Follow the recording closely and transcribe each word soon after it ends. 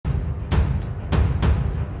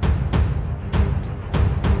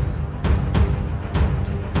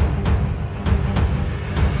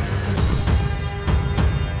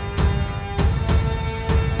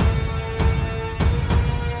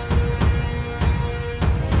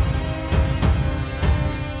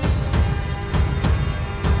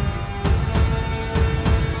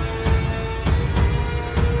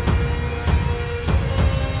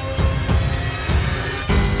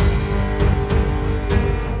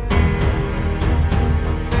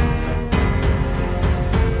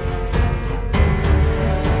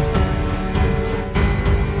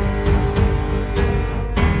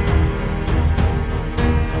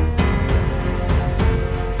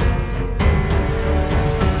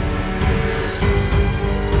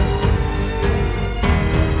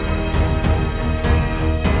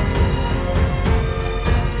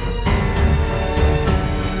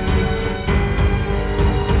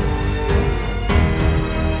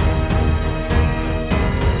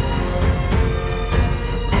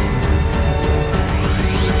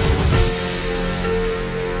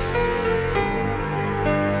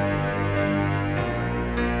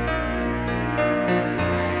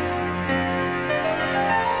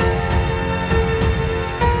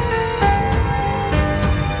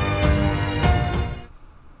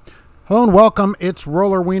Hello and welcome. It's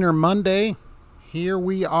Roller Wiener Monday. Here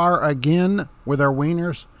we are again with our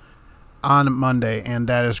wieners on Monday, and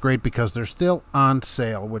that is great because they're still on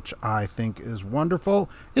sale, which I think is wonderful.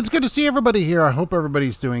 It's good to see everybody here. I hope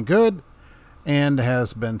everybody's doing good and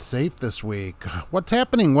has been safe this week. What's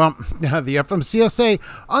happening? Well, the FMCSA,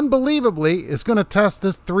 unbelievably, is going to test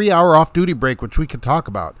this 3-hour off-duty break, which we could talk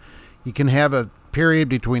about. You can have a period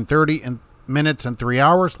between 30 minutes and 3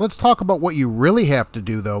 hours. Let's talk about what you really have to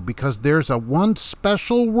do, though, because there's one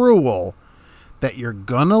special rule that you're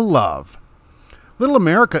gonna love. Little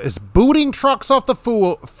America is booting trucks off the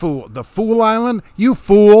Fool Island. You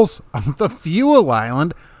fools, off the Fuel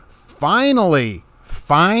Island. Finally,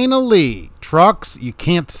 trucks, you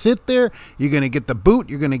can't sit there. You're gonna get the boot,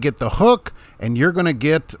 you're gonna get the hook, and you're gonna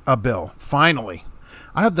get a bill. Finally.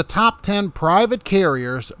 I have the top 10 private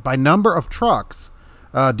carriers by number of trucks.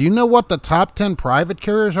 Do you know what the top 10 private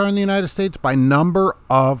carriers are in the United States by number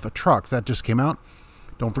of trucks? That just came out.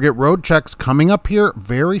 Don't forget road checks coming up here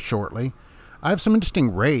very shortly. I have some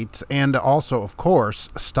interesting rates and also, of course,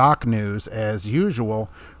 stock news as usual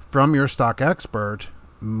from your stock expert,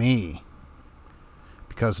 me.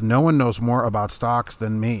 Because no one knows more about stocks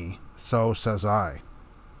than me. So says I.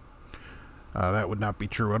 That would not be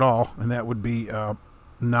true at all, and that would be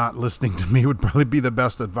not listening to me would probably be the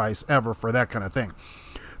best advice ever for that kind of thing.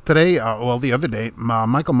 Today, well, the other day,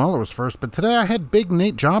 Michael Muller was first, but today I had Big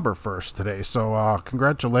Nate Jobber first today, so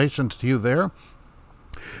congratulations to you there.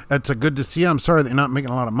 It's good to see you. I'm sorry that you're not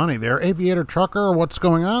making a lot of money there. Aviator Trucker, what's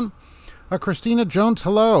going on? Christina Jones,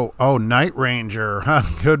 hello. Oh, Night Ranger,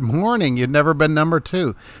 good morning. You'd never been number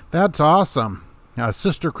 2. That's awesome.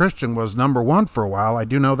 Sister Christian was number 1 for a while. I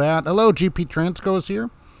do know that. Hello, GP Transco is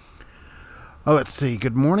here. Let's see.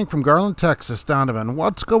 Good morning from Garland, Texas. Donovan,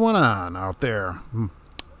 what's going on out there?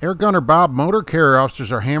 Air Gunner Bob, motor carrier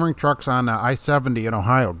officers are hammering trucks on I-70 in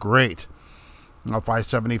Ohio. Great. Off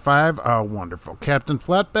I-75, wonderful. Captain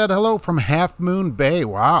Flatbed, hello from Half Moon Bay.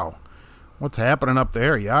 Wow. What's happening up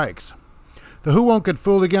there? Yikes. The Who Won't Get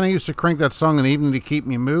Fooled Again. I used to crank that song in the evening to keep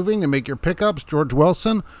me moving and make your pickups. George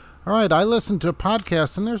Wilson. All right, I listened to a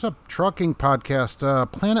podcast, and there's a trucking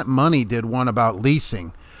podcast. Planet Money did one about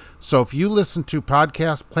leasing. So if you listen to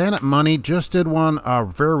podcasts, Planet Money just did one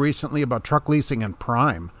very recently about truck leasing and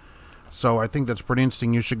Prime. So I think that's pretty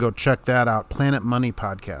interesting. You should go check that out. Planet Money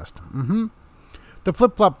podcast. The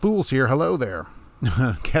Flip Flop Fools here. Hello there.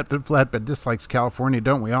 Captain Flatbed dislikes California,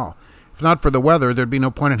 don't we all? If not for the weather, there'd be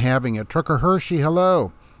no point in having it. Trucker Hershey,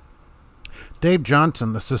 hello. Dave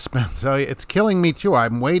Johnson, the suspense. It's killing me too.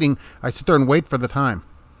 I'm waiting. I sit there and wait for the time.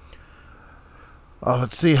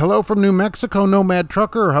 Let's see. Hello from New Mexico, Nomad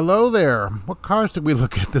Trucker. Hello there. What cars did we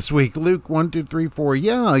look at this week? Luke, 1, 2, 3, 4.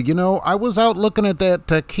 Yeah, you know, I was out looking at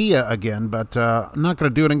that Kia again, but I'm not going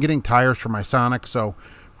to do it. I'm getting tires for my Sonic, so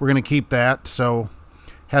we're going to keep that. So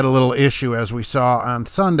had a little issue, as we saw on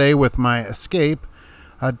Sunday, with my Escape.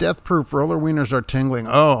 Death Proof Roller Wieners are tingling.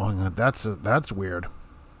 Oh, that's weird.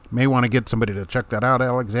 May want to get somebody to check that out,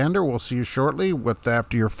 Alexander. We'll see you shortly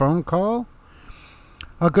after your phone call.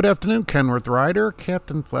 Good afternoon, Kenworth Rider,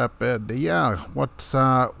 Captain Flatbed. Yeah, what's,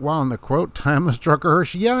 wow, on the quote, Timeless Trucker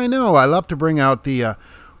Hershey. Yeah, I know. I love to bring out the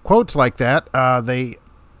quotes like that.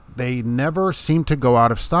 They never seem to go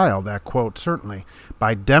out of style, that quote, certainly,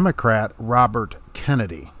 by Democrat Robert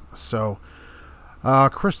Kennedy. So,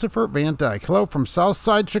 Christopher Van Dyke. Hello from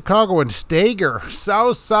Southside Chicago and Stager.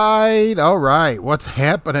 Southside. All right, what's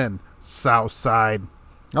happening, Southside?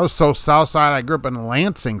 I was so Southside, I grew up in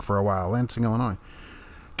Lansing for a while, Lansing, Illinois.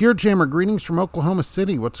 Gear Jammer, greetings from Oklahoma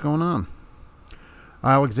City. What's going on?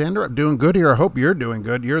 Alexander, I'm doing good here. I hope you're doing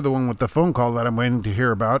good. You're the one with the phone call that I'm waiting to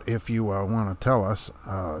hear about if you want to tell us.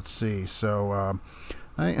 Let's see. So,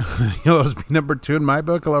 you'll always be number 2 in my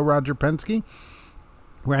book. Hello, Roger Penske.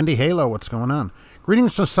 Randy Halo, what's going on?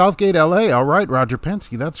 Greetings from Southgate, LA. All right, Roger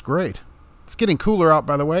Penske. That's great. It's getting cooler out,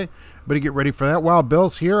 by the way. Better get ready for that. Wow,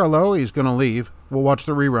 Bill's here. Hello. He's going to leave. We'll watch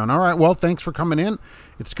the rerun. All right. Well, thanks for coming in.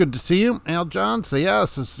 It's good to see you. Al John, say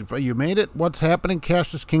yes. You made it. What's happening?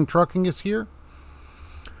 Cashless King Trucking is here.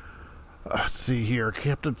 Let's see here.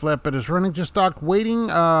 Captain Flatbed is running. Just docked, waiting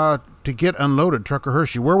to get unloaded. Trucker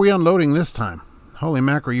Hershey. Where are we unloading this time? Holy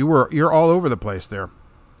mackerel. You're all over the place there.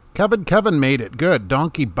 Kevin made it. Good.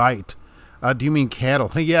 Donkey Bite. Do you mean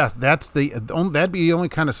cattle? Yes, that'd be the only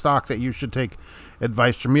kind of stock that you should take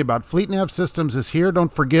advice from me about. Fleet Nav Systems is here.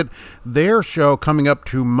 Don't forget their show coming up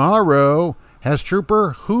tomorrow has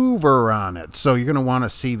Trooper Hoover on it. So you're going to want to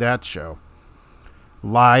see that show.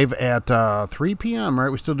 live at 3 p.m., right?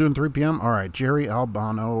 We're still doing 3 p.m.? All right, Jerry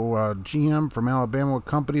Albano, GM from Alabama. What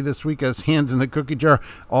company this week has hands in the cookie jar?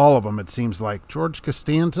 All of them, it seems like. George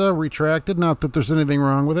Costanza, retracted. Not that there's anything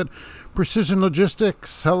wrong with it. Precision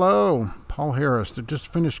Logistics, hello. Paul Harris, they just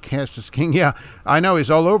finished Cash is King. Yeah, I know, he's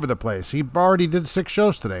all over the place. He already did 6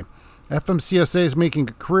 shows today. FMCSA is making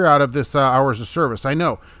a career out of this hours of service. I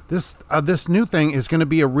know. This new thing is going to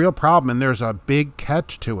be a real problem, and there's a big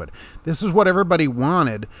catch to it. This is what everybody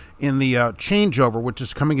wanted in the changeover, which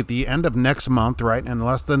is coming at the end of next month, right, in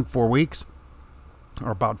less than 4 weeks,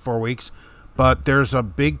 or about 4 weeks. But there's a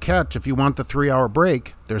big catch. If you want the 3-hour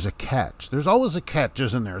break, there's a catch. There's always a catch,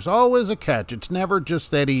 isn't there? There's always a catch. It's never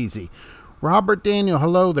just that easy. Robert Daniel,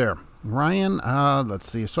 hello there. Ryan, let's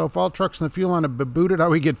see. So if all trucks in the fuel line have been booted, how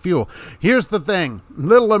we get fuel? Here's the thing.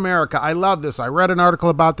 Little America. I love this. I read an article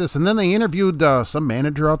about this, and then they interviewed some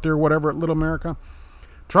manager out there, whatever, at Little America.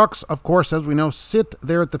 Trucks, of course, as we know, sit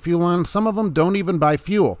there at the fuel line. Some of them don't even buy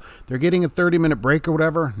fuel. They're getting a 30-minute break or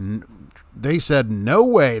whatever. They said, no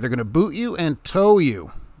way. They're going to boot you and tow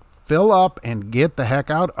you. Fill up and get the heck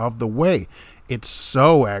out of the way. It's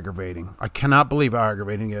so aggravating. I cannot believe how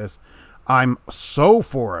aggravating it is. I'm so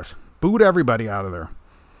for it. Boot everybody out of there.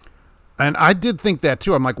 And I did think that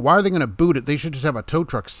too. I'm like, why are they going to boot it? They should just have a tow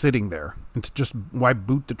truck sitting there. It's just, why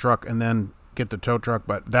boot the truck and then get the tow truck?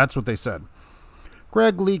 But that's what they said.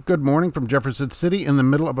 Greg Lee, good morning from Jefferson City in the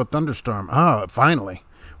middle of a thunderstorm. Oh, finally.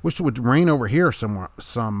 Wish it would rain over here somewhere.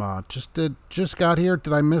 Just got here.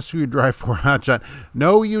 Did I miss who you drive for, Hotshot?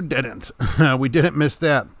 No, you didn't. We didn't miss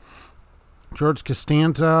that. George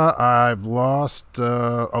Costanza, I've lost,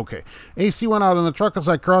 okay. AC went out on the truck as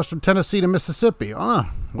I crossed from Tennessee to Mississippi.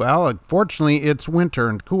 Oh, well, unfortunately, it's winter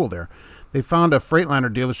and cool there. They found a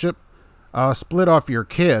Freightliner dealership, split off your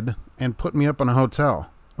kid, and put me up in a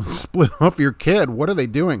hotel. Split off your kid? What are they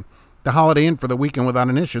doing? The Holiday Inn for the weekend without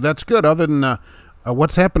an issue. That's good, other than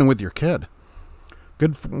what's happening with your kid.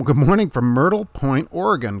 Good morning from Myrtle Point,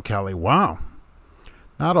 Oregon, Kelly. Wow.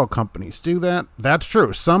 Not all companies do that. That's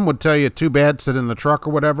true. Some would tell you, too bad, sit in the truck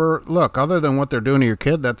or whatever. Look, other than what they're doing to your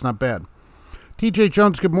kid, that's not bad. TJ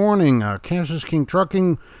Jones, good morning. Cash is King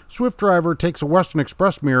Trucking. Swift driver takes a Western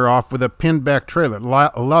Express mirror off with a pinned back trailer.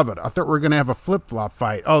 Love it. I thought we were going to have a flip-flop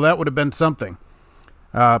fight. Oh, that would have been something.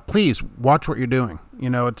 Please, watch what you're doing.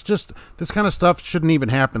 You know, it's just, this kind of stuff shouldn't even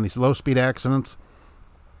happen, these low-speed accidents.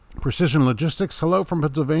 Precision Logistics, hello from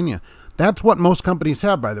Pennsylvania. That's what most companies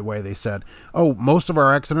have, by the way, they said. Oh, most of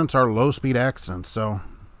our accidents are low-speed accidents, so.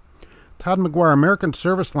 Todd McGuire, American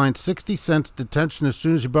Service Line, 60 cents detention as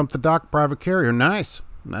soon as you bump the dock, private carrier. Nice.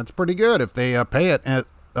 That's pretty good if they pay it at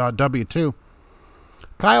W2.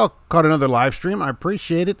 Kyle caught another live stream. I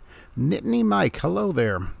appreciate it. Nittany Mike, hello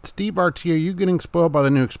there. Steve RT, are you getting spoiled by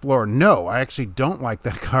the new Explorer? No, I actually don't like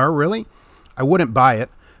that car, really. I wouldn't buy it.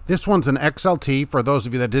 This one's an XLT, for those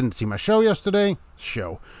of you that didn't see my show yesterday.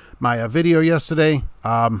 My video yesterday.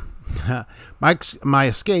 My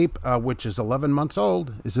Escape, which is 11 months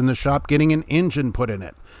old, is in the shop getting an engine put in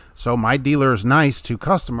it. So my dealer is nice to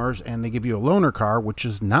customers, and they give you a loaner car, which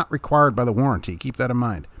is not required by the warranty. Keep that in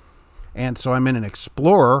mind. And so I'm in an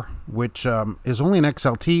Explorer, which is only an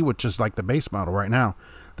XLT, which is like the base model right now.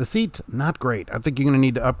 The seats, not great. I think you're going to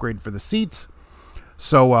need to upgrade for the seats.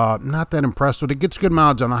 So not that impressed with it. It gets good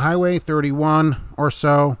mileage on the highway, 31 or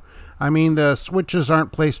so. I mean, the switches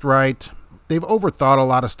aren't placed right. They've overthought a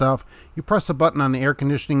lot of stuff. You press a button on the air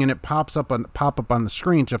conditioning and it pops up on the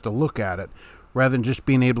screen, so you have to look at it rather than just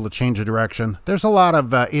being able to change the direction. There's a lot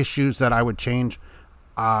of issues that I would change.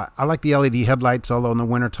 I like the LED headlights, although in the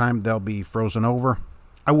wintertime they'll be frozen over.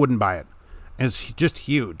 I wouldn't buy it. And it's just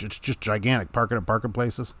huge. It's just gigantic, parking at parking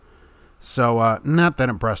places. So not that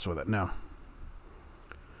impressed with it, no.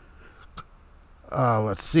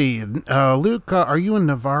 Let's see. Luke, are you in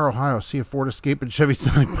Navarre, Ohio? See a Ford Escape and Chevy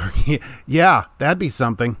Sonic parking? Yeah, that'd be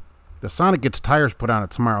something. The Sonic gets tires put on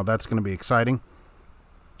it tomorrow. That's going to be exciting.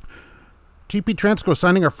 GP Transco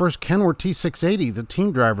signing our first Kenworth T680. The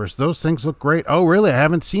team drivers. Those things look great. Oh, really? I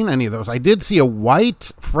haven't seen any of those. I did see a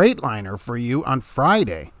white Freightliner for you on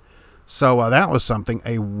Friday. So that was something.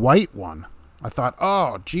 A white one. I thought,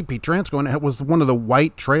 oh, GP Transco. And it was one of the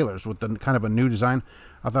white trailers with the kind of a new design.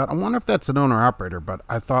 I thought, I wonder if that's an owner-operator, but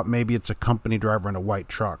I thought maybe it's a company driver in a white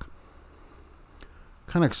truck.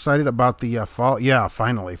 Kind of excited about the fall. Yeah,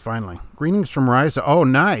 finally. Greetings from Riza. Oh,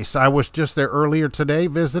 nice. I was just there earlier today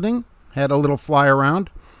visiting. Had a little fly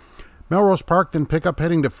around. Melrose Park, then pick up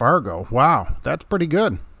heading to Fargo. Wow, that's pretty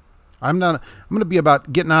good. I'm going to be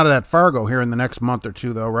about getting out of that Fargo here in the next month or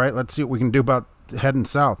two, though, right? Let's see what we can do about heading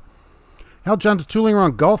south. Hal John's tooling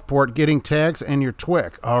around Gulfport, getting tags and your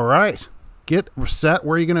Twic. All right. Get set.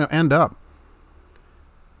 Where are you going to end up?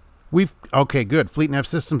 Okay, good. Fleet Nav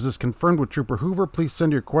Systems is confirmed with Trooper Hoover. Please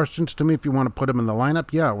send your questions to me if you want to put them in the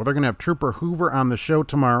lineup. Yeah, well, they're going to have Trooper Hoover on the show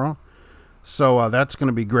tomorrow. So that's going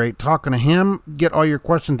to be great. Talking to him, get all your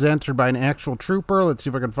questions answered by an actual trooper. Let's see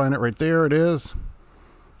if I can find it right there. It is.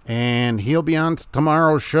 And he'll be on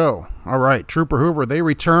tomorrow's show. All right, Trooper Hoover, they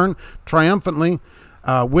return triumphantly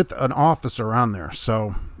with an officer on there.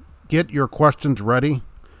 So get your questions ready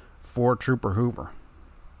for Trooper Hoover.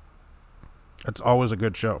 It's always a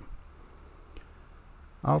good show.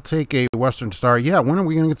 I'll take a Western Star. Yeah, when are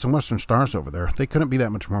we going to get some Western Stars over there? They couldn't be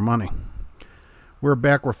that much more money. We're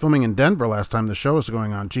back. We're filming in Denver last time the show was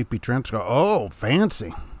going on. GP Transco. Oh,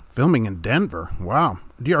 fancy. Filming in Denver. Wow.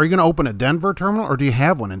 Are you going to open a Denver terminal, or do you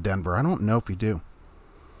have one in Denver? I don't know if you do.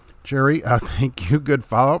 Jerry, thank you. Good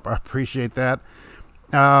follow-up. I appreciate that.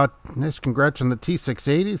 Nice congrats on the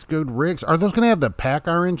T680s. Good rigs. Are those going to have the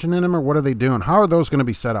PACCAR engine in them, or what are they doing? How are those going to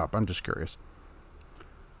be set up? I'm just curious.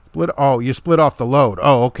 Oh, you split off the load.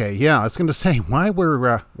 Oh, okay. Yeah, I was going to say, why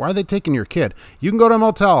are they taking your kid? You can go to a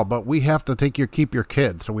motel, but we have to keep your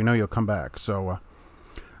kid, so we know you'll come back. So,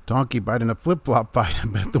 donkey biting a flip-flop fight. I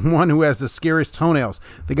bet the one who has the scariest toenails.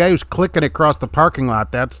 The guy who's clicking across the parking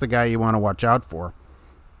lot, that's the guy you want to watch out for.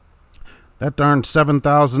 That darn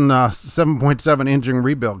 7.7 engine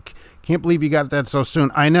rebuild. Can't believe you got that so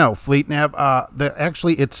soon. I know, Fleet Nav.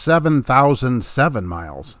 Actually, it's 7,007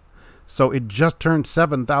 miles. So it just turned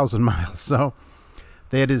 7,000 miles. So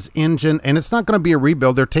that is engine, and it's not going to be a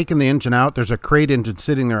rebuild. They're taking the engine out. There's a crate engine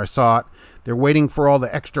sitting there. I saw it. They're waiting for all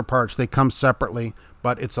the extra parts. They come separately,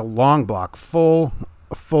 but it's a long block, full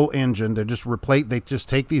engine. They just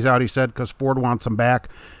take these out, he said, because Ford wants them back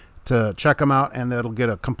to check them out, and it'll get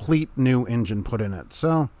a complete new engine put in it.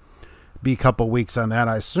 So be a couple weeks on that,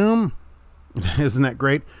 I assume. Isn't that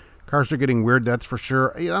great? Cars are getting weird, that's for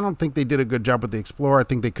sure. I don't think they did a good job with the Explorer. I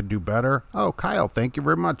think they could do better. Oh, Kyle, thank you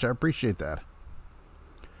very much. I appreciate that.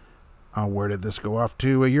 Where did this go off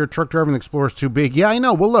to? Your truck driving the Explorer is too big. Yeah, I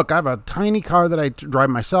know. Well, look, I have a tiny car that I drive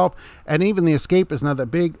myself, and even the Escape is not that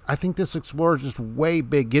big. I think this Explorer is just way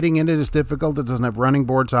big. Getting in it is difficult. It doesn't have running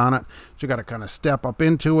boards on it, so you got to kind of step up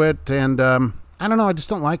into it. And I don't know. I just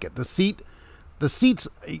don't like it. The seats.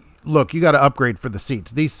 Look, you got to upgrade for the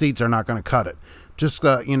seats. These seats are not going to cut it. Just,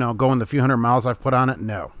 going the few hundred miles I've put on it,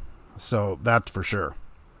 no. So that's for sure.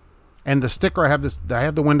 And the sticker, I have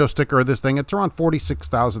the window sticker of this thing. It's around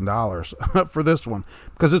 $46,000 for this one,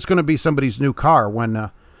 because it's going to be somebody's new car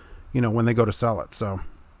when, when they go to sell it. So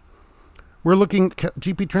we're looking,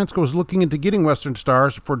 GP Transco is looking into getting Western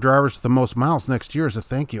Stars for drivers with the most miles next year as a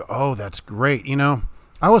thank you. Oh, that's great. I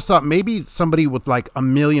always thought maybe somebody with like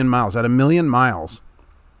 1 million miles, at 1 million miles,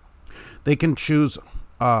 they can choose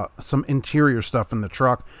some interior stuff in the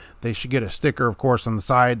truck. They should get a sticker, of course, on the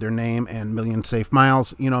side, their name, and million safe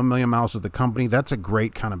miles. 1 million miles with the company. That's a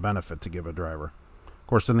great kind of benefit to give a driver. Of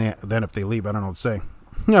course, then if they leave, I don't know what to say.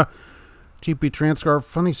 Yeah. GP Transcar,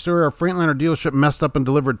 funny story. Our Freightliner dealership messed up and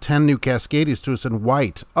delivered 10 new Cascadias to us in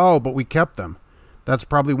white. Oh, but we kept them. That's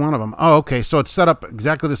probably one of them. Oh, okay. So it's set up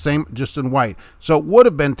exactly the same, just in white. So it would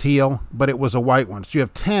have been teal, but it was a white one. So you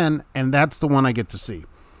have 10, and that's the one I get to see.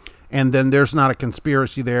 And then there's not a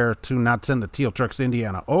conspiracy there to not send the teal trucks to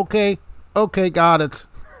Indiana. Okay, got it.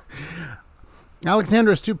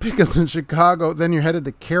 Alexandra is too pickles in Chicago. Then you're headed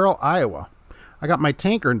to Carroll, Iowa. I got my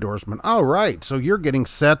tanker endorsement. All right, so you're getting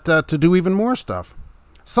set to do even more stuff.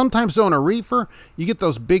 Sometimes, though, in a reefer, you get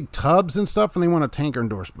those big tubs and stuff, and they want a tanker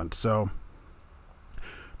endorsement. So,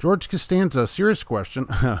 George Costanza, serious question.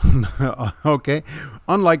 Okay.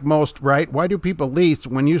 Unlike most, right? Why do people lease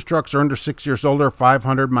when used trucks are under 6 years old or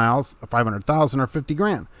 500 miles, 500,000 or 50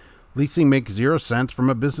 grand? Leasing makes 0 sense from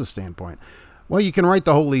a business standpoint. Well, you can write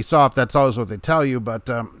the whole lease off. That's always what they tell you. But,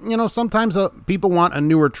 sometimes people want a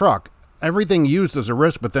newer truck. Everything used is a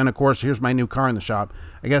risk. But then, of course, here's my new car in the shop.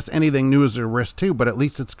 I guess anything new is a risk too, but at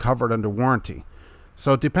least it's covered under warranty.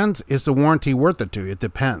 So it depends. Is the warranty worth it to you? It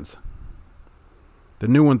depends. The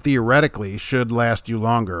new one theoretically should last you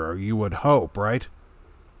longer, or you would hope, right?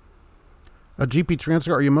 A GP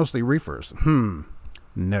Transcar, are you mostly reefers?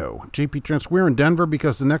 No. GP Transcar, we're in Denver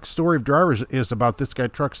because the next story of drivers is about this guy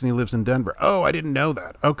trucks and he lives in Denver. Oh, I didn't know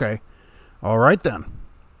that. Okay. All right then.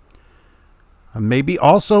 Maybe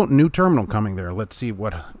also new terminal coming there. Let's see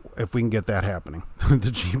if we can get that happening. The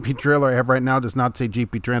GP trailer I have right now does not say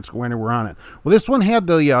GP Transcar anywhere on it. Well, this one had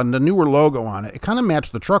the newer logo on it. It kind of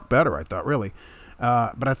matched the truck better, I thought, really.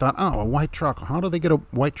 But I thought, oh, a white truck. How do they get a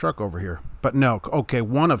white truck over here? But no. Okay,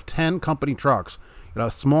 one of 10 company trucks. A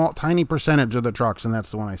small, tiny percentage of the trucks, and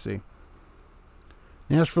that's the one I see.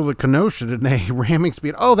 Nashville to Kenosha today, ramming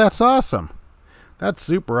speed. Oh, that's awesome. That's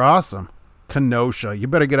super awesome. Kenosha. You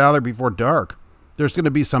better get out of there before dark. There's going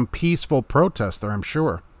to be some peaceful protest there, I'm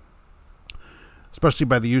sure, especially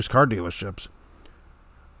by the used car dealerships.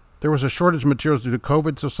 There was a shortage of materials due to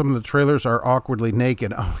COVID, so some of the trailers are awkwardly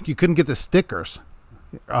naked. Oh, you couldn't get the stickers.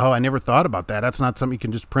 Oh, I never thought about that. That's not something you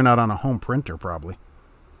can just print out on a home printer, probably.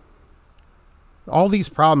 All these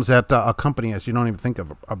problems that a company has, you don't even think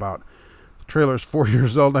about. The trailer's 4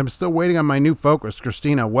 years old. I'm still waiting on my new Focus,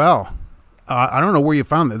 Christina. Well, I don't know where you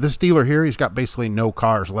found that. This dealer here, he's got basically no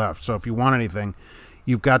cars left. So if you want anything,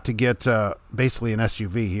 you've got to get basically an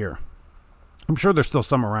SUV here. I'm sure there's still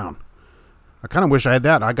some around. I kind of wish I had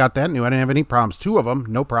that. I got that new. I didn't have any problems. 2 of them,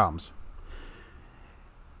 no problems.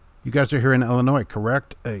 You guys are here in Illinois,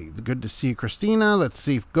 correct? Hey, good to see you, Christina. Let's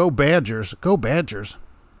see. Go Badgers. Go Badgers.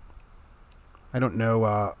 I don't know.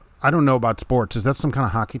 I don't know about sports. Is that some kind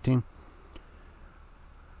of hockey team?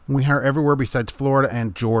 We hire everywhere besides Florida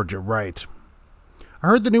and Georgia, right? I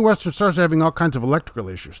heard the new Western Stars are having all kinds of electrical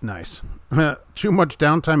issues. Nice. Too much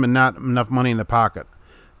downtime and not enough money in the pocket.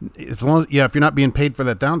 As long as, yeah, if you're not being paid for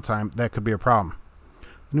that downtime, that could be a problem.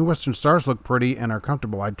 The new Western Stars look pretty and are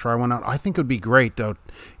comfortable. I'd try one out. I think it would be great, though,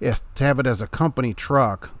 to have it as a company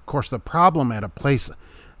truck. Of course, the problem at a place,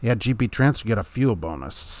 yeah, GP Trans, you get a fuel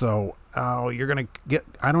bonus. So, you're going to get,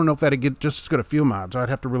 I don't know if that'd get just as good a fuel mileage. I'd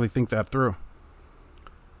have to really think that through.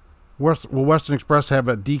 Will Western Express have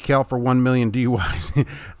a decal for 1 million DUIs?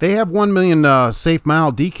 They have 1 million safe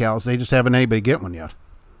mile decals. They just haven't anybody get one yet.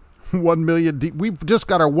 1 million. We've just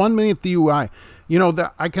got our 1 millionth DUI. You know,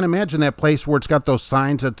 I can imagine that place where it's got those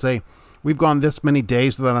signs that say, we've gone this many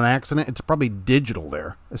days without an accident. It's probably digital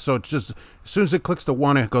there. So it's just, as soon as it clicks to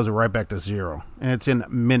 1, it goes right back to 0. And it's in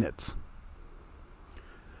minutes.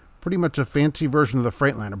 Pretty much a fancy version of the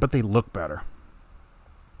Freightliner, but they look better.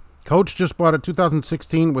 Coach just bought a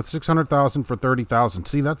 2016 with $600,000 for $30,000.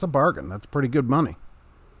 See, that's a bargain. That's pretty good money.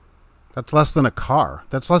 That's less than a car.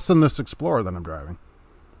 That's less than this Explorer that I'm driving.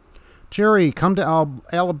 Jerry, come to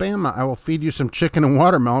Alabama. I will feed you some chicken and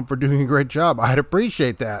watermelon for doing a great job. I'd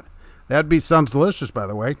appreciate that. Sounds delicious, by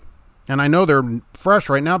the way. And I know they're fresh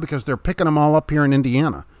right now because they're picking them all up here in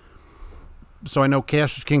Indiana. So I know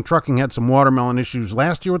Cash is King Trucking had some watermelon issues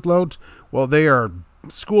last year with loads. Well, they are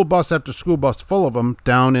school bus after school bus full of them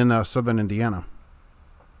down in southern Indiana.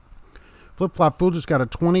 Flip Flop Foods has got a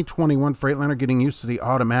 2021 Freightliner getting used to the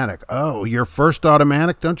automatic. Oh, your first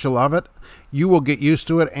automatic, don't you love it? You will get used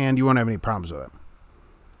to it and you won't have any problems with it.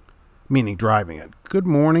 Meaning driving it. Good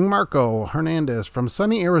morning, Marco Hernandez from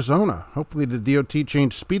sunny Arizona. Hopefully the DOT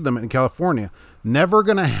changed speed limit in California. Never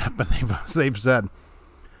going to happen, they've said.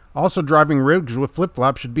 Also, driving rigs with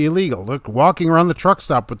flip-flops should be illegal. Look, walking around the truck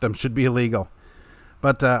stop with them should be illegal.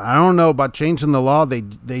 But I don't know about changing the law.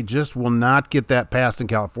 They just will not get that passed in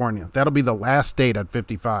California. That'll be the last state at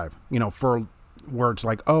 55, you know, for where it's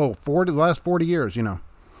like, oh, the last 40 years, you know.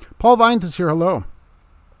 Paul Vines is here. Hello.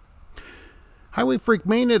 Highway Freak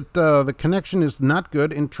made it. The connection is not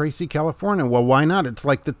good in Tracy, California. Well, why not? It's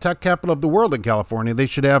like the tech capital of the world in California. They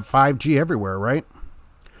should have 5G everywhere, right?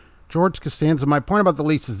 George Costanza, my point about the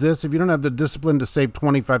lease is this. If you don't have the discipline to save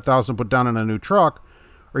 $25,000 put down on a new truck,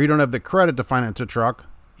 or you don't have the credit to finance a truck,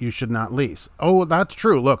 you should not lease. Oh, that's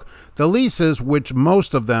true. Look, the leases, which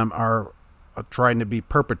most of them are trying to be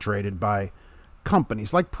perpetrated by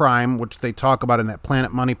companies like Prime, which they talk about in that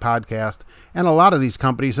Planet Money podcast, and a lot of these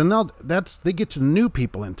companies, and they get new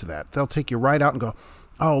people into that. They'll take you right out and go,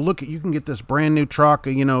 oh, look, you can get this brand new truck,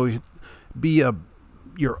 you know, be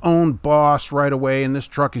your own boss right away, and this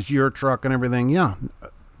truck is your truck and everything. Yeah,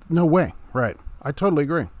 no way. Right. I totally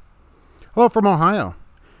agree. Hello from Ohio.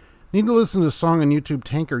 Need to listen to a song on YouTube,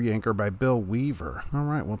 Tanker Yanker by Bill Weaver. All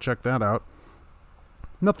right, we'll check that out.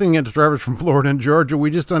 Nothing against drivers from Florida and Georgia. We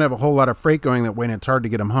just don't have a whole lot of freight going that way, and it's hard to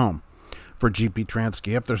get them home for GP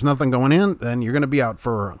Transky. If there's nothing going in, then you're going to be out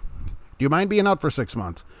for... Do you mind being out for 6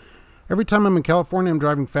 months? Every time I'm in California, I'm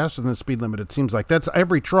driving faster than the speed limit. It seems like that's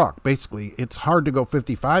every truck, basically. It's hard to go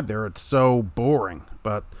 55 there. It's so boring,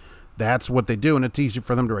 but that's what they do, and it's easy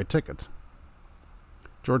for them to write tickets.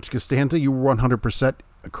 George Costanza, you were 100%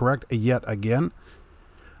 correct yet again.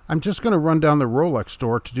 I'm just going to run down the Rolex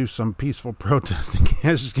store to do some peaceful protesting.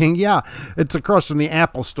 King, yeah, it's across from the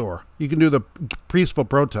Apple store. You can do the peaceful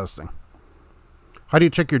protesting. How do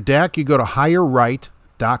you check your DAC? You go to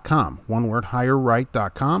higherright.com. One word,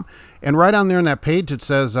 higherright.com. And right on there in that page, it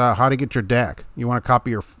says how to get your DAC. You want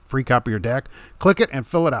a free copy of your DAC? Click it and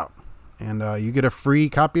fill it out. And you get a free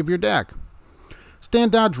copy of your DAC. Stan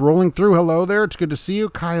Dodge rolling through. Hello there. It's good to see you.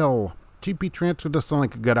 Kyle, GP Transfer does sound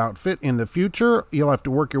like a good outfit. In the future, you'll have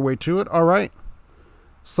to work your way to it. All right.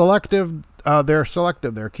 Selective. They're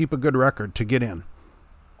selective there. Keep a good record to get in.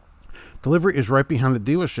 Delivery is right behind the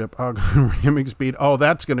dealership. Ramming speed. Oh,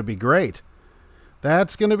 that's going to be great.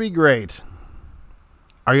 That's going to be great.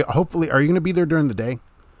 Are you going to be there during the day?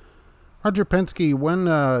 Roger Penske, when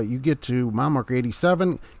you get to mile marker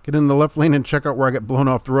 87, get in the left lane and check out where I get blown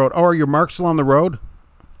off the road. Oh, are your marks still on the road?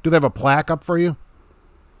 Do they have a plaque up for you?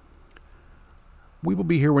 We will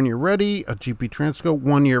be here when you're ready. A GP Transco,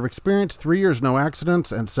 1 year of experience, 3 years no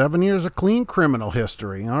accidents, and 7 years of clean criminal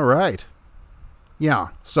history. All right. Yeah,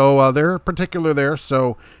 so they're particular there.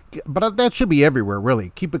 So, but that should be everywhere,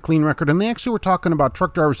 really. Keep a clean record. And they actually were talking about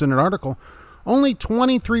truck drivers in an article. Only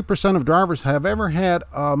 23% of drivers have ever had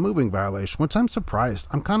a moving violation, which I'm surprised.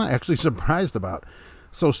 I'm kind of actually surprised about.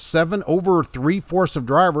 So over 3/4 of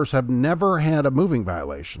drivers have never had a moving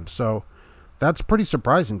violation. So that's pretty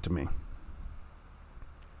surprising to me.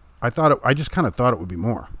 I just kind of thought it would be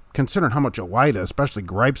more, considering how much OIDA, especially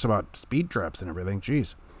gripes about speed traps and everything.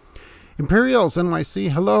 Jeez. Imperials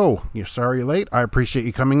NYC, hello. You're sorry you're late. I appreciate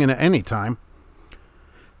you coming in at any time.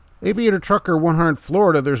 Aviator Trucker 100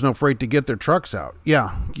 Florida, there's no freight to get their trucks out.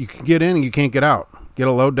 Yeah, you can get in and you can't get out. Get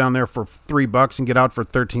a load down there for $3 and get out for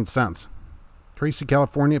 13 cents. Tracy,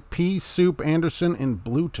 California, Pea Soup Anderson in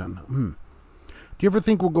Blueton. Do you ever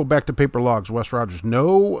think we'll go back to paper logs, Wes Rogers?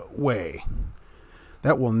 No way.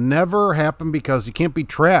 That will never happen because you can't be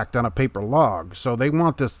tracked on a paper log. So they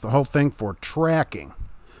want the whole thing for tracking.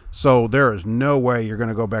 So there is no way you're going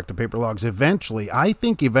to go back to paper logs. Eventually, I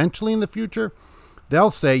think eventually in the future, they'll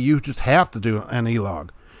say you just have to do an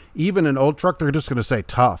e-log. Even an old truck, they're just going to say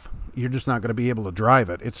tough. You're just not going to be able to drive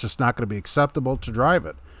it. It's just not going to be acceptable to drive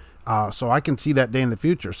it. So I can see that day in the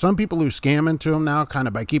future. Some people who scam into them now, kind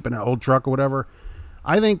of by keeping an old truck or whatever,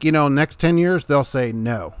 I think, next 10 years, they'll say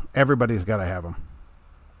no. Everybody's got to have them.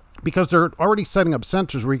 Because they're already setting up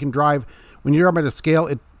sensors where you can drive. When you're up at a scale,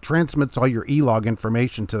 it transmits all your e-log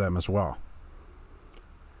information to them as well.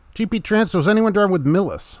 GP Trans, does anyone drive with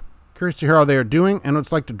Millis? Curious to hear how they are doing and what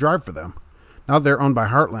it's like to drive for them. Now they're owned by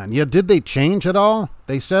Heartland. Yeah, did they change at all?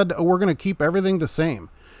 They said, we're going to keep everything the same.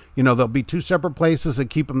 There'll be two separate places that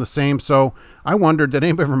keep them the same. So I wondered, did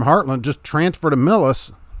anybody from Heartland just transfer to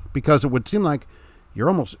Millis? Because it would seem like you're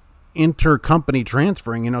almost intercompany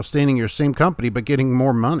transferring, staying in your same company but getting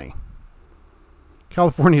more money.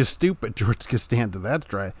 California is stupid. George Costanza,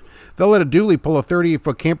 that's right. They'll let a dually pull a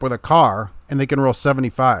 38-foot camper with a car and they can roll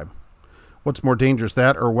 75. What's more dangerous,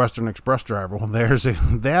 that or Western Express driver? Well,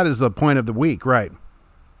 that is the point of the week, right?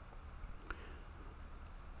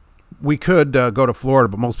 We could go to Florida,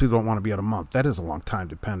 but most people don't want to be out a month. That is a long time,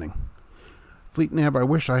 depending. Fleet Nav, I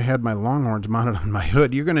wish I had my Longhorns mounted on my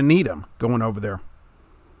hood. You're going to need them going over there.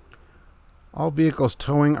 All vehicles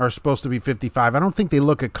towing are supposed to be 55. I don't think they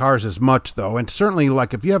look at cars as much, though. And certainly,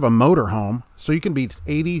 like, if you have a motorhome, so you can be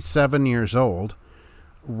 87 years old,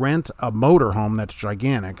 rent a motorhome that's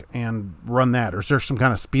gigantic and run that. Or is there some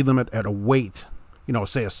kind of speed limit at a weight?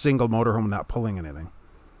 Say a single motorhome not pulling anything.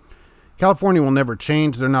 California will never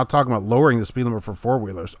change. They're now talking about lowering the speed limit for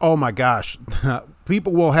four-wheelers. Oh, my gosh.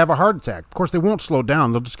 People will have a heart attack. Of course, they won't slow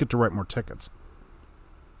down. They'll just get to write more tickets.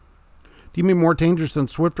 Do you mean more dangerous than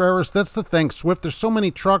Swift drivers? That's the thing. Swift, there's so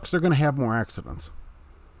many trucks, they're going to have more accidents.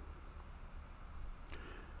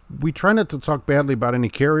 We try not to talk badly about any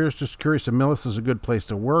carriers. Just curious if Millis is a good place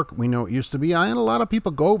to work. We know it used to be. I had a lot of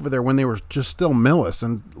people go over there when they were just still Millis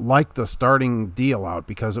and liked the starting deal out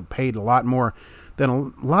because it paid a lot more than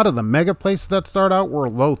a lot of the mega places that start out were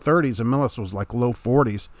low 30s, and Millis was like low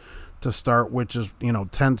 40s to start, which is,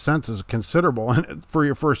 10 cents is considerable for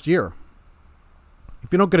your first year.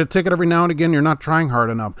 If you don't get a ticket every now and again, you're not trying hard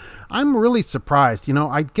enough. I'm really surprised.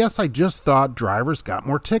 I guess I just thought drivers got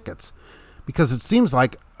more tickets because it seems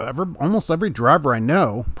like almost every driver I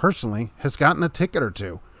know personally has gotten a ticket or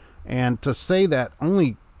two. And to say that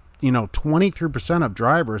only, 23% of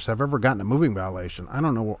drivers have ever gotten a moving violation, I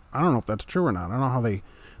don't know if that's true or not. I don't know how they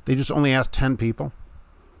just only asked 10 people.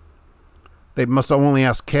 They must have only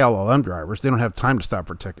asked KLLM drivers. They don't have time to stop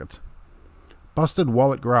for tickets. Busted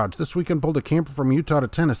Wallet Garage. This weekend pulled a camper from Utah to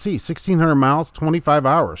Tennessee. 1,600 miles, 25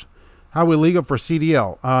 hours. How illegal for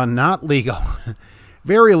CDL? Not legal.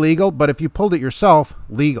 Very illegal, but if you pulled it yourself,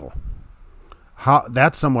 legal.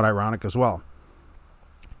 That's somewhat ironic as well.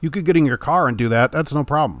 You could get in your car and do that. That's no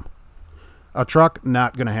problem. A truck,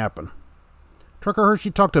 not going to happen. Trucker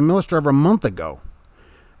Hershey talked to a Millis driver a month ago.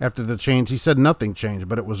 After the change, he said nothing changed,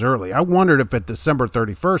 but it was early. I wondered if at December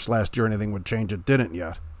 31st last year anything would change. It didn't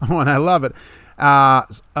yet. Oh, and I love it.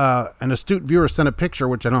 An astute viewer sent a picture,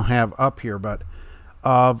 which I don't have up here, but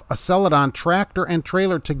of a Celadon tractor and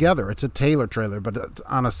trailer together. It's a Taylor trailer, but it's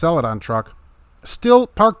on a Celadon truck. Still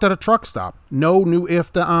parked at a truck stop. No new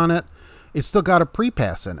IFTA on it. It's still got a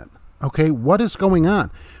pre-pass in it. Okay, what is going on?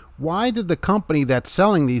 Why did the company that's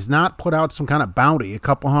selling these not put out some kind of bounty, a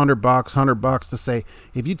couple $100 to say,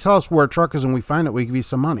 if you tell us where a truck is and we find it, we give you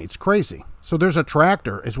some money? It's crazy. So there's a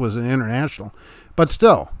tractor. It was an international. But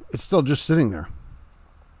still, it's still just sitting there.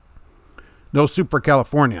 No Super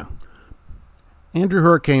California. Andrew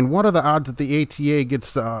Hurricane, what are the odds that the ATA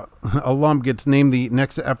gets alum gets named the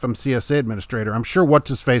next FMCSA administrator? I'm sure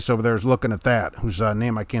what's-his-face over there is looking at that, whose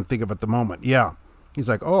name I can't think of at the moment. Yeah. He's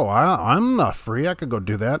like, oh, I'm not free. I could go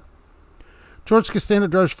do that. George Costanza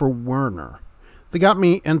drives for Werner. They got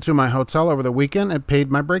me into my hotel over the weekend and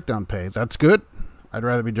paid my breakdown pay. That's good. I'd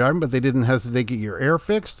rather be driving, but they didn't hesitate to get your air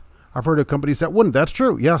fixed. I've heard of companies that wouldn't. That's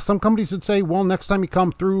true. Yeah, some companies would say, well, next time you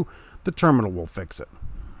come through the terminal, we'll fix it.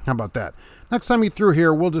 How about that? Next time you're through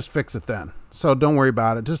here, we'll just fix it then. So don't worry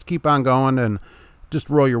about it. Just keep on going and just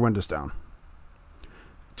roll your windows down.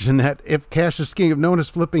 Jeanette, if cash is king, if no one is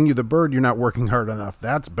flipping you the bird, you're not working hard enough.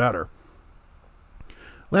 That's better.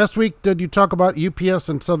 Last week, did you talk about UPS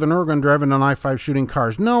in Southern Oregon driving on I-5 shooting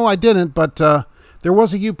cars? No, I didn't, but there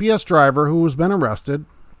was a UPS driver who has been arrested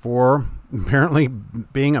for apparently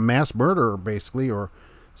being a mass murderer, basically, or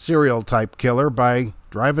serial type killer by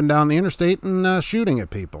driving down the interstate and shooting at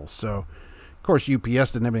people. So, of course,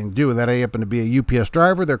 UPS didn't have anything to do with that. I happen to be a UPS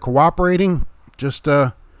driver. They're cooperating. Just,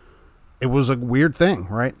 it was a weird thing,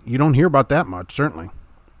 right? You don't hear about that much, certainly.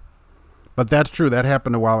 But that's true. That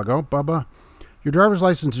happened a while ago. Bubba, your driver's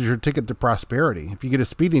license is your ticket to prosperity. If you get a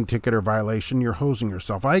speeding ticket or violation, you're hosing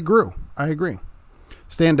yourself. I agree.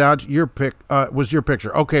 Stan Dodge, your pick was your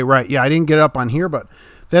picture. Okay, right. Yeah, I didn't get up on here, but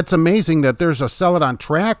that's amazing that there's a sell it on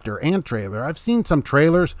tractor and trailer. I've seen some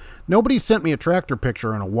trailers. Nobody sent me a tractor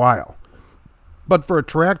picture in a while. But for a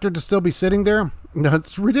tractor to still be sitting there,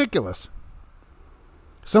 that's ridiculous.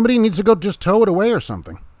 Somebody needs to go just tow it away or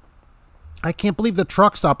something. I can't believe the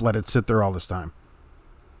truck stop let it sit there all this time.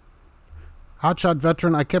 Hotshot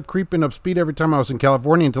veteran, I kept creeping up speed every time I was in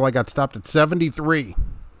California until I got stopped at 73.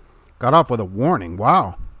 Got off with a warning.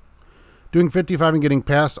 Wow. Doing 55 and getting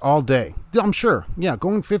passed all day. I'm sure. Yeah,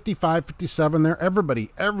 going 55, 57 there.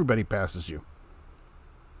 Everybody passes you.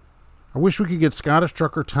 I wish we could get Scottish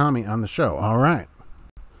Trucker Tommy on the show. All right.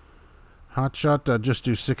 Hotshot, just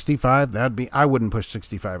do 65. I wouldn't push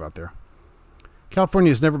 65 out there. California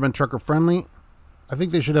has never been trucker friendly. I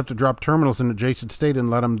think they should have to drop terminals in adjacent state and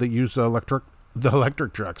let them use the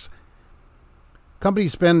electric trucks.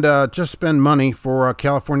 Companies just spend money for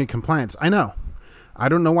California compliance. I know. I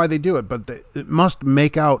don't know why they do it, but it must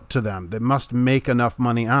make out to them. They must make enough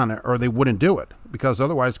money on it, or they wouldn't do it. Because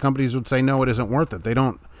otherwise, companies would say, no, it isn't worth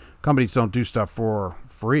it. Companies don't do stuff for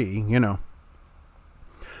free, you know.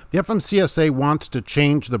 The FMCSA wants to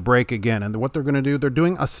change the brake again, and what they're going to do, they're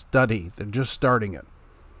doing a study. They're just starting it.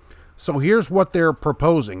 So here's what they're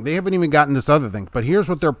proposing. They haven't even gotten this other thing, but here's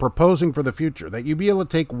what they're proposing for the future. That you be able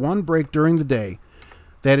to take one break during the day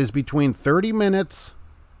that is between 30 minutes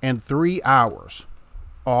and 3 hours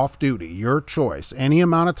off duty. Your choice. Any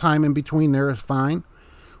amount of time in between there is fine.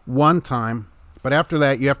 One time. But after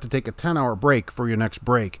that, you have to take a 10-hour break for your next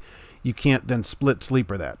break. You can't then split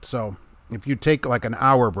sleeper that. So if you take like an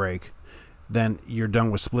hour break, then you're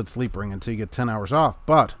done with split sleepering until you get 10 hours off.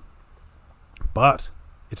 But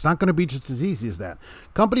it's not going to be just as easy as that.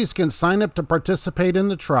 Companies can sign up to participate in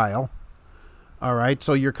the trial. All right.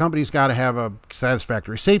 So your company's got to have a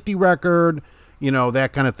satisfactory safety record, you know,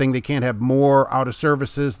 that kind of thing. They can't have more out of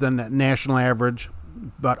services than the national average.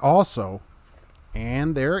 But also,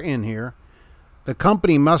 and they're in here, the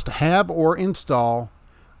company must have or install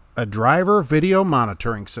a driver video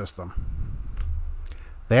monitoring system.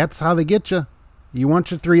 That's how they get you. You want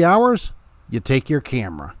your 3 hours? You take your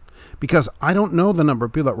camera. Because I don't know the number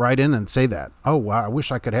of people that write in and say that. Oh, wow, I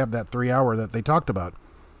wish I could have that 3 hour that they talked about.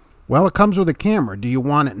 Well, it comes with a camera. Do you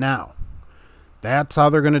want it now? That's how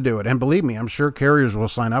they're going to do it. And believe me, I'm sure carriers will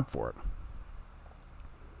sign up for it.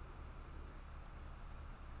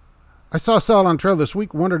 I saw a sell it on trail this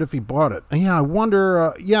week. Wondered if he bought it. Yeah, I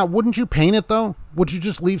wonder. Yeah, wouldn't you paint it, though? Would you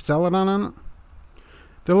just leave sell it on it?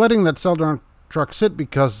 They're letting that sell it on truck sit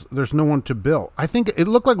because there's no one to bill. I think it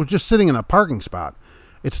looked like it was just sitting in a parking spot.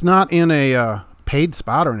 It's not in a paid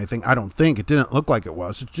spot or anything. I don't think. It didn't look like it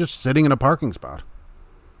was. It's just sitting in a parking spot.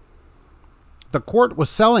 The court was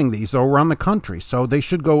selling these, though, around the country, so they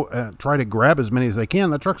should go try to grab as many as they can.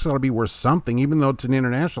 The truck's got to be worth something. Even though it's an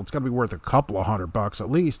international, it's got to be worth a couple of $100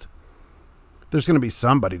 at least. There's going to be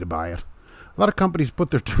somebody to buy it. A lot of companies put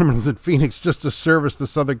their terminals in Phoenix just to service the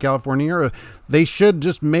Southern California area. They should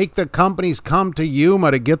just make the companies come to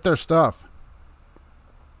Yuma to get their stuff.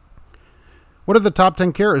 What are the top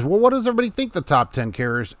 10 carriers? Well, what does everybody think the top 10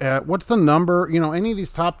 carriers? What's the number, you know, any of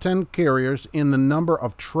these top 10 carriers in the number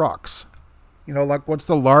of trucks? You know, like what's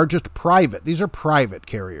the largest private? These are private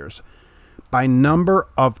carriers by number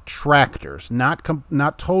of tractors, not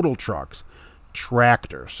total trucks,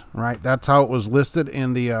 tractors, right? That's how it was listed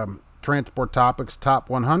in the Transport Topics Top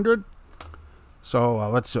 100. So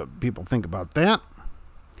let's people think about that.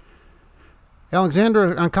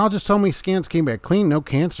 Alexander, oncologist told me scans came back clean, no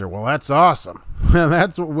cancer. Well, that's awesome.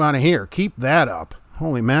 That's what we want to hear. Keep that up.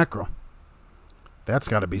 Holy mackerel. That's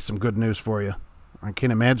got to be some good news for you. I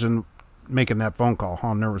can't imagine making that phone call.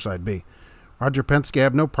 How nervous I'd be. Roger Penske, I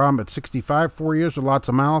have no problem at 65, 4 years with lots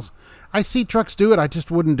of miles. I see trucks do it. I just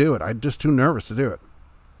wouldn't do it. I'm just too nervous to do it.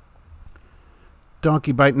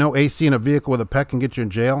 Donkey bite, no AC in a vehicle with a pet can get you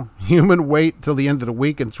in jail. Human wait till the end of the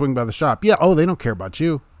week and swing by the shop. Yeah, oh, they don't care about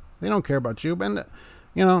you. They don't care about you. And,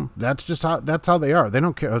 you know, that's how they are. They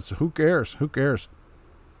don't care. Who cares? Who cares?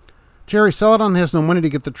 Jerry Celadon has no money to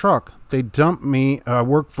get the truck. They dumped me,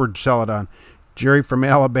 work for Celadon. Jerry from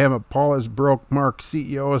Alabama. Paul is broke. Mark,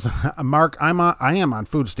 CEO is Mark. I am on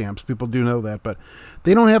food stamps. People do know that, but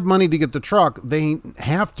they don't have money to get the truck. They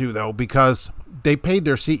have to though, because they paid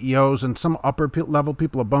their CEOs and some upper level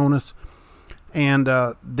people a bonus, and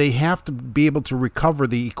they have to be able to recover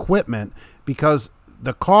the equipment because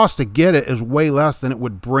the cost to get it is way less than it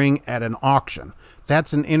would bring at an auction.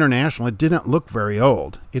 That's an international. It didn't look very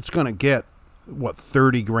old. It's going to get, what,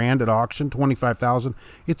 30 grand at auction, 25,000.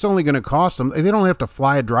 It's only going to cost them. They don't have to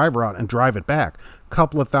fly a driver out and drive it back. A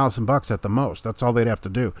couple of $1,000 at the most. That's all they'd have to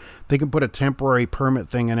do. They can put a temporary permit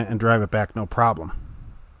thing in it and drive it back, no problem.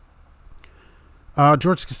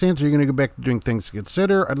 George Costanza, you're going to go back to doing things to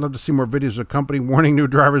consider. I'd love to see more videos of the company warning new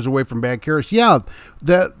drivers away from bad carriers. Yeah,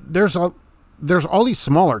 there's all these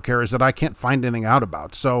smaller carriers that I can't find anything out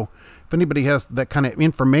about. So if anybody has that kind of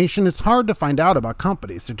information, it's hard to find out about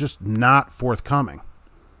companies. They're just not forthcoming.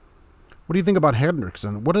 What do you think about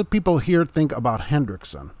Hendrickson? What do people here think about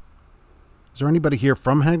Hendrickson? Is there anybody here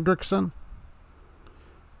from Hendrickson?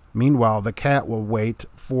 Meanwhile, the cat will wait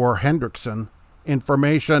for Hendrickson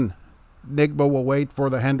information. Nigba will wait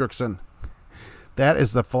for the Hendrickson. That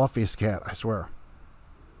is the fluffiest cat, I swear.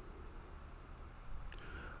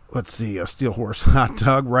 Let's see, a Steel Horse hot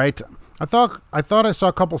dog, right? I thought I saw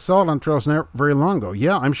a couple Celadon trails not very long ago.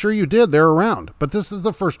 Yeah, I'm sure you did. They're around. But this is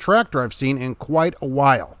the first tractor I've seen in quite a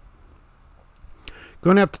while.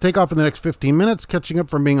 Going to have to take off in the next 15 minutes, catching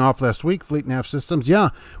up from being off last week. Fleet Nav Systems, yeah.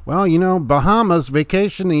 Well, you know, Bahamas,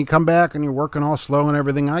 vacation, and you come back and you're working all slow and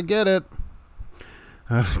everything. I get it.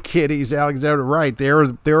 Kitties, Alexander, right. There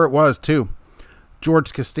it was, too.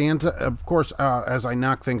 George Costanza, of course, as I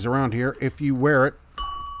knock things around here, if you wear it,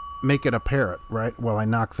 make it a parrot, right? Well, I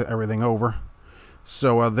knock everything over.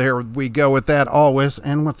 So there we go with that always.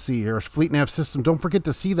 And let's see here. Fleet Nav System. Don't forget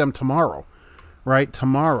to see them tomorrow, right?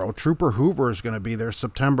 Tomorrow. Trooper Hoover is going to be there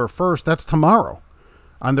September 1st. That's tomorrow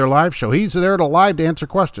on their live show. He's there to live to answer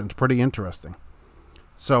questions. Pretty interesting.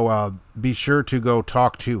 So be sure to go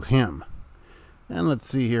talk to him. And let's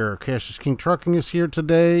see here. Cassius King Trucking is here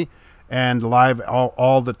today and live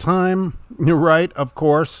all the time. You're right, of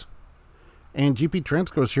course. And GP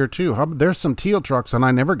Transco is here too. There's some teal trucks and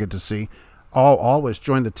I never get to see. I'll always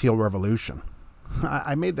join the teal revolution.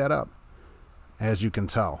 I made that up, as you can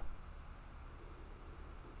tell.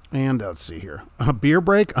 And let's see here. A beer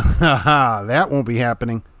break? That won't be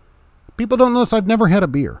happening. People don't notice I've never had a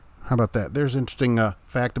beer. How about that? There's an interesting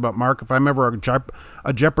fact about Mark. If I'm ever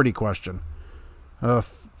a Jeopardy question.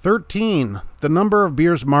 13. The number of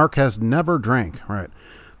beers Mark has never drank. Right.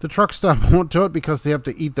 The truck stop won't tow it because they have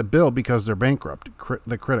to eat the bill because they're bankrupt.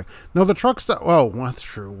 The critic. No, the truck stop. Oh, well, that's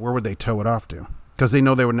true. Where would they tow it off to? Because they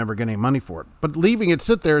know they would never get any money for it. But leaving it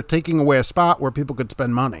sit there, taking away a spot where people could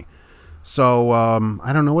spend money. So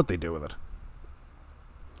I don't know what they do with it.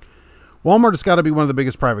 Walmart has got to be one of the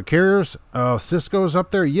biggest private carriers. Cisco is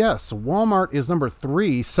up there. Yes, Walmart is number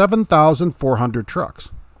 3, 7,400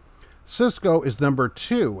 trucks. Cisco is number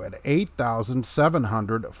 2 at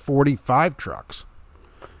 8,745 trucks.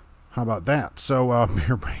 How about that? So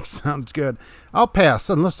beer break sounds good. I'll pass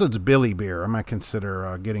unless it's Billy beer. I might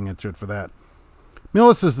consider getting into it for that.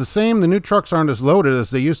 Millis is the same. The new trucks aren't as loaded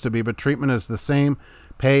as they used to be, but treatment is the same.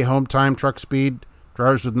 Pay, home time, truck speed.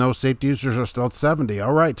 Drivers with no safety users are still at 70.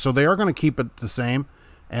 All right, so they are going to keep it the same,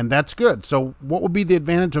 and that's good. So what would be the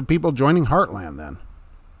advantage of people joining Heartland then?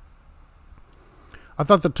 I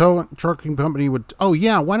thought the trucking company would... Oh,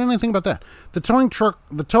 yeah, why didn't I think about that? The towing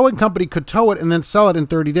company could tow it and then sell it in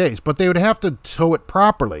 30 days, but they would have to tow it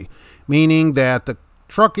properly, meaning that the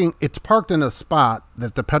trucking, it's parked in a spot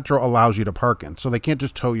that the Petro allows you to park in, so they can't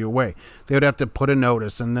just tow you away. They would have to put a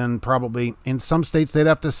notice, and then probably in some states they'd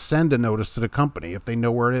have to send a notice to the company if they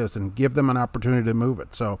know where it is and give them an opportunity to move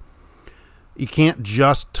it. So You can't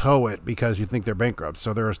just tow it because you think they're bankrupt.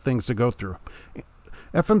 So there's things to go through.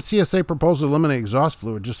 FMCSA proposal to eliminate exhaust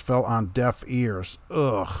fluid just fell on deaf ears.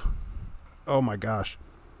 Ugh. Oh my gosh.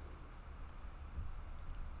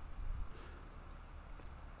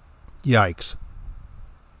 Yikes.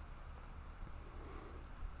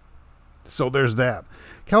 So there's that.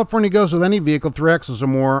 California goes with any vehicle 3 axles or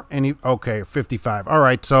more. Okay, 55. All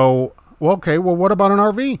right. So, okay. Well, what about an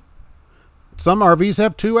RV? Some RVs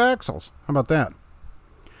have 2 axles. How about that?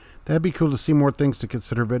 That'd be cool to see more things to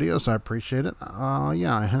consider videos. I appreciate it.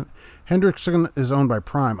 Yeah. Hendrickson is owned by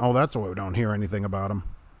Prime. Oh, that's why we don't hear anything about him.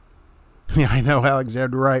 Yeah, I know,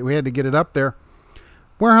 Alexander. Right. We had to get it up there.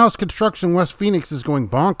 Warehouse construction West Phoenix is going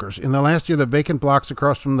bonkers. In the last year, the vacant blocks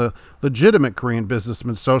across from the legitimate Korean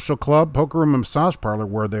businessman's social club, poker room, and massage parlor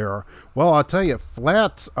where they are. Well, I'll tell you,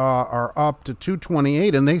 flats are up to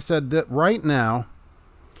 228, and they said that right now,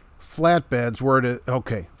 flatbeds were at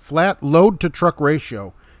okay, flat load to truck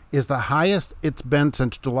ratio is the highest it's been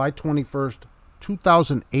since July 21st,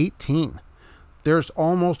 2018. There's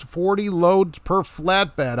almost 40 loads per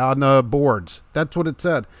flatbed on the boards. That's what it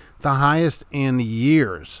said. The highest in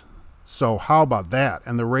years. So how about that?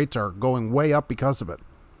 And the rates are going way up because of it.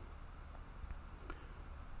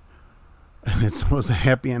 And it's supposed to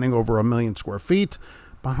happy ending over 1 million square feet.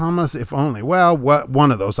 Bahamas, if only. Well,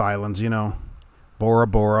 one of those islands, you know. Bora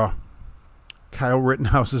Bora. Kyle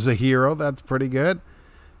Rittenhouse is a hero. That's pretty good.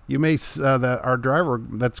 You may, our driver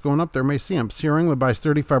that's going up there may see him. Sierra England buys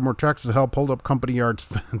 35 more tractors to help hold up company yard's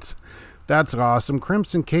fence. That's awesome.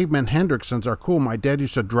 Crimson Caveman Hendricksons are cool. My dad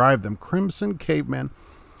used to drive them. Crimson Caveman.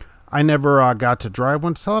 I never got to drive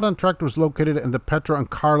one. Celadon Tractor was located in the Petra in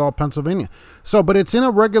Carlisle, Pennsylvania. So, but it's in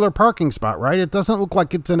a regular parking spot, right? It doesn't look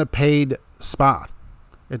like it's in a paid spot.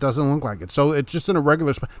 It doesn't look like it. So it's just in a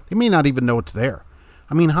regular spot. They may not even know it's there.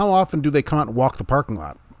 I mean, how often do they come out and walk the parking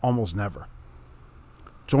lot? Almost never.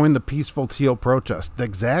 Join the peaceful teal protest.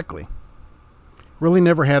 Exactly. Really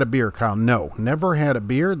never had a beer, Kyle. No, never had a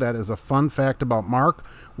beer. That is a fun fact about Mark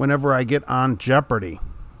whenever I get on Jeopardy.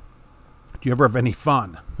 Do you ever have any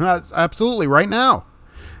fun? Absolutely, right now.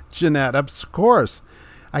 Jeanette, of course.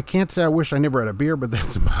 I can't say I wish I never had a beer, but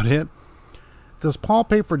that's about it. Does Paul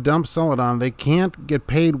pay for dumb Celadon? They can't get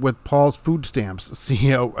paid with Paul's food stamps.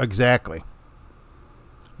 CEO, exactly.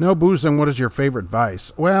 No booze, and what is your favorite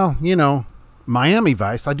vice? Well, you know, Miami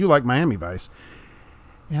Vice. I do like Miami Vice.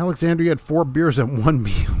 Alexander, you had 4 beers and 1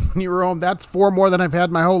 meal when you were home. That's 4 more than I've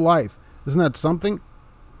had my whole life. Isn't that something?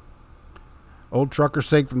 Old trucker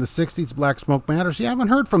sake from the 60s, Black Smoke Matters. You haven't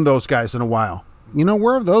heard from those guys in a while. You know,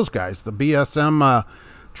 where are those guys? The BSM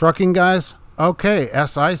trucking guys? Okay,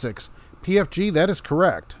 S. Isaacs. PFG, that is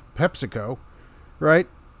correct. PepsiCo, right?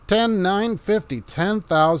 10,950.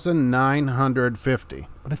 10,950.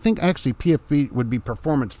 But I think actually PFG would be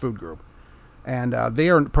Performance Food Group. And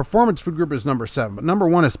Performance Food Group is number 7, but number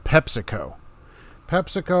 1 is PepsiCo.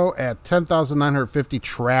 PepsiCo at 10,950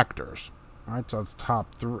 tractors. All right, so that's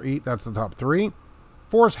top 3. That's the top 3.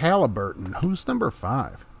 4 is Halliburton. Who's number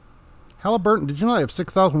 5? Halliburton. Did you know they have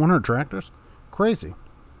 6,100 tractors? Crazy.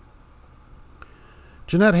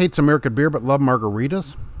 Jeanette hates American beer but love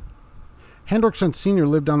margaritas. Hendrickson Sr.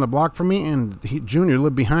 lived down the block from me, and Junior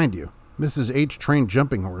lived behind you. Mrs. H trained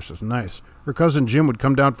jumping horses. Nice. Her cousin Jim would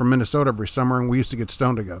come down from Minnesota every summer, and we used to get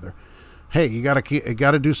stoned together. Hey, you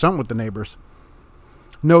gotta do something with the neighbors.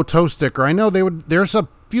 No tow sticker. I know they would. There's a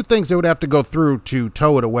few things they would have to go through to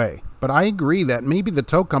tow it away. But I agree that maybe the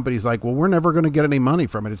tow company's like, well, we're never going to get any money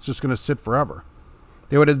from it. It's just going to sit forever.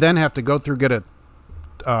 They would then have to go through, get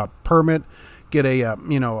a permit, get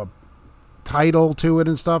a title to it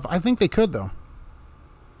and stuff. I think they could though.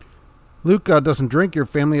 Luke doesn't drink. Your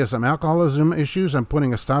family has some alcoholism issues. I'm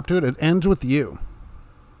putting a stop to it. It ends with you.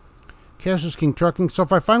 Cassius King Trucking. So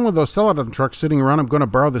if I find one of those Celadon trucks sitting around, I'm going to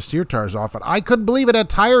borrow the steer tires off it. I couldn't believe it had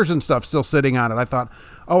tires and stuff still sitting on it. I thought,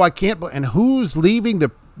 oh, I can't. And who's leaving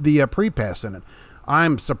the pre-pass in it?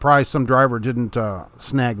 I'm surprised some driver didn't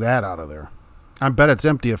snag that out of there. I bet it's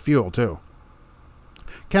empty of fuel too.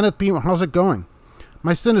 Kenneth P. How's it going?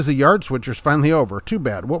 My stint as a yard switcher's finally over. Too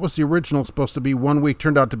bad. What was the original supposed to be 1 week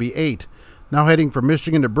turned out to be 8. Now heading from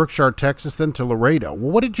Michigan to Brookshire, Texas, then to Laredo.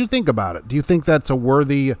 Well, what did you think about it? Do you think that's a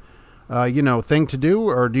worthy, thing to do,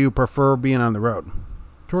 or do you prefer being on the road?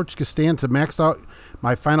 George Costanza maxed out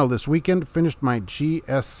my final this weekend. Finished my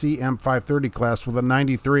GSCM 530 class with a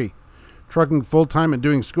 93. Trucking full-time and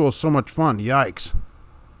doing school is so much fun. Yikes.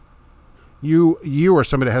 You are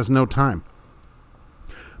somebody that has no time.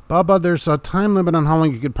 Bubba, there's a time limit on how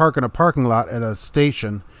long you can park in a parking lot at a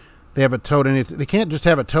station. They have it towed they can't just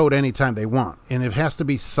have it towed anytime they want. And it has to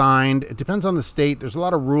be signed. It depends on the state. There's a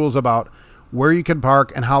lot of rules about where you can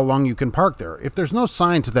park and how long you can park there. If there's no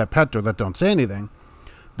signs at that Petro that don't say anything,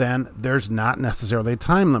 then there's not necessarily a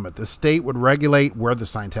time limit. The state would regulate where the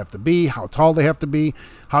signs have to be, how tall they have to be,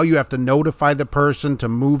 how you have to notify the person to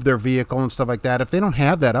move their vehicle and stuff like that. If they don't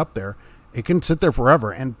have that up there, it can sit there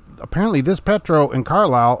forever. And apparently this Petro in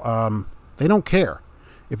Carlisle, they don't care.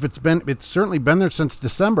 If it's certainly been there since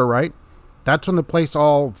December, right? That's when the place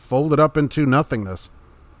all folded up into nothingness.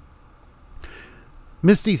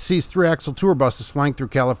 Misty sees 3-axle tour buses flying through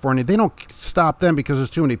California. They don't stop them because there's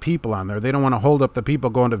too many people on there. They don't want to hold up the people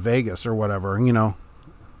going to Vegas or whatever, you know.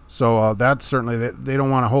 So that's certainly, they don't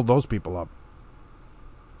want to hold those people up.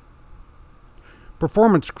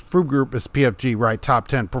 Performance Food Group is PFG, right? Top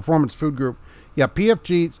 10. Performance Food Group. Yeah,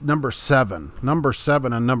 PFG's number 7. Number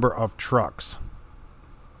 7 on number of trucks.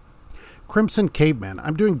 Crimson Caveman.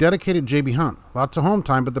 I'm doing dedicated JB Hunt. Lots of home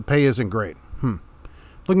time, but the pay isn't great.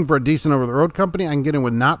 Looking for a decent over-the-road company, I can get in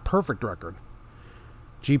with not perfect record.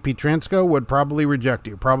 GP Transco would probably reject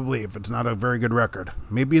you. Probably, if it's not a very good record.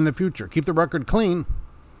 Maybe in the future. Keep the record clean.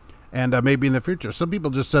 And maybe in the future. Some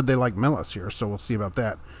people just said they like Millis here, so we'll see about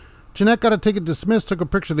that. Jeanette got a ticket dismissed, took a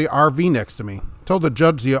picture of the RV next to me. Told the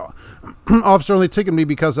judge the officer only ticketed me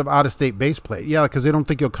because of out-of-state base plate. Yeah, because they don't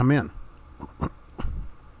think you'll come in.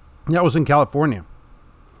 That was in California.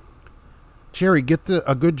 Cherry,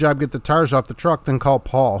 a good job, get the tires off the truck, then call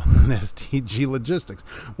Paul and STG Logistics.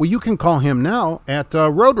 Well, you can call him now at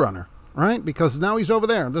Roadrunner, right? Because now he's over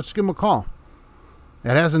there. Let's give him a call. It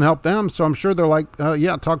hasn't helped them, so I'm sure they're like,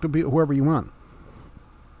 yeah, talk to whoever you want.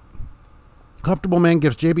 Comfortable Man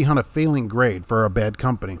gives JB Hunt a failing grade for a bad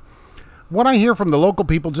company. What I hear from the local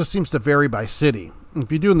people just seems to vary by city.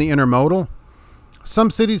 If you're doing the intermodal,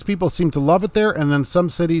 some cities people seem to love it there, and then some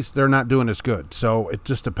cities they're not doing as good. So it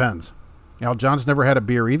just depends. Al John's never had a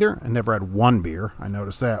beer either, and never had one beer. I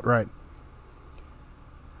noticed that, right?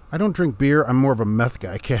 I don't drink beer. I'm more of a meth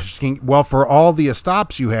guy. Well, for all the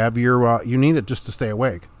stops you have, you need it just to stay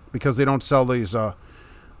awake because they don't sell these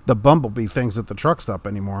the bumblebee things at the truck stop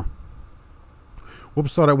anymore.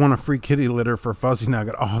 Whoops, thought I won a free kitty litter for Fuzzy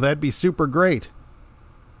Nugget. Oh, that'd be super great.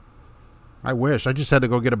 I wish. I just had to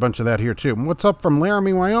go get a bunch of that here, too. What's up from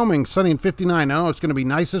Laramie, Wyoming? Sunny and 59. Oh, it's going to be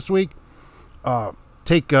nice this week.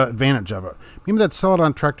 Take advantage of it. Maybe that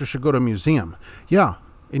Celadon tractor should go to a museum. Yeah,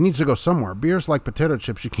 it needs to go somewhere. Beer's like potato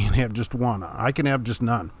chips. You can't have just one. I can have just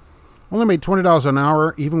none. Only made $20 an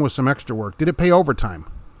hour, even with some extra work. Did it pay overtime?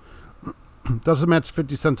 Doesn't match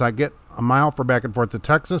 50 cents I get a mile for back and forth to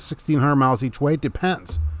Texas. 1,600 miles each way.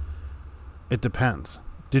 Depends. It depends.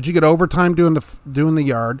 Did you get overtime doing the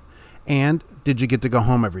yard? And did you get to go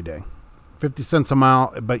home every day? 50 cents a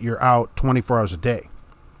mile, but you're out 24 hours a day.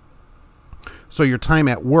 So your time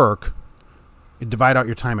at work, you divide out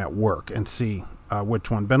your time at work and see which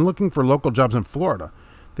one. Been looking for local jobs in Florida.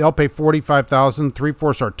 They all pay $45,000.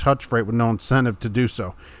 3/4 are touch rate with no incentive to do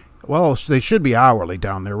so. Well, they should be hourly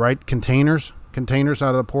down there, right? Containers out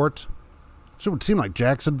of the ports. So it would seem like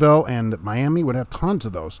Jacksonville and Miami would have tons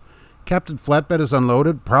of those. Captain Flatbed is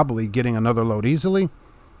unloaded, probably getting another load easily.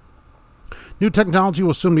 New technology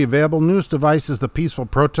will soon be available. Newest device is the Peaceful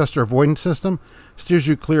Protester Avoidance System. Steers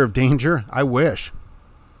you clear of danger. I wish.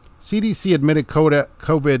 CDC admitted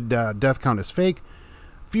COVID death count is fake.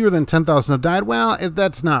 Fewer than 10,000 have died. Well,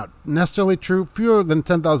 that's not necessarily true. Fewer than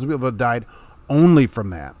 10,000 people have died only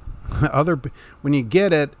from that. When you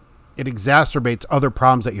get it, it exacerbates other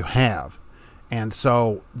problems that you have. And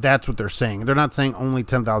so that's what they're saying. They're not saying only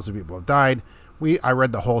 10,000 people have died. I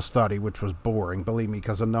read the whole study, which was boring, believe me,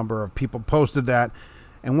 because a number of people posted that.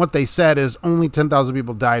 And what they said is only 10,000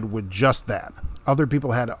 people died with just that. Other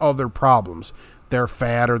people had other problems. They're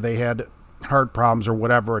fat or they had heart problems or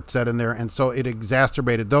whatever it said in there. And so it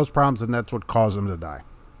exacerbated those problems, and that's what caused them to die.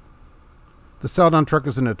 The Celadon truck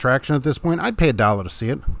is an attraction at this point. I'd pay $1 to see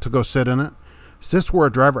it, to go sit in it. Is this where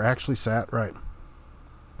a driver actually sat? Right.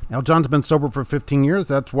 Al John's been sober for 15 years.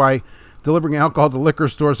 That's why delivering alcohol to liquor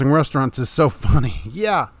stores and restaurants is so funny.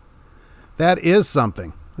 Yeah, that is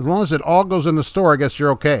something. As long as it all goes in the store, I guess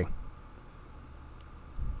you're okay.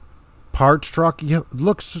 Parts truck. Yeah,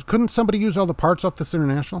 look, couldn't somebody use all the parts off this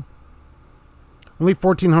International? Only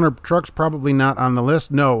 1,400 trucks, probably not on the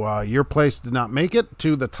list. No, your place did not make it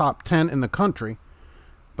to the top 10 in the country.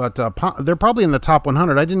 But they're probably in the top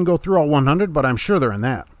 100. I didn't go through all 100, but I'm sure they're in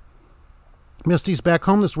that. Misty's back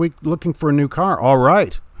home this week looking for a new car. All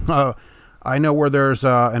right. I know where there's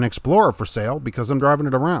an Explorer for sale because I'm driving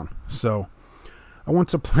it around. So I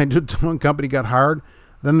once applied to one company, got hired.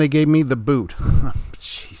 Then they gave me the boot.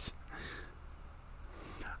 Jeez.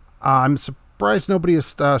 I'm surprised nobody has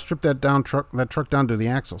stripped that truck down to the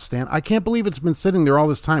axle stand. I can't believe it's been sitting there all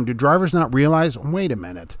this time. Do drivers not realize, wait a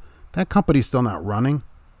minute, That company's still not running.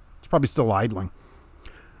 It's probably still idling.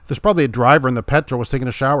 There's probably a driver in the Petro was taking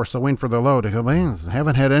a shower, still waiting for their load. They go, man,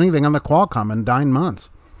 haven't had anything on the Qualcomm in 9 months.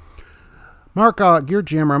 Mark, Gear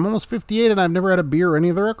Jammer, I'm almost 58 and I've never had a beer or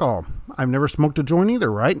any other alcohol. I've never smoked a joint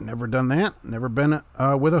either, right? Never done that. Never been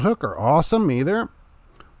with a hooker. Awesome, either.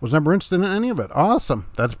 Was never interested in any of it. Awesome.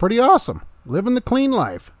 That's pretty awesome. Living the clean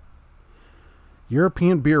life.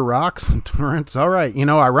 European beer rocks and torrents. All right. You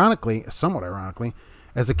know, ironically, somewhat ironically,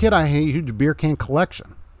 as a kid, I had a huge beer can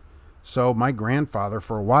collection. So my grandfather,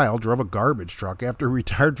 for a while, drove a garbage truck. After he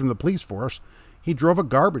retired from the police force, he drove a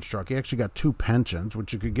garbage truck. He actually got 2 pensions,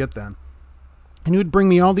 which you could get then. And he would bring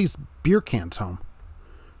me all these beer cans home.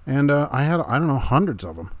 And I had, I don't know, hundreds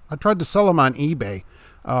of them. I tried to sell them on eBay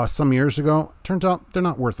some years ago. Turns out they're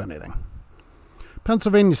not worth anything.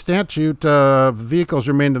 Pennsylvania statute, vehicles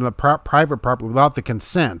remained in the private property without the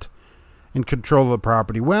consent and control of the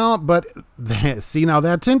property. Well, but see, now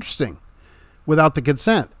that's interesting. Without the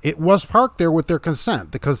consent. It was parked there with their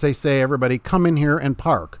consent because they say, everybody come in here and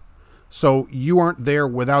park. So you aren't there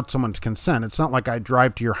without someone's consent. It's not like I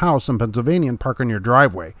drive to your house in Pennsylvania and park on your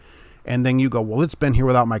driveway. And then you go, well, it's been here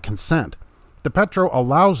without my consent. The Petro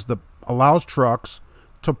allows trucks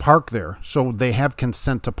to park there. So they have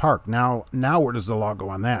consent to park. Now where does the law go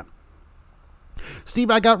on that?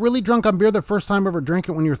 Steve, I got really drunk on beer the first time I ever drank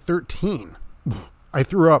it when you're 13. I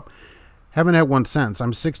threw up. Haven't had one since.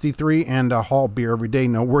 I'm 63 and haul beer every day.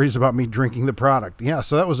 No worries about me drinking the product. Yeah,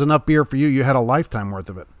 so that was enough beer for you. You had a lifetime worth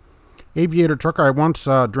of it. Aviator trucker, I once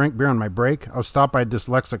drank beer on my break. I was stopped by a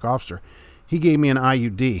dyslexic officer. He gave me an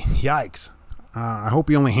IUD. Yikes. I hope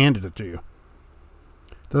he only handed it to you.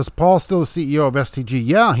 Does Paul still the CEO of STG?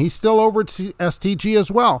 Yeah, he's still over at STG as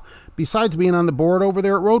well, besides being on the board over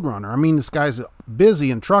there at Roadrunner. I mean, this guy's busy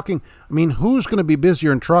in trucking. I mean, who's going to be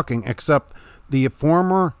busier in trucking except the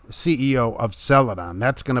former CEO of Celadon?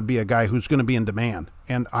 That's going to be a guy who's going to be in demand.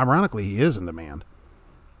 And ironically, he is in demand.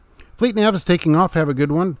 Fleet Nav is taking off. Have a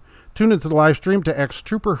good one. Tune into the live stream to ask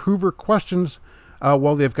Trooper Hoover questions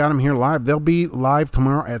while they've got him here live. They'll be live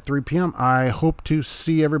tomorrow at 3 p.m. I hope to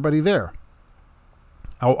see everybody there.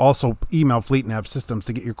 I'll also email Fleet Nav Systems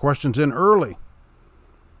to get your questions in early.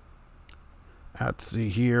 Let's see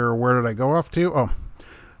here. Where did I go off to? Oh,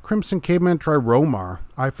 Crimson Caveman, try Romar.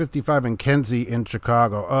 I-55 and Kenzie in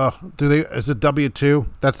Chicago. Is it W-2?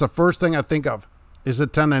 That's the first thing I think of. Is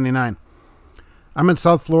it 1099? I'm in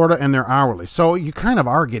South Florida and they're hourly. So you kind of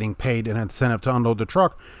are getting paid an incentive to unload the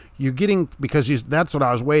truck. You're getting, because that's what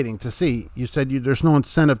I was waiting to see. You said there's no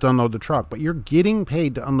incentive to unload the truck, but you're getting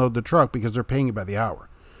paid to unload the truck because they're paying you by the hour.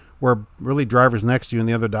 Where really drivers next to you and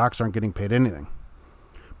the other docks aren't getting paid anything.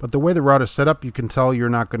 But the way the route is set up, you can tell you're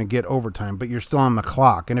not going to get overtime, but you're still on the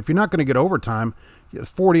clock. And if you're not going to get overtime,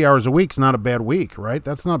 40 hours a week is not a bad week, right?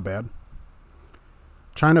 That's not bad.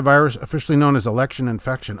 China virus, officially known as election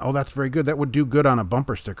infection. Oh, that's very good. That would do good on a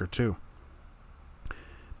bumper sticker, too.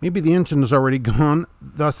 Maybe the engine is already gone,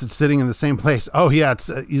 thus it's sitting in the same place. Oh, yeah,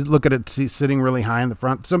 you look at it sitting really high in the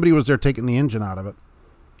front. Somebody was there taking the engine out of it.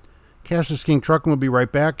 Cash is King Trucking will be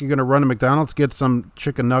right back. You're going to run to McDonald's, get some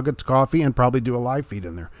chicken nuggets, coffee, and probably do a live feed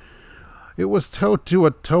in there. It was towed to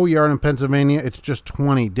a tow yard in Pennsylvania. It's just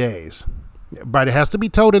 20 days. But it has to be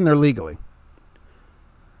towed in there legally.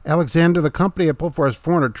 Alexander, the company I pull for has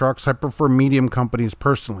 400 trucks. I prefer medium companies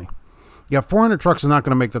personally. Yeah, 400 trucks is not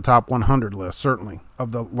going to make the top 100 list, certainly,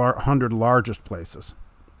 of the 100 largest places.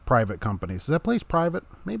 Private companies. Is that place private?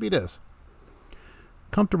 Maybe it is.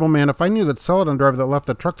 Comfortable man, if I knew that Celadon driver that left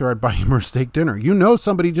the truck there, I'd buy him a steak dinner. You know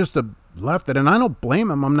somebody just left it, and I don't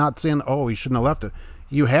blame him. I'm not saying, oh, he shouldn't have left it.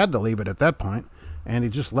 You had to leave it at that point, and he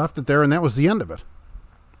just left it there, and that was the end of it.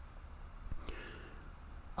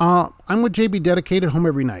 I'm with JB Dedicated, home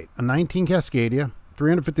every night. A 19 Cascadia,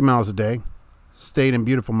 350 miles a day. Stayed in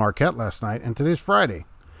beautiful Marquette last night, and today's Friday.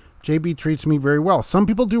 JB treats me very well. Some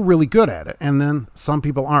people do really good at it, and then some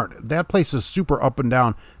people aren't. That place is super up and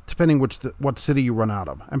down, depending what city you run out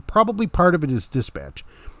of. And probably part of it is dispatch.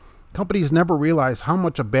 Companies never realize how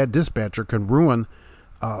much a bad dispatcher can ruin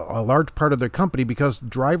a large part of their company because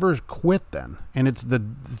drivers quit then. And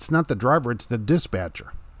it's not the driver, it's the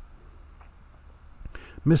dispatcher.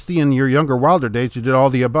 Misty, in your younger, wilder days, you did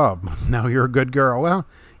all the above. Now you're a good girl. Well,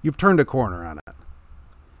 you've turned a corner on it.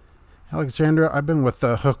 Alexandra, I've been with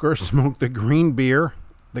the hooker, smoked the green beer.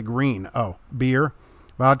 Beer,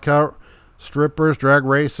 vodka, strippers, drag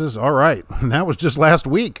races. All right. And that was just last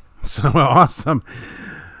week. So awesome.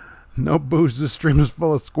 No booze. This stream is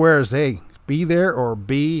full of squares. Hey, be there or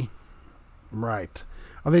be right.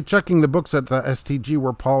 Are they checking the books at the STG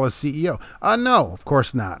where Paul is CEO? No, of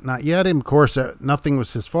course not. Not yet. And of course, nothing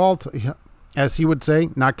was his fault. As he would say,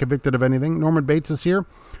 not convicted of anything. Norman Bates is here.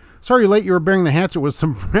 Sorry you're late. You were bearing the hatchet with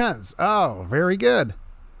some friends. Oh, very good.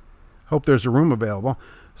 Hope there's a room available.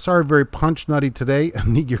 Sorry, very punch nutty today.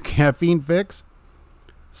 Need your caffeine fix?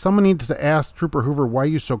 Someone needs to ask Trooper Hoover, why are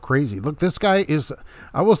you so crazy? Look, this guy is,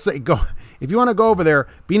 I will say, go. If you want to go over there,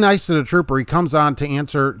 be nice to the Trooper. He comes on to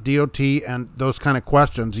answer DOT and those kind of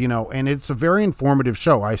questions, you know, and it's a very informative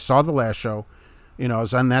show. I saw the last show, you know, I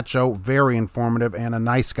was on that show, very informative and a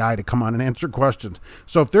nice guy to come on and answer questions.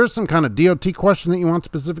 So if there's some kind of DOT question that you want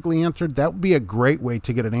specifically answered, that would be a great way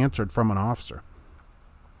to get it answered from an officer.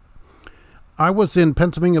 I was in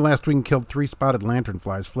Pennsylvania last week and killed 3 spotted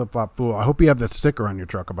lanternflies. Flip-flop fool. I hope you have that sticker on your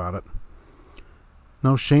truck about it.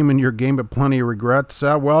 No shame in your game, but plenty of regrets.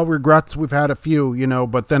 Well, regrets, we've had a few, you know,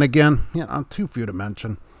 but then again, too few to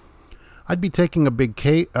mention. I'd be taking a big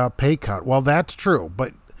pay cut. Well, that's true,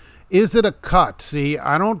 but is it a cut? See,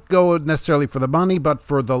 I don't go necessarily for the money, but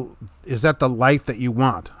for is that the life that you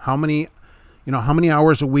want? How many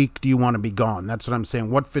hours a week do you want to be gone? That's what I'm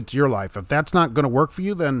saying. What fits your life? If that's not going to work for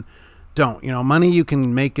you, then don't. You know, money you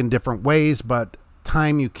can make in different ways, but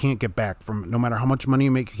time you can't get back from it. No matter how much money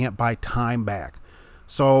you make, you can't buy time back.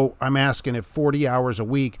 So I'm asking, if 40 hours a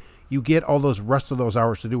week, you get all those rest of those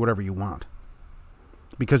hours to do whatever you want.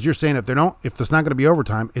 Because you're saying if there's not going to be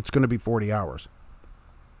overtime, it's going to be 40 hours.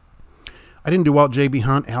 I didn't do well at JB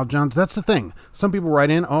Hunt, Al Johns. That's the thing. Some people write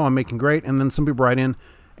in, oh, I'm making great. And then some people write in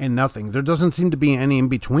and nothing. There doesn't seem to be any in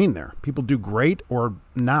between there. People do great or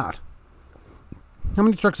not. How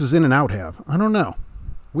many trucks does In and Out have? I don't know.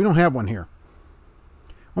 We don't have one here.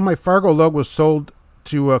 Well, my Fargo lug was sold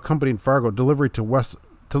to a company in Fargo, deliver to West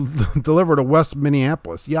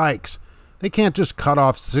Minneapolis. Yikes. They can't just cut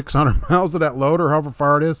off 600 miles of that load or however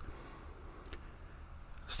far it is.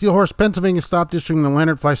 Steel Horse, Pennsylvania stopped issuing the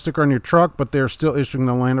lanternfly sticker on your truck, but they're still issuing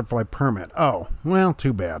the lanternfly permit. Oh, well,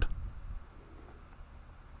 too bad.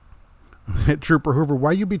 Trooper Hoover,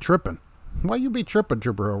 why you be tripping? Why you be tripping,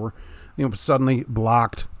 Trooper Hoover? You know, suddenly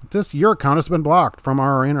blocked. Your account has been blocked from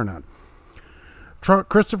our internet.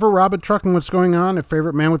 Christopher Robert Trucking, what's going on? A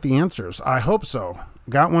favorite man with the answers. I hope so.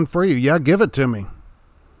 Got one for you. Yeah, give it to me.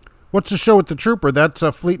 What's the show with the Trooper? That's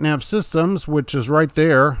Fleet Nav Systems, which is right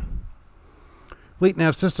there. Fleet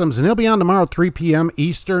Nav Systems, and he'll be on tomorrow, 3 p.m.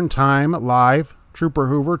 Eastern Time, live. Trooper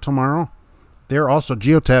Hoover tomorrow. They're also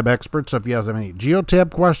Geotab experts, so if you have any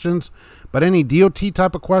Geotab questions, but any DOT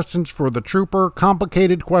type of questions for the Trooper,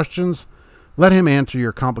 complicated questions, let him answer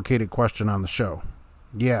your complicated question on the show.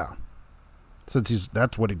 Yeah, since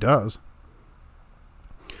that's what he does.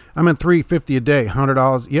 I'm at $350 a day,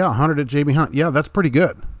 $100. Yeah, $100 at JB Hunt. Yeah, that's pretty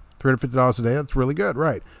good. $350 a day. That's really good,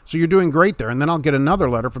 right? So you're doing great there. And then I'll get another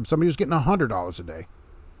letter from somebody who's getting $100 a day.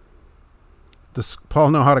 Does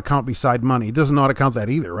Paul know how to count beside money? He doesn't know how to count that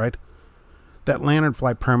either, right? That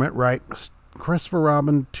lanternfly permit, right? Christopher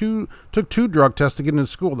Robin took 2 drug tests to get into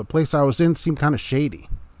school. The place I was in seemed kind of shady.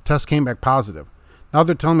 Test came back positive. Now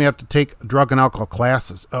they're telling me I have to take drug and alcohol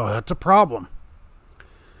classes. Oh, that's a problem.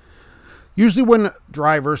 Usually when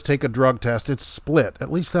drivers take a drug test, it's split.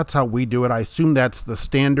 At least that's how we do it. I assume that's the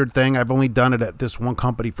standard thing. I've only done it at this one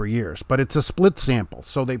company for years. But it's a split sample.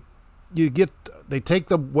 So they take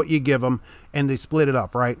what you give them and they split it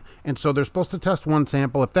up, right? And so they're supposed to test one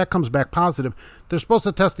sample. If that comes back positive, they're supposed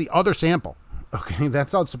to test the other sample. Okay,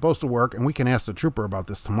 that's how it's supposed to work. And we can ask the Trooper about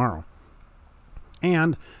this tomorrow.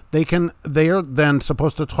 And they're then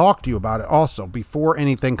supposed to talk to you about it also before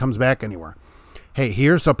anything comes back anywhere. Hey,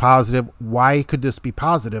 here's a positive. Why could this be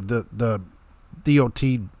positive? The DOT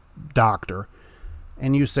doctor.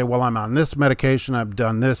 And you say, well, I'm on this medication. I've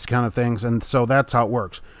done this kind of things. And so that's how it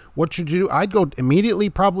works. What should you do? I'd go immediately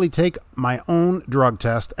probably take my own drug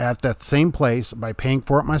test at that same place by paying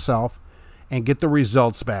for it myself and get the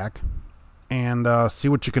results back and see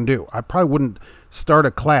what you can do. I probably wouldn't start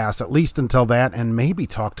a class, at least until that, and maybe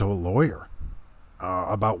talk to a lawyer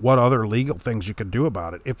about what other legal things you could do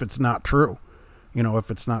about it if it's not true. You know,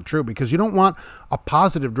 if it's not true, because you don't want a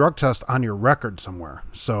positive drug test on your record somewhere.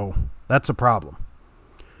 So that's a problem.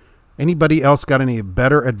 Anybody else got any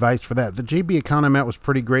better advice for that? The JB account I'm at was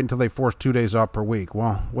pretty great until they forced 2 days off per week.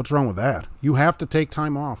 Well, what's wrong with that? You have to take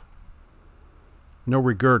time off. No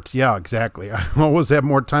regrets. Yeah, exactly. I always have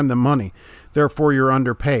more time than money. Therefore, you're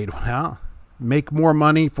underpaid. Well, make more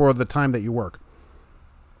money for the time that you work.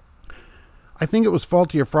 I think it was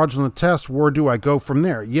faulty or fraudulent test. Where do I go from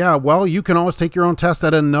there? Yeah, well, you can always take your own test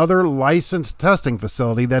at another licensed testing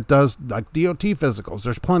facility that does like DOT physicals.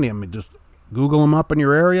 There's plenty of them. Just Google them up in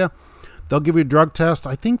your area. They'll give you a drug test.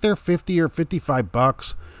 I think they're $50 or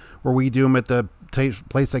 $55 where we do them at the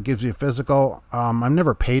place that gives you a physical. I've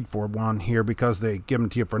never paid for one here because they give them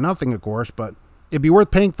to you for nothing, of course, but it'd be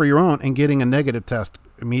worth paying for your own and getting a negative test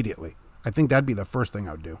immediately. I think that'd be the first thing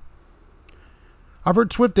I would do. I've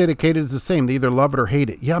heard Swift dedicated is the same. They either love it or hate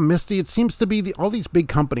it. Yeah, Misty, it seems to be all these big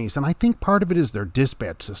companies, and I think part of it is their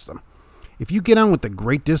dispatch system. If you get on with the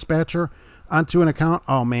great dispatcher onto an account,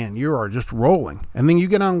 oh man, you are just rolling. And then you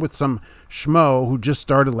get on with some schmo who just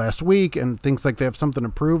started last week and thinks like they have something to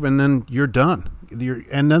prove, and then you're done.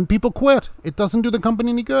 And then people quit. It doesn't do the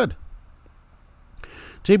company any good.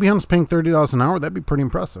 JB Hunt's paying $30 an hour. That'd be pretty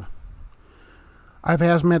impressive. I have a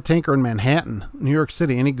hazmat tanker in Manhattan, New York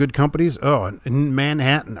City. Any good companies? Oh, in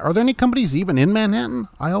Manhattan. Are there any companies even in Manhattan?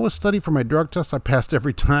 I always study for my drug test. I passed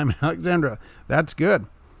every time. Alexandra, that's good.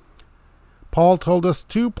 Paul told us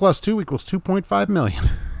 2 plus 2 equals 2.5 million.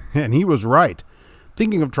 And he was right.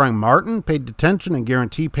 Thinking of trying Martin, paid detention and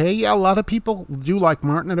guarantee pay. Yeah, a lot of people do like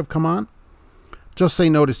Martin that have come on. Just say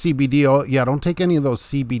no to CBD. Oh, yeah, don't take any of those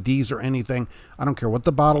CBDs or anything. I don't care what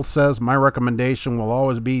the bottle says. My recommendation will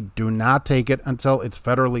always be do not take it until it's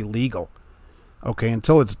federally legal. Okay,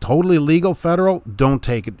 until it's totally legal federal, don't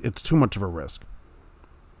take it. It's too much of a risk.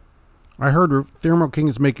 I heard Thermo King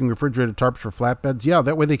is making refrigerated tarps for flatbeds. Yeah,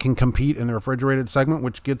 that way they can compete in the refrigerated segment,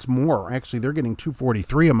 which gets more. Actually, they're getting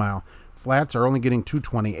 $243 a mile. Flats are only getting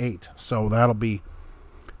 $228. So that'll be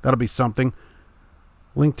something.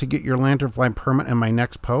 Link to get your lanternfly permit in my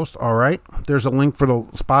next post. All right. There's a link for the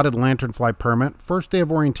spotted lanternfly permit. First day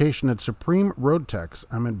of orientation at Supreme Road Techs.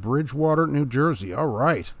 I'm in Bridgewater, New Jersey. All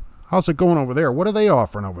right. How's it going over there? What are they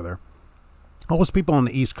offering over there? Always people on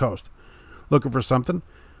the East Coast looking for something.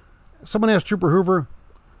 Someone asked Trooper Hoover,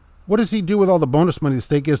 what does he do with all the bonus money the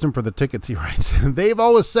state gives him for the tickets he writes? They've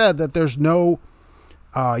always said that there's no,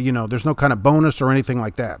 there's no kind of bonus or anything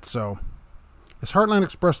like that. So is Heartland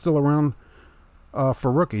Express still around?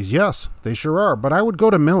 For rookies, yes, they sure are. But I would go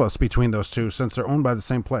to Millis between those two since they're owned by the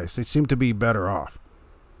same place. They seem to be better off.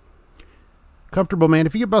 Comfortable man,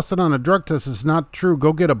 if you get busted on a drug test, it's not true.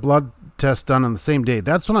 Go get a blood test done on the same day.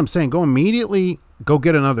 That's what I'm saying. Go immediately. Go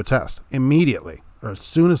get another test immediately or as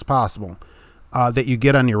soon as possible that you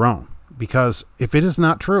get on your own. Because if it is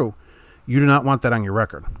not true, you do not want that on your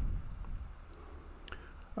record.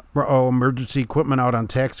 Oh, emergency equipment out on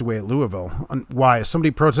taxiway at Louisville. Why? Is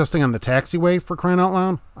somebody protesting on the taxiway for crying out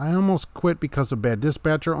loud? I almost quit because of bad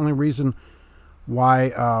dispatcher. Only reason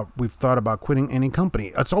why we've thought about quitting any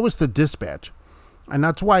company. It's always the dispatch. And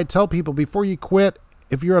that's why I tell people before you quit,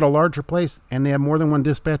 if you're at a larger place and they have more than one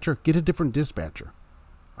dispatcher, get a different dispatcher.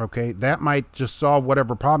 Okay? That might just solve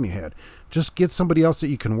whatever problem you had. Just get somebody else that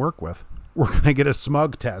you can work with. We're going to get a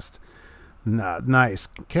smug test. Nice.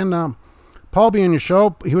 Can Paul be on your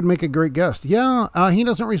show? He would make a great guest. Yeah, he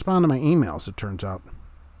doesn't respond to my emails, it turns out.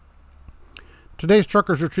 Today's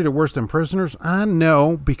truckers are treated worse than prisoners?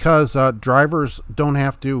 No, because drivers don't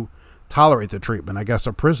have to tolerate the treatment. I guess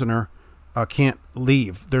a prisoner can't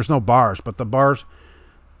leave. There's no bars, but the bars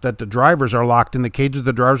that the drivers are locked in, the cages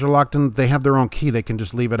the drivers are locked in, they have their own key. They can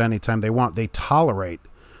just leave at any time they want. They tolerate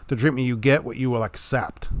the treatment. You get what you will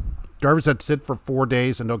accept. Drivers that sit for 4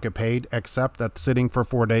 days and don't get paid, accept that sitting for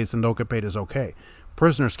 4 days and don't get paid is okay.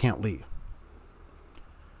 Prisoners can't leave.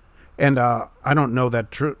 And I don't know that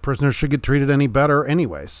prisoners should get treated any better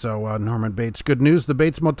anyway. So Norman Bates, good news. The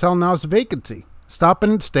Bates Motel now is a vacancy. Stop in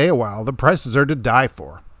and stay a while. The prices are to die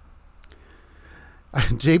for.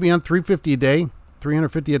 JB on $350 a day,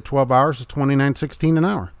 $350 at 12 hours is $29.16 an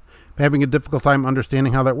hour. Having a difficult time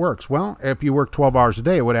understanding how that works. Well, if you work 12 hours a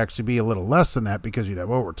day, it would actually be a little less than that because you'd have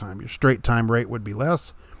overtime. Your straight time rate would be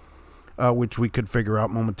less, which we could figure out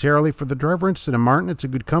momentarily. For the driver interested in Martin, it's a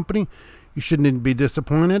good company. You shouldn't be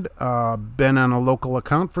disappointed. Been on a local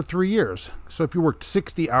account for 3 years. So if you worked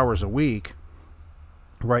 60 hours a week,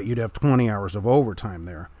 right, you'd have 20 hours of overtime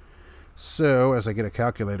there. So as I get a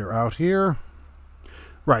calculator out here,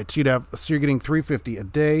 right, so you're getting $350 a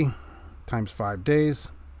day times 5 days.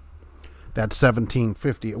 That's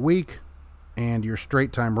 $17.50 a week, and your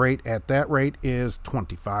straight time rate at that rate is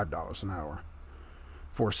 $25 an hour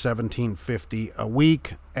for $17.50 a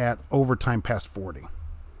week at overtime past 40.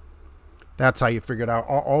 That's how you figure it out.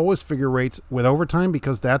 I'll always figure rates with overtime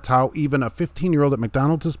because that's how even a 15-year-old at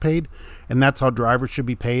McDonald's is paid, and that's how drivers should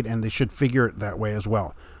be paid, and they should figure it that way as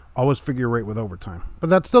well. Always figure rate with overtime, but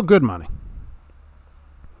that's still good money.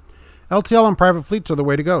 LTL and private fleets are the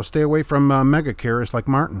way to go. Stay away from mega carriers like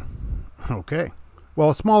Martin. Okay.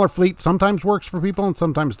 Well, a smaller fleet sometimes works for people and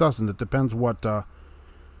sometimes doesn't. It depends what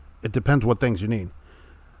things you need.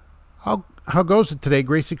 How goes it today?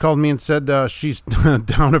 Gracie called me and said she's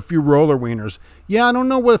down a few roller wieners. Yeah, I don't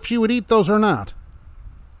know if she would eat those or not.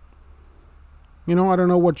 You know, I don't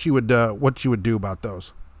know what she would do about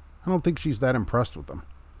those. I don't think she's that impressed with them.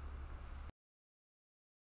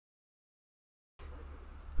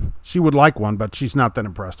 She would like one, but she's not that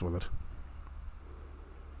impressed with it.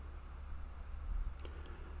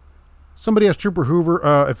 Somebody asked Trooper Hoover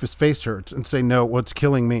if his face hurts and say, no, well, it's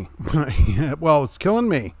killing me. Yeah, well, it's killing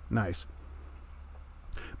me. Nice.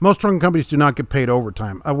 Most trucking companies do not get paid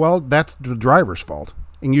overtime. Well, that's the driver's fault.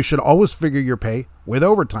 And you should always figure your pay with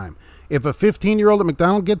overtime. If a 15-year-old at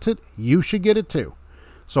McDonald's gets it, you should get it too.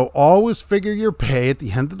 So always figure your pay at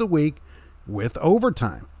the end of the week with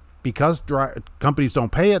overtime. Because companies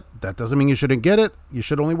don't pay it, that doesn't mean you shouldn't get it. You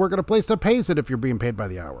should only work at a place that pays it if you're being paid by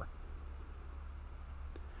the hour.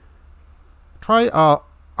 Try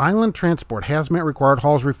island transport. Hazmat required,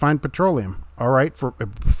 hauls refined petroleum. All right, for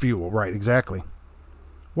fuel. Right, exactly.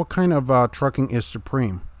 What kind of trucking is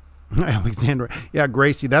supreme? Alexandra. Yeah,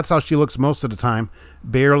 Gracie. That's how she looks most of the time.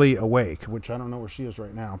 Barely awake, which I don't know where she is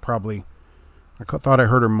right now. Probably. I thought I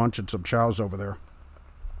heard her munching some chows over there.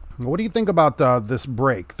 What do you think about this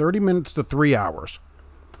break? 30 minutes to 3 hours.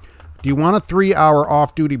 Do you want a 3-hour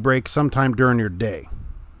off-duty break sometime during your day?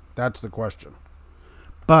 That's the question.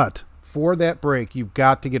 But for that break, you've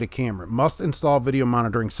got to get a camera. Must install video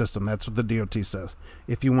monitoring system. That's what the DOT says.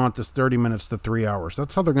 If you want this 30 minutes to 3 hours.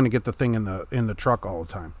 That's how they're going to get the thing in the truck all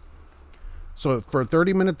the time. So for a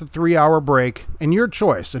 30-minute to 3-hour break, and your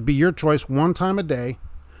choice, it'd be your choice one time a day,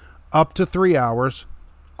 up to 3 hours,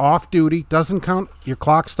 off duty, doesn't count, your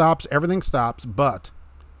clock stops, everything stops, but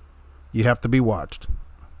you have to be watched.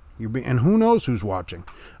 And who knows who's watching?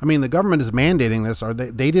 I mean, the government is mandating this, or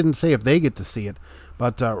they didn't say if they get to see it,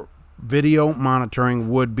 but video monitoring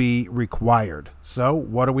would be required. So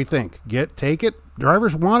what do we think? Take it?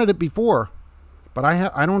 Drivers wanted it before, but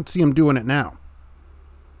I don't see them doing it now.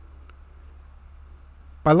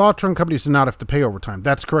 By law, trucking companies do not have to pay overtime.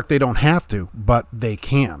 That's correct. They don't have to, but they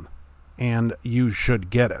can. And you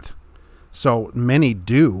should get it. So many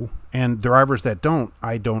do, and drivers that don't,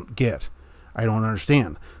 I don't get. I don't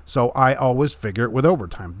understand. So I always figure it with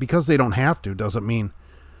overtime. Because they don't have to doesn't mean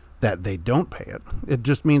that they don't pay it. It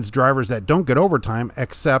just means drivers that don't get overtime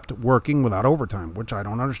accept working without overtime, which I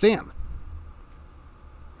don't understand.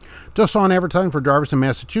 Just saw an advertising for drivers in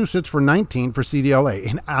Massachusetts for $19 for CDLA.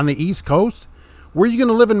 And on the East Coast, where are you going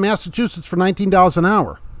to live in Massachusetts for $19 an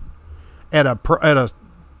hour? At a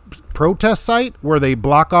protest site where they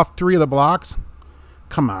block off 3 of the blocks?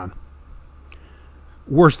 Come on.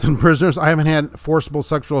 Worse than prisoners. I haven't had forcible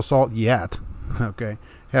sexual assault yet. Okay.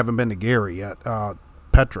 Haven't been to Gary yet.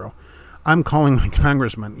 Petro. I'm calling my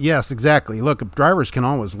congressman. Yes, exactly. Look, drivers can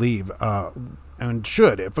always leave and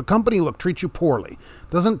should. If a company treats you poorly,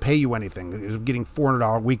 doesn't pay you anything, is getting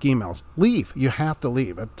 $400 a week emails, leave. You have to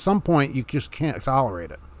leave. At some point, you just can't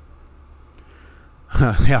tolerate it.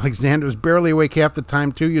 Alexander's barely awake half the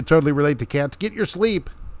time, too. You totally relate to cats. Get your sleep.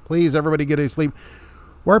 Please, everybody get a sleep.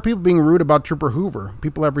 Why are people being rude about Trooper Hoover?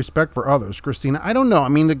 People have respect for others. Christina, I don't know. I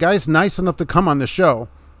mean, the guy's nice enough to come on the show.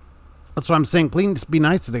 That's what I'm saying. Please be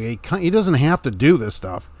nice to the guy. He doesn't have to do this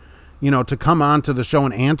stuff, to come on to the show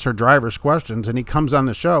and answer drivers' questions, and he comes on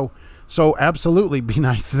the show. So absolutely be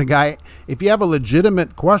nice to the guy. If you have a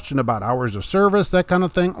legitimate question about hours of service, that kind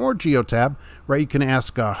of thing, or Geotab, right, you can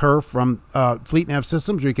ask her from Fleet Nav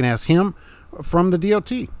Systems, or you can ask him from the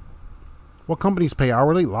DOT. What companies pay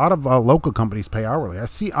hourly? A lot of local companies pay hourly.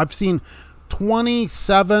 I've seen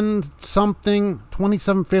 27 something,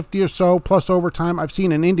 27.50 or so plus overtime. I've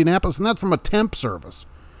seen in Indianapolis, and that's from a temp service.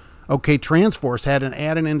 Okay, Transforce had an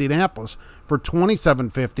ad in Indianapolis for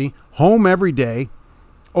 $27.50, home every day,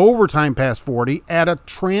 overtime past 40 at a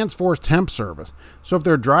Transforce temp service. So if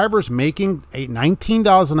there are drivers making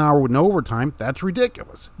 $19 an hour with no overtime, that's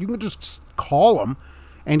ridiculous. You can just call them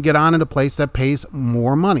and get on in a place that pays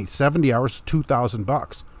more money. 70 hours,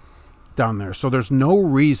 $2,000 down there. So there's no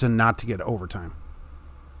reason not to get overtime.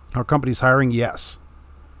 Are companies hiring? Yes.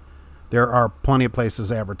 There are plenty of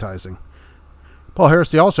places advertising. Paul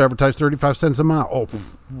Harris, they also advertise 35 cents a mile. Oh,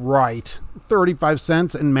 right. 35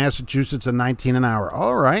 cents in Massachusetts and 19 an hour.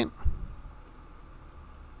 All right.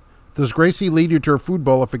 Does Gracie lead you to her food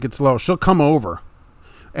bowl if it gets low? She'll come over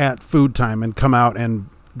at food time and come out and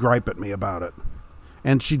gripe at me about it.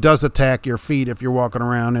 And she does attack your feet if you're walking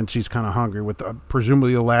around and she's kind of hungry with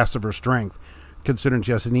presumably the last of her strength, considering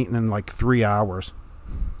she hasn't eaten in like 3 hours.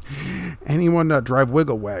 Anyone drive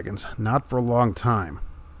wiggle wagons? Not for a long time.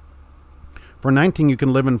 For 19, you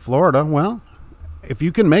can live in Florida. Well, if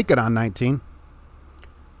you can make it on 19.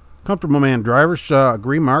 Comfortable man. Drivers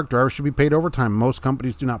agree, Mark. Drivers should be paid overtime. Most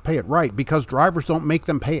companies do not pay it. Right, because drivers don't make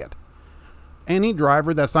them pay it. Any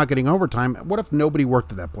driver that's not getting overtime, what if nobody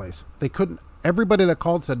worked at that place? They couldn't. Everybody that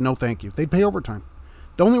called said no thank you. They'd pay overtime.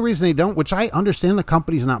 The only reason they don't, which I understand the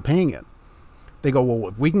company's not paying it, they go, well,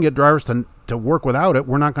 if we can get drivers to work without it,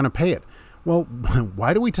 we're not going to pay it. Well,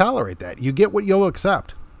 why do we tolerate that? You get what you'll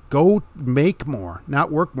accept. Go make more,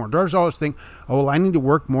 not work more. Drivers always think, oh, well, I need to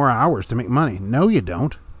work more hours to make money. No, you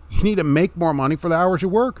don't. You need to make more money for the hours you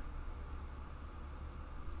work.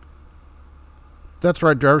 That's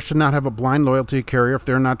right. Drivers should not have a blind loyalty to carrier if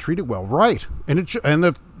they're not treated well. Right. And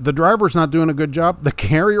if the driver's not doing a good job, the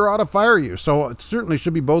carrier ought to fire you. So it certainly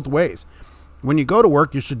should be both ways. When you go to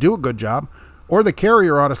work, you should do a good job, or the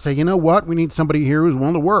carrier ought to say, you know what, we need somebody here who's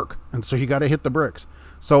willing to work. And so you got to hit the bricks.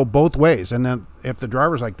 So both ways. And then if the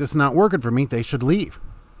driver's like, this is not working for me, they should leave.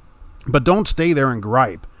 But don't stay there and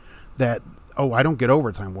gripe that, oh, I don't get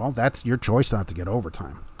overtime. Well, that's your choice not to get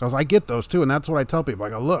overtime. Because I get those too. And that's what I tell people.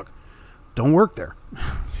 I go, look, don't work there.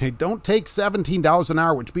 Hey, don't take $17 an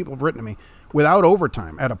hour, which people have written to me, without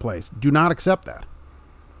overtime at a place. Do not accept that.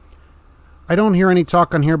 I don't hear any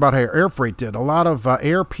talk on here about how air freight did. A lot of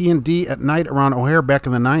air P&D at night around O'Hare back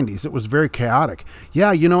in the 90s. It was very chaotic.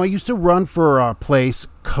 Yeah, you know, I used to run for a place,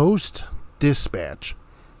 Coast Dispatch.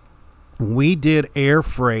 We did air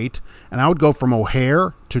freight, and I would go from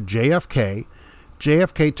O'Hare to JFK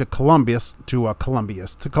to Columbus,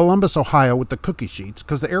 Ohio with the cookie sheets,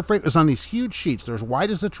 because the air freight was on these huge sheets. They're as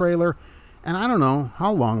wide as a trailer, and I don't know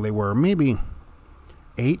how long they were, maybe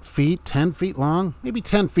 8 feet, 10 feet long, maybe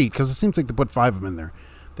 10 feet, because it seems like they put 5 of them in there.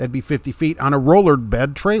 That'd be 50 feet on a roller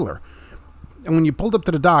bed trailer. And when you pulled up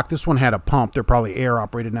to the dock, this one had a pump. They're probably air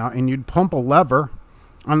operated now, and you'd pump a lever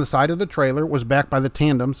on the side of the trailer. It was backed by the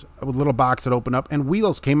tandems, a little box that opened up, and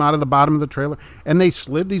wheels came out of the bottom of the trailer, and they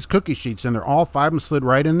slid these cookie sheets in there. All 5 of them slid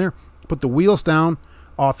right in there. Put the wheels down,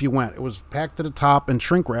 off you went. It was packed to the top and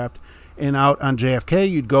shrink wrapped. And out on JFK,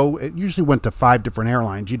 you'd go, it usually went to 5 different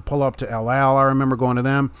airlines. You'd pull up to El Al, I remember going to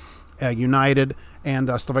them, United, and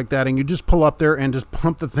stuff like that. And you just pull up there and just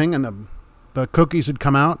pump the thing, and the cookies would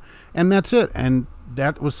come out, and that's it. And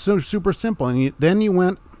that was so super simple. And then you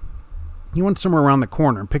went somewhere around the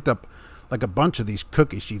corner and picked up like a bunch of these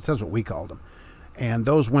cookie sheets. That's what we called them. And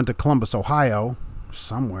those went to Columbus, Ohio,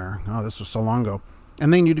 somewhere. Oh, this was so long ago.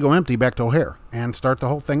 And then you'd go empty back to O'Hare and start the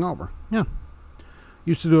whole thing over. Yeah.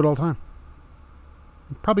 Used to do it all the time.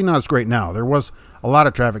 Probably not as great now. There was a lot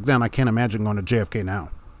of traffic then. I can't imagine going to JFK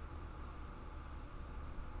now.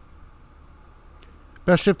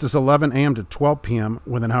 Best shift is 11 a.m. to 12 p.m.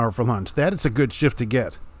 with an hour for lunch. That is a good shift to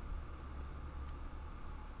get.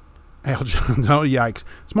 Oh, yikes.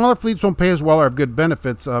 Smaller fleets won't pay as well or have good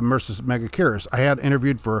benefits versus mega carriers. I had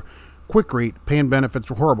interviewed for Quikrete. Pay and benefits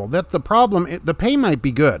were horrible. That's the problem. The pay might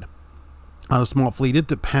be good on a small fleet. It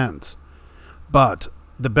depends. But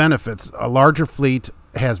the benefits, a larger fleet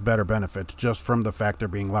has better benefits just from the fact they're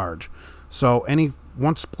being large. So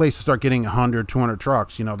once places start getting 100, 200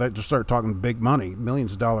 trucks, you know, they just start talking big money,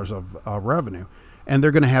 millions of dollars of revenue, and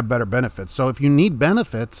they're going to have better benefits. So if you need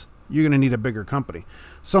benefits, you're going to need a bigger company.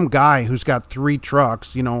 Some guy who's got 3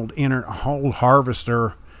 trucks, you know, in a whole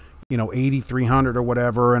Harvester, you know, 8,300 or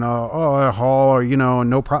whatever, and a haul, or, you know,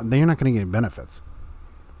 no problem, they're not going to get benefits.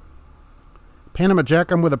 Panama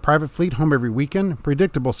Jack, I'm with a private fleet, home every weekend,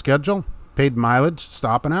 predictable schedule, paid mileage,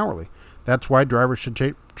 stop, and hourly. That's why drivers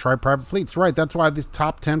should try private fleets. Right, that's why these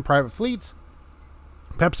top 10 private fleets.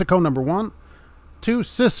 PepsiCo, number 1. 2,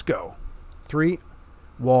 Cisco. 3,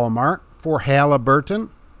 Walmart. 4,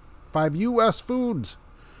 Halliburton. 5, U.S. Foods.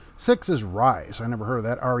 6 is Rise. I never heard of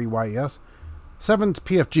that, R-E-Y-S. 7 is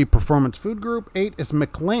PFG Performance Food Group. 8 is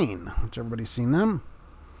McLean, which everybody's seen them.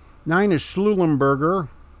 9 is Schlullenberger.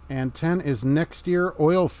 And 10 is Next Year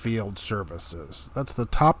Oilfield Services. That's the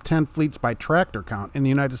top 10 fleets by tractor count in the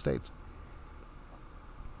United States.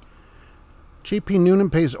 J.P. Noonan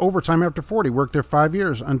pays overtime after 40. Work there 5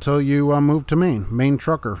 years until you move to Maine. Maine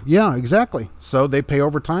trucker. Yeah, exactly. So they pay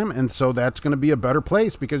overtime, and so that's going to be a better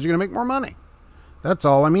place because you're going to make more money. That's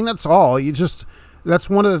all. I mean, that's all. That's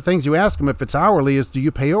one of the things you ask them if it's hourly is, do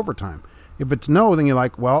you pay overtime? If it's no, then you're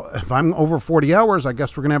like, well, if I'm over 40 hours, I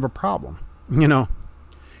guess we're going to have a problem. You know.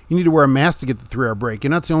 You need to wear a mask to get the 3-hour break.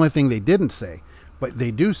 And that's the only thing they didn't say. But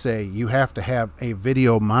they do say you have to have a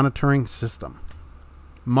video monitoring system.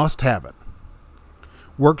 Must have it.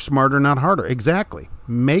 Work smarter, not harder. Exactly.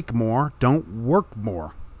 Make more, don't work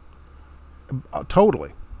more.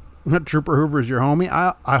 Totally. Trooper Hoover is your homie.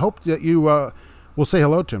 I hope that you will say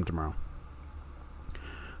hello to him tomorrow.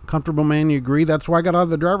 Comfortable man, you agree? That's why I got out of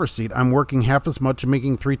the driver's seat. I'm working half as much and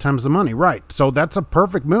making 3 times the money. Right. So that's a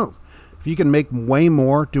perfect move. If you can make way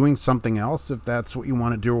more doing something else, if that's what you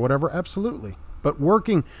want to do or whatever, absolutely. But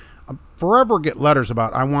working, forever get letters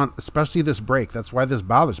about, I want, especially this break. That's why this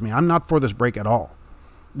bothers me. I'm not for this break at all.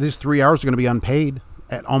 These 3 hours are going to be unpaid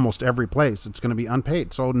at almost every place. It's going to be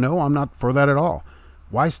unpaid. So no, I'm not for that at all.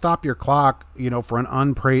 Why stop your clock, you know, for an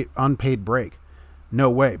unpaid break?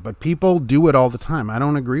 No way. But people do it all the time. I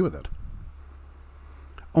don't agree with it.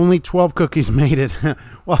 Only 12 cookies made it.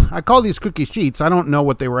 Well, I call these cookie sheets. I don't know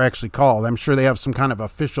what they were actually called. I'm sure they have some kind of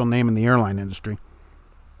official name in the airline industry.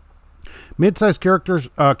 Mid-sized carriers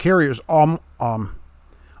often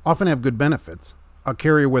have good benefits. A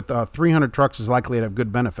carrier with 300 trucks is likely to have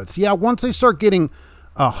good benefits. Yeah, once they start getting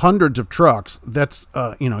hundreds of trucks, that's,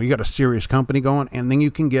 you got a serious company going, and then you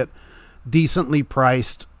can get decently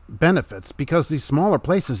priced benefits, because these smaller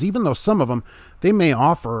places, even though some of them, they may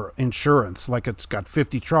offer insurance, like it's got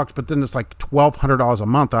 50 trucks, but then it's like $1,200 a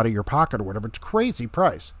month out of your pocket or whatever. It's crazy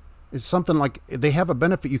price. It's something like they have a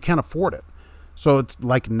benefit, you can't afford it. So it's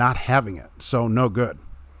like not having it. So no good.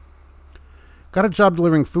 Got a job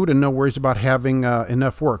delivering food and no worries about having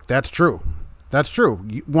enough work. That's true. That's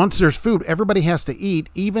true. Once there's food, everybody has to eat,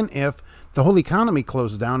 even if the whole economy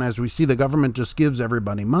closes down. As we see, the government just gives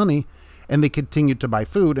everybody money and they continue to buy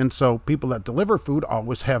food. And so people that deliver food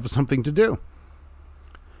always have something to do.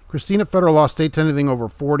 Christina, federal law states anything over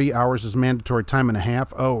 40 hours is mandatory time and a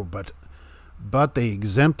half. Oh, but they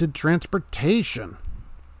exempted transportation.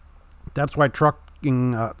 That's why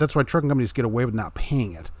trucking companies get away with not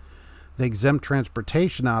paying it. They exempt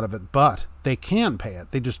transportation out of it, but they can pay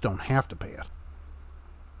it. They just don't have to pay it.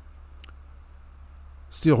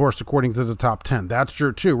 Steel Horse, according to the top 10. That's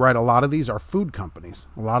true too, right? A lot of these are food companies.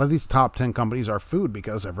 A lot of these top 10 companies are food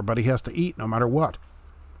because everybody has to eat no matter what.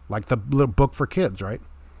 Like the little book for kids, right?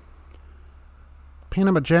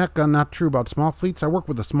 Panama Jack, not true about small fleets. I work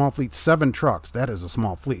with a small fleet, 7 trucks. That is a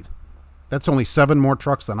small fleet. That's only 7 more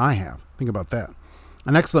trucks than I have. Think about that.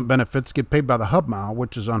 And excellent benefits get paid by the hub mile,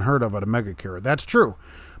 which is unheard of at a mega carrier. That's true.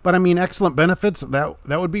 But I mean, excellent benefits, that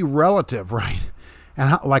would be relative, right?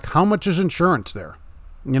 And how much is insurance there?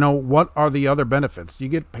 What are the other benefits? You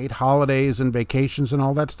get paid holidays and vacations and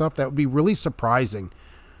all that stuff. That would be really surprising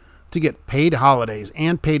to get paid holidays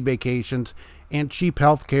and paid vacations and cheap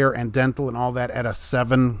health care and dental and all that at a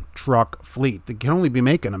 7-truck fleet. They can only be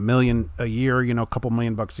making $1 million a year, a couple $1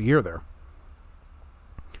 million a year there.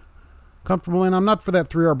 Comfortable, and I'm not for that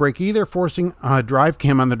 3-hour break either. Forcing a drive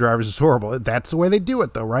cam on the drivers is horrible. That's the way they do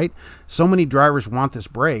it, though, right? So many drivers want this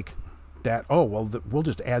break that, we'll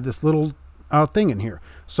just add this little thing in here.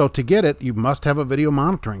 So to get it, you must have a video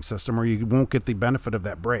monitoring system or you won't get the benefit of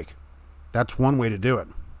that break. That's one way to do it.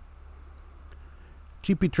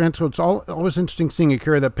 GP Transco, it's always interesting seeing a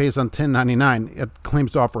carrier that pays on 1099. It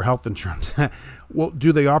claims to offer health insurance. Well,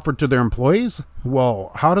 do they offer to their employees?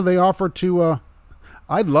 Well, how do they offer to...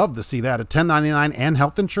 I'd love to see that, a 1099 and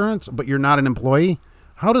health insurance, but you're not an employee.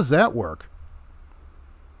 How does that work?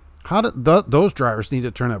 How do those drivers need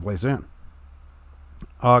to turn that place in?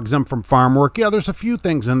 Exempt from farm work. Yeah, there's a few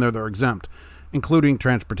things in there that are exempt, including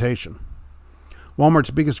transportation.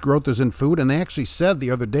 Walmart's biggest growth is in food, and they actually said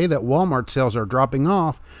the other day that Walmart sales are dropping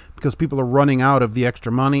off because people are running out of the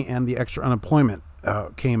extra money and the extra unemployment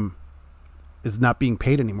is not being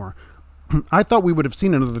paid anymore. I thought we would have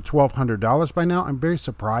seen another $1,200 by now. I'm very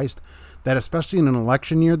surprised that, especially in an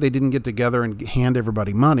election year, they didn't get together and hand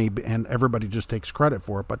everybody money and everybody just takes credit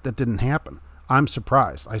for it, but that didn't happen. I'm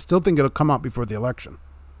surprised. I still think it'll come out before the election.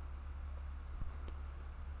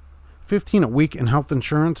 $15 a week in health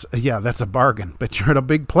insurance. Yeah, that's a bargain, but you're at a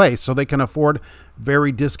big place, so they can afford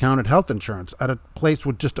very discounted health insurance. At a place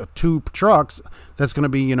with just 2 trucks, that's going to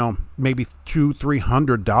be, maybe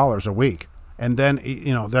 $200-300 a week. And then,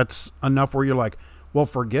 that's enough where you're like, well,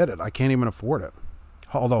 forget it. I can't even afford it.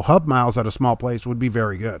 Although hub miles at a small place would be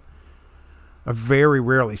very good. I very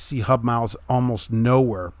rarely see hub miles. Almost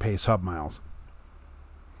nowhere pays hub miles.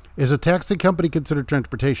 Is a taxi company considered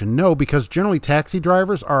transportation? No, because generally taxi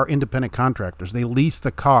drivers are independent contractors. They lease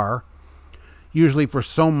the car, usually for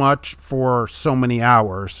so much for so many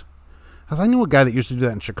hours. Because I knew a guy that used to do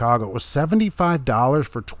that in Chicago. It was $75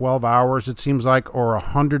 for 12 hours, it seems like, or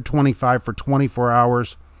 $125 for 24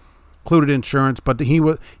 hours, included insurance. But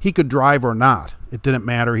he could drive or not. It didn't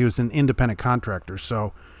matter. He was an independent contractor,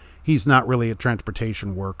 so he's not really a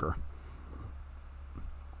transportation worker.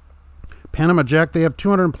 Panama Jack, they have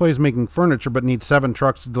 200 employees making furniture, but need 7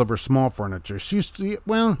 trucks to deliver small furniture. So you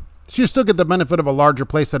still get the benefit of a larger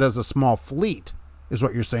place that has a small fleet, is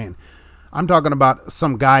what you're saying. I'm talking about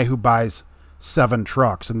some guy who buys 7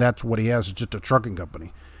 trucks, and that's what he has, is just a trucking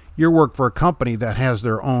company. You work for a company that has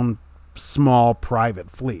their own small private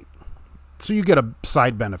fleet. So you get a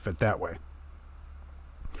side benefit that way.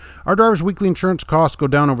 Our drivers' weekly insurance costs go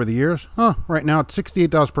down over the years. Right now it's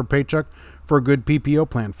 $68 per paycheck for a good PPO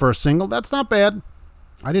plan. For a single, that's not bad.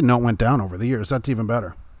 I didn't know it went down over the years. That's even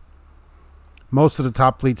better. Most of the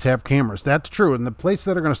top fleets have cameras. That's true. And the places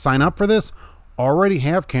that are going to sign up for this already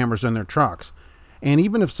have cameras in their trucks. And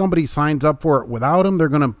even if somebody signs up for it without them,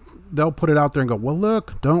 they'll put it out there and go, well,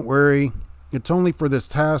 look, don't worry. It's only for this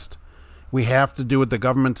test. We have to do it. The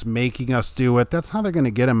government's making us do it. That's how they're going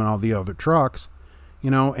to get them in all the other trucks.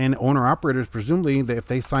 And owner-operators, presumably, if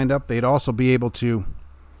they signed up, they'd also be able to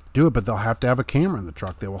do it, but they'll have to have a camera in the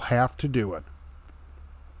truck. They will have to do it.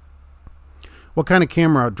 What kind of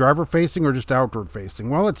camera? Driver-facing or just outward-facing?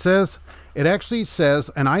 Well, it actually says,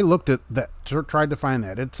 and I looked at that, tried to find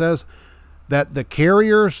that. It says that the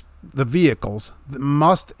carriers, the vehicles,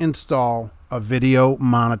 must install a video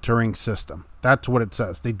monitoring system. That's what it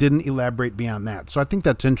says. They didn't elaborate beyond that. So I think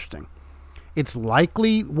that's interesting. It's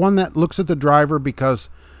likely one that looks at the driver because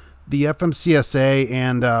the FMCSA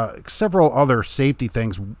and several other safety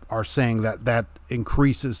things are saying that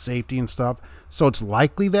increases safety and stuff. So it's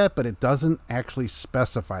likely that, but it doesn't actually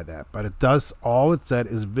specify that. But it does, all it said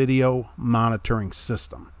is video monitoring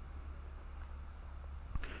system.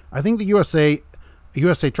 I think the USA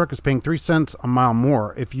truck is paying 3 cents a mile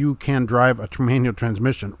more if you can drive a manual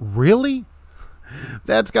transmission. Really?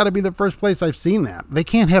 That's got to be the first place I've seen that. They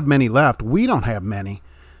can't have many left. We don't have many.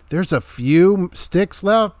 There's a few sticks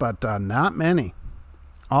left, but not many.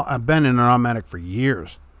 I've been in an automatic for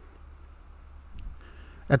years.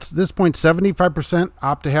 At this point, 75%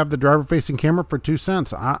 opt to have the driver-facing camera for 2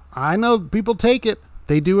 cents. I know people take it.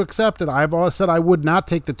 They do accept it. I've always said I would not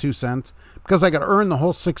take the 2 cents because I got to earn the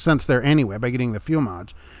whole 6 cents there anyway by getting the fuel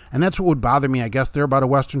mileage. And that's what would bother me, I guess, there about a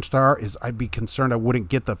Western Star is I'd be concerned I wouldn't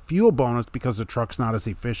get the fuel bonus because the truck's not as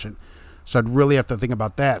efficient. So I'd really have to think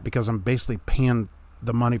about that because I'm basically paying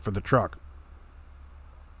the money for the truck.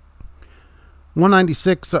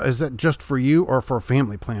 196, is that just for you or for a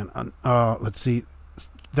family plan? Let's see.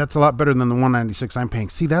 That's a lot better than the 196 I'm paying.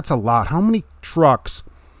 See, that's a lot. How many trucks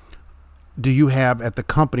do you have at the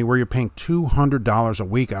company where you're paying $200 a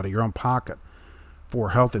week out of your own pocket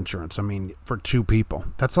for health insurance? I mean, for 2 people.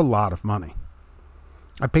 That's a lot of money.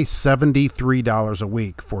 I pay $73 a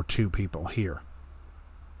week for 2 people here.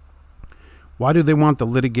 Why do they want the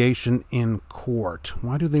litigation in court?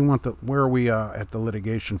 Why do they want the... Where are we at the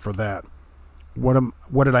litigation for that?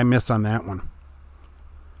 What did I miss on that one?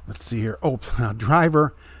 Let's see here. Oh, a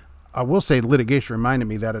driver. I will say litigation reminded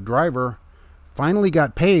me that a driver finally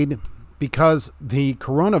got paid because the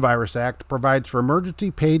Coronavirus Act provides for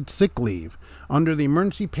emergency paid sick leave. Under the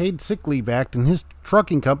Emergency Paid Sick Leave Act, and his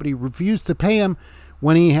trucking company refused to pay him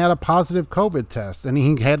when he had a positive COVID test, and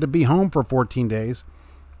he had to be home for 14 days.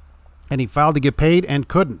 And he filed to get paid and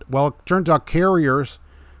couldn't. Well, it turns out carriers,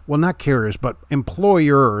 well, not carriers, but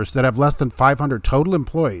employers that have less than 500 total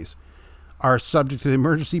employees are subject to the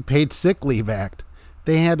Emergency Paid Sick Leave Act.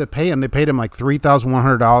 They had to pay him. They paid him like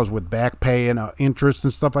 $3,100 with back pay and interest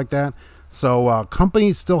and stuff like that. So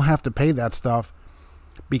companies still have to pay that stuff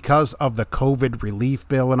because of the COVID relief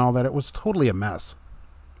bill and all that. It was totally a mess.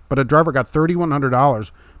 But a driver got $3,100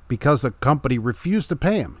 because the company refused to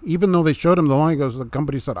pay him. Even though they showed him the line, goes, the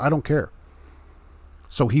company said, I don't care.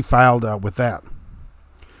 So he filed with that.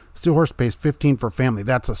 Steel Horse pays $15 for family.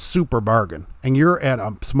 That's a super bargain. And you're at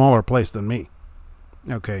a smaller place than me.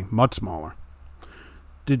 Okay, much smaller.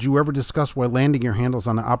 Did you ever discuss why landing your handles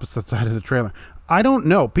on the opposite side of the trailer? I don't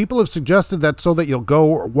know. People have suggested that so that you'll go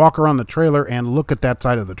or walk around the trailer and look at that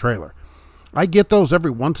side of the trailer. I get those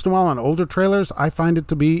every once in a while on older trailers. I find it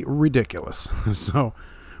to be ridiculous. No,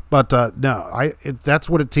 that's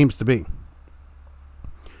what it seems to be.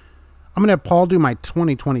 I'm going to have Paul do my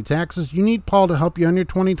 2020 taxes. You need Paul to help you on your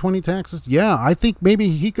 2020 taxes? Yeah, I think maybe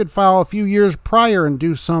he could file a few years prior and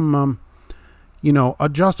do some,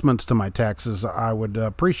 adjustments to my taxes. I would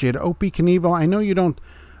appreciate it. Opie Knievel, I know you don't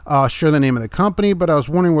share the name of the company, but I was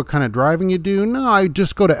wondering what kind of driving you do. No, I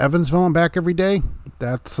just go to Evansville and back every day.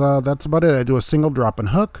 That's about it. I do a single drop and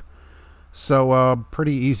hook. So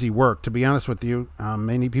pretty easy work, to be honest with you.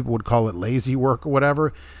 Many people would call it lazy work or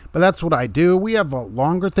whatever, but that's what I do. We have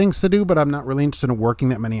longer things to do, but I'm not really interested in working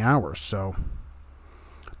that many hours. So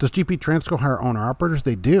does GP Transco hire owner operators?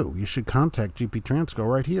 They do. You should contact GP Transco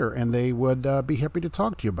right here, and they would be happy to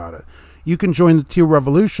talk to you about it. You can join the Teal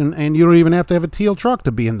Revolution, and you don't even have to have a teal truck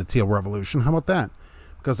to be in the Teal Revolution. How about that?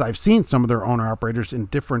 Because I've seen some of their owner operators in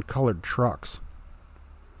different colored trucks.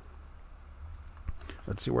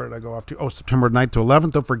 Let's see, where did I go off to? Oh, September 9th to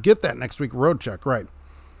 11th. Don't forget that next week, road check, right.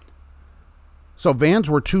 So vans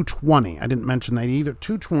were $220. I didn't mention that either.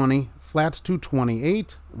 $220, flats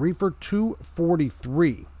 $228, reefer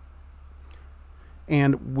 $243.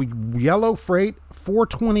 And yellow freight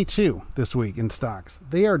 $422 this week in stocks.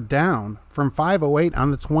 They are down from $508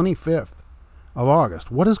 on the 25th of August.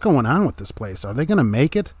 What is going on with this place? Are they going to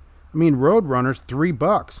make it? I mean, Roadrunners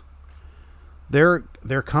 $3.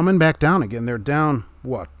 They're coming back down again. They're down,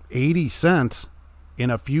 what, 80 cents in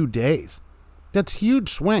a few days. That's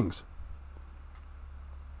huge swings.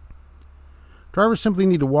 Drivers simply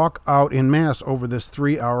need to walk out en masse over this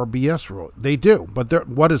 3-hour BS rule. They do, but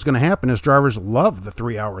what is going to happen is drivers love the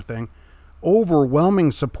 3-hour thing.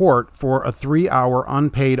 Overwhelming support for a 3-hour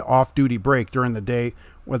unpaid off-duty break during the day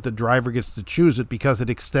where the driver gets to choose it because it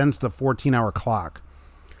extends the 14-hour clock.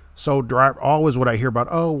 So always what I hear about,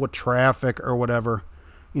 oh, what traffic or whatever,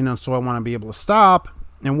 you know, so I want to be able to stop.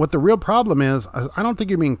 And what the real problem is, I don't think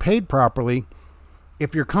you're being paid properly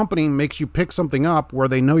if your company makes you pick something up where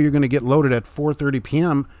they know you're going to get loaded at 4:30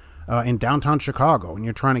 p.m. In downtown Chicago and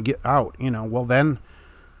you're trying to get out, you know, well then,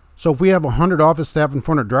 so if we have 100 office staff and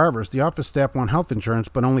 400 drivers, the office staff want health insurance,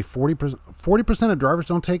 but only 40% of drivers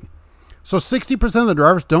don't take. So 60% of the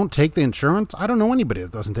drivers don't take the insurance? I don't know anybody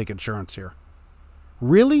that doesn't take insurance here.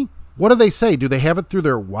 Really? What do they say? Do they have it through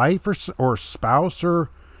their wife or spouse or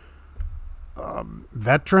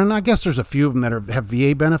veteran? I guess there's a few of them that have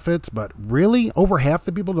VA benefits, but really? Over half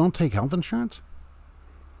the people don't take health insurance?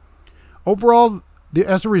 Overall,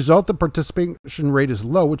 as a result, the participation rate is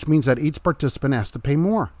low, which means that each participant has to pay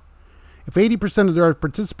more. If 80% of the drivers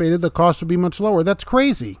participated, the cost would be much lower. That's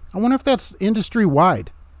crazy. I wonder if that's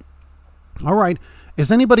industry-wide. All right.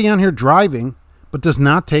 Is anybody on here driving but does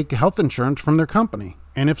not take health insurance from their company?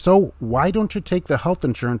 And if so, why don't you take the health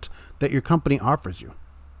insurance that your company offers you?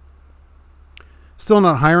 Still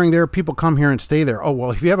not hiring there. People come here and stay there. Oh,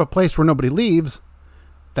 well, if you have a place where nobody leaves,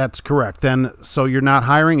 that's correct. Then, so you're not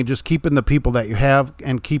hiring and just keeping the people that you have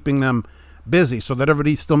and keeping them busy so that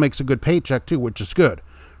everybody still makes a good paycheck too, which is good,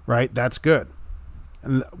 right? That's good.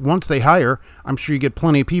 And once they hire, I'm sure you get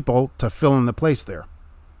plenty of people to fill in the place there.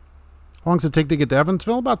 How long does it take to get to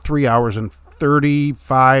Evansville? About 3 hours and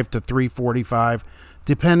 35 to 3:45,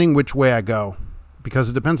 depending which way I go, because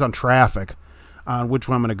it depends on traffic on which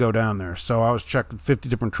one I'm going to go down there. So I was checking 50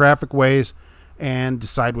 different traffic ways and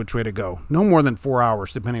decide which way to go. No more than 4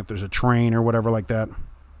 hours, depending if there's a train or whatever like that.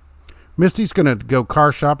 Misty's going to go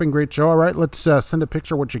car shopping. Great show. All right, let's send a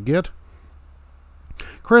picture of what you get.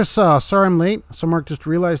 Chris, sorry I'm late. So Mark just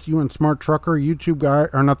realized you and Smart Trucker, YouTube guy,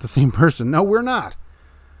 are not the same person. No, we're not.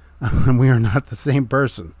 We are not the same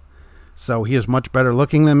person. So he is much better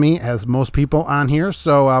looking than me, as most people on here.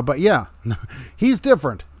 So, but yeah, he's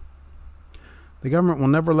different. The government will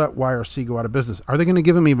never let YRC go out of business. Are they going to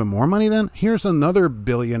give him even more money then? Here's another $1.5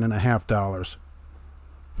 billion. GP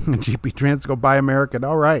Transco Buy American.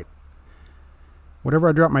 All right. Whenever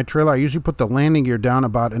I drop my trailer, I usually put the landing gear down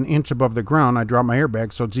about an inch above the ground. I drop my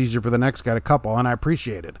airbag so it's easier for the next guy to couple, and I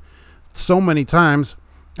appreciate it. So many times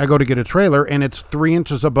I go to get a trailer, and it's 3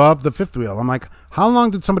 inches above the fifth wheel. I'm like, how long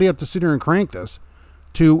did somebody have to sit here and crank this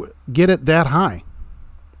to get it that high?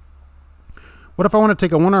 What if I want to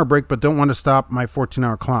take a 1 hour break but don't want to stop my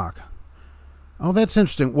 14-hour clock? Oh, that's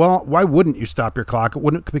interesting. Well, why wouldn't you stop your clock? It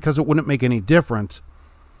wouldn't, because it wouldn't make any difference.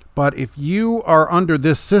 But if you are under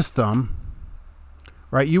this system,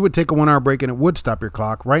 right, you would take a 1 hour break and it would stop your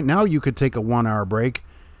clock. Right now, you could take a 1 hour break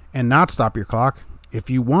and not stop your clock. If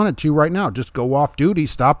you wanted to right now, just go off duty,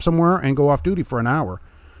 stop somewhere and go off duty for an hour,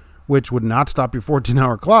 which would not stop your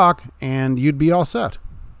 14-hour clock, and you'd be all set.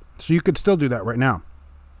 So you could still do that right now.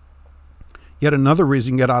 Yet another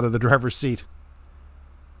reason to get out of the driver's seat.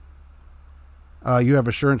 You have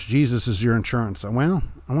assurance Jesus is your insurance. Well,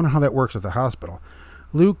 I wonder how that works at the hospital.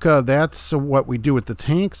 Luke, that's what we do with the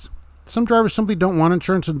tanks. Some drivers simply don't want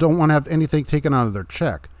insurance and don't want to have anything taken out of their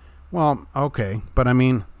check. Well, okay, but I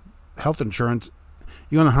mean, health insurance,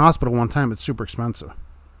 you go in the hospital one time, it's super expensive.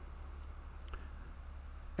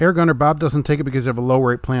 Air Gunner Bob doesn't take it because you have a low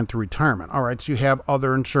rate plan through retirement. All right, so you have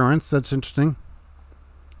other insurance. That's interesting.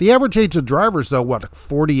 The average age of drivers, though, what,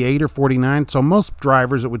 48 or 49? So most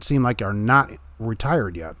drivers, it would seem like, are not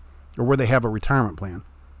retired yet, or where they have a retirement plan.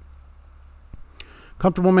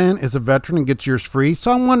 Comfortable Man is a veteran and gets yours free.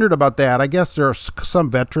 So I'm wondering about that. I guess there are some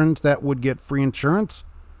veterans that would get free insurance.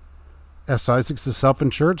 S. Isaacs is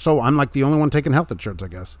self-insured, so I'm like the only one taking health insurance, I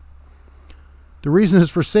guess. The reason is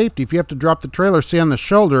for safety. If you have to drop the trailer, say on the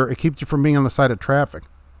shoulder, it keeps you from being on the side of traffic.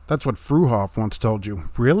 That's what Fruhoff once told you.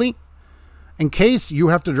 Really? In case you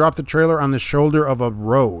have to drop the trailer on the shoulder of a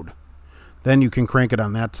road, then you can crank it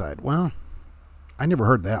on that side. Well, I never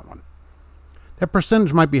heard that one. That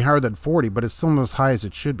percentage might be higher than 40, but it's still not as high as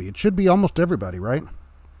it should be. It should be almost everybody, right?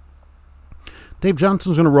 Dave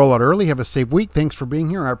Johnson's going to roll out early. Have a safe week. Thanks for being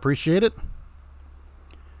here. I appreciate it.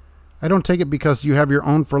 I don't take it because you have your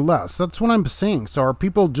own for less. That's what I'm saying. So are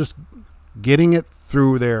people just getting it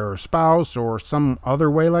through their spouse or some other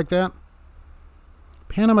way like that?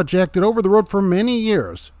 Panama jacked it over the road for many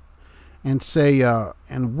years and say,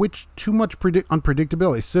 and which too much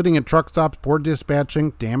unpredictability, sitting at truck stops, poor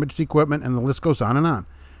dispatching, damaged equipment, and the list goes on,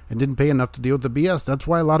 and didn't pay enough to deal with the BS. That's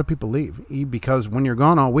why a lot of people leave, because when you're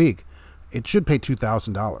gone all week, it should pay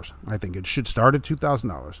 $2,000. I think it should start at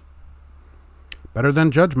 $2,000. Better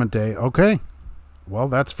than Judgment Day. Okay. Well,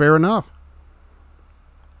 that's fair enough.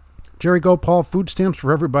 Jerry Gopal, food stamps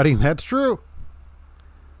for everybody. That's true.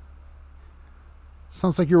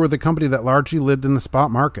 Sounds like you're with a company that largely lived in the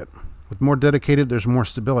spot market. With more dedicated, there's more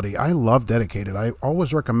stability. I love dedicated. I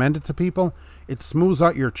always recommend it to people. It smooths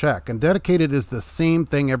out your check. And dedicated is the same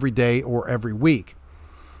thing every day or every week.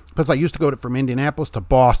 Because I used to go from Indianapolis to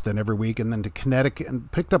Boston every week and then to Connecticut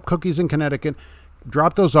and picked up cookies in Connecticut,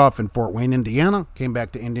 dropped those off in Fort Wayne, Indiana, came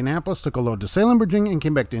back to Indianapolis, took a load to Salem, Virginia, and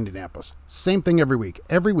came back to Indianapolis. Same thing every week.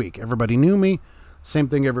 Every week. Everybody knew me. Same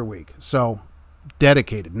thing every week. So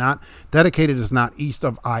dedicated. Dedicated is not east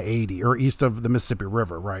of I-80 or east of the Mississippi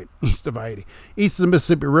River, right? East of I-80. East of the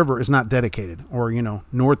Mississippi River is not dedicated, or,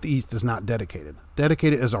 northeast is not dedicated.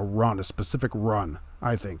 Dedicated is a run, a specific run,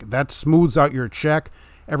 I think. That smooths out your check.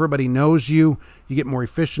 Everybody knows you. You get more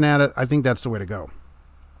efficient at it. I think that's the way to go.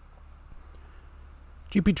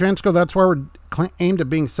 GP Transco, that's why we're aimed at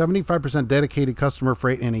being 75% dedicated customer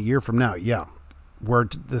freight in a year from now. Yeah, we're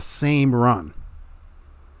the same run.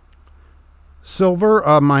 Silver,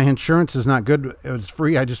 my insurance is not good. It was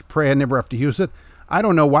free. I just pray I never have to use it. I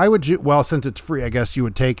don't know. Why would you? Well, since it's free, I guess you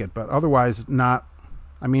would take it. But otherwise, not.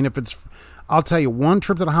 I mean, if it's, I'll tell you, one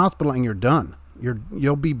trip to the hospital and you're done.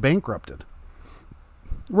 You'll be bankrupted.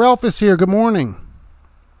 Ralph is here. Good morning.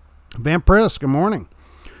 Van Press, good morning.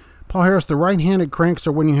 Paul Harris, the right-handed cranks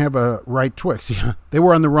are when you have a right Twix. Yeah, they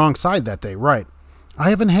were on the wrong side that day, right. I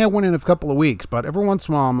haven't had one in a couple of weeks, but every once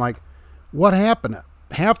in a while I'm like, what happened?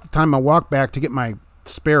 Half the time I walk back to get my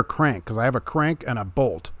spare crank because I have a crank and a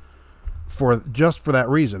bolt just for that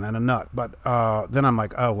reason and a nut. But then I'm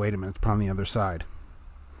like, oh, wait a minute, it's probably on the other side.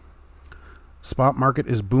 Spot market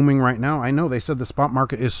is booming right now. I know they said the spot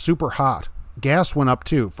market is super hot. Gas went up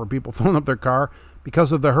too for people filling up their car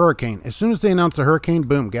because of the hurricane. As soon as they announced the hurricane,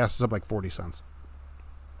 boom, gas is up like 40 cents.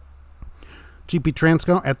 GP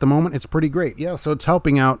Transco, at the moment, it's pretty great. Yeah, so it's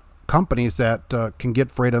helping out companies that can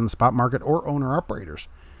get freight on the spot market or owner-operators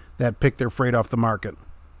that pick their freight off the market.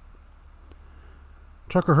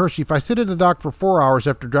 Trucker Hershey, if I sit at the dock for 4 hours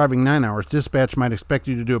after driving 9 hours, dispatch might expect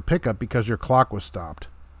you to do a pickup because your clock was stopped.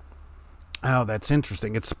 Oh, that's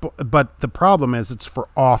interesting. But the problem is it's for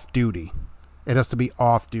off-duty. It has to be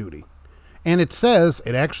off-duty. And it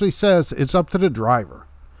actually says it's up to the driver.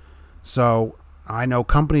 So I know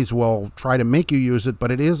companies will try to make you use it,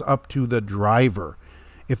 but it is up to the driver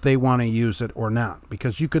if they want to use it or not.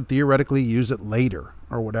 Because you could theoretically use it later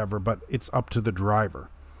or whatever, but it's up to the driver.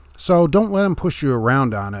 So don't let them push you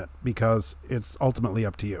around on it because it's ultimately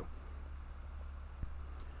up to you.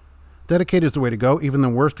 Dedicated is the way to go. Even the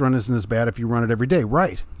worst run isn't as bad if you run it every day.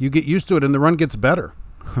 Right. You get used to it and the run gets better.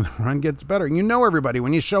 The run gets better. You know everybody.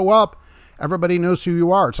 When you show up, everybody knows who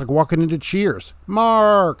you are. It's like walking into Cheers.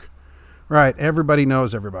 Mark. Right. Everybody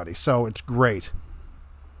knows everybody. So it's great.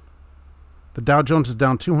 The Dow Jones is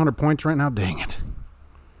down 200 points right now. Dang it.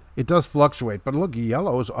 It does fluctuate. But look,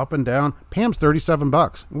 yellow is up and down. Pam's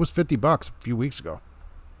 $37. It was $50 a few weeks ago.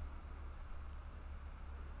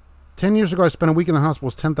 10 years ago, I spent a week in the hospital.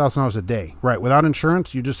 It was $10,000 a day. Right. Without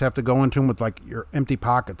insurance, you just have to go into them with like your empty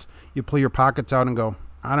pockets. You pull your pockets out and go,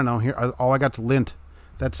 I don't know, here, all I got's lint.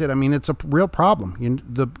 That's it. I mean, it's a real problem,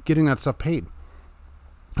 getting that stuff paid.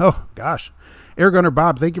 Oh, gosh. Air Gunner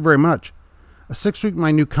Bob, thank you very much. A 6-week,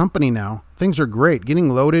 my new company now. Things are great.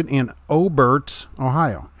 Getting loaded in Obert's,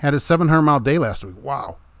 Ohio. Had a 700-mile day last week.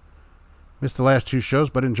 Wow. Missed the last 2 shows,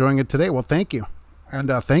 but enjoying it today. Well, thank you. And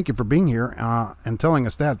thank you for being here and telling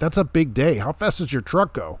us that. That's a big day. How fast does your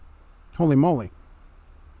truck go? Holy moly.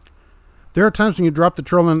 There are times when you drop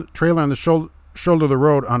the trailer on the shoulder of the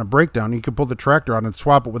road on a breakdown, you can pull the tractor out and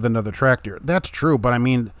swap it with another tractor. That's true, but I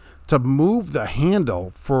mean, to move the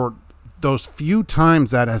handle for those few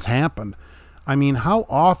times that has happened, I mean, how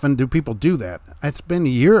often do people do that? It's been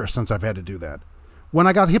years since I've had to do that. When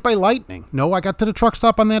I got hit by lightning, no, I got to the truck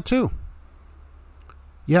stop on that too.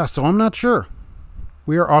 Yeah, so I'm not sure.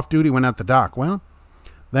 We are off duty when at the dock. Well,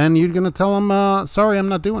 then you're going to tell them, sorry, I'm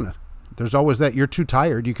not doing it. There's always that. You're too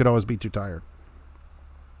tired. You could always be too tired.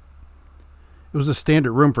 It was a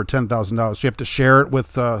standard room for $10,000. So you have to share it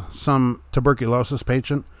with some tuberculosis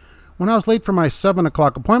patient. When I was late for my 7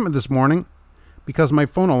 o'clock appointment this morning, because my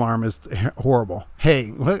phone alarm is horrible.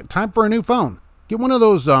 Hey, time for a new phone. Get one of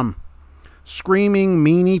those screaming,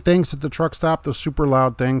 meanie things at the truck stop, those super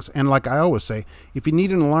loud things. And like I always say, if you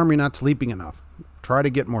need an alarm, you're not sleeping enough. Try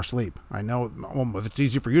to get more sleep. I know it's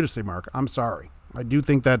easy for you to say, Mark. I'm sorry. I do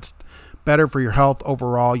think that's better for your health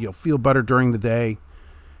overall. You'll feel better during the day.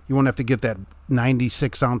 You won't have to get that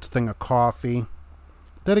 96-ounce thing of coffee.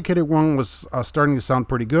 Dedicated one was starting to sound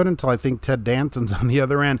pretty good until I think Ted Danson's on the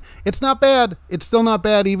other end. It's not bad. It's still not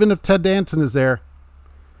bad, even if Ted Danson is there.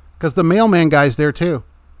 Because the mailman guy's there, too.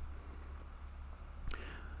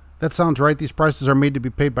 That sounds right. These prices are made to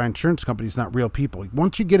be paid by insurance companies, not real people.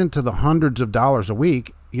 Once you get into the hundreds of dollars a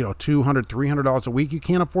week, you know, $200, $300 a week, you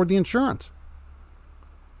can't afford the insurance.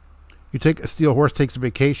 You take a steel horse takes a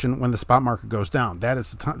vacation when the spot market goes down. That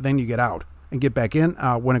is the time. Then you get out and get back in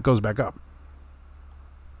when it goes back up.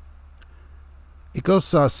 It goes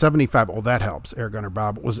 75. Oh, that helps. Air Gunner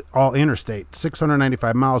Bob. It was all interstate.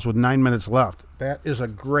 695 miles with 9 minutes left. That is a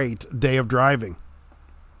great day of driving.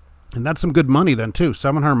 And that's some good money then, too.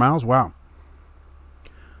 700 miles. Wow.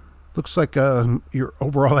 Looks like your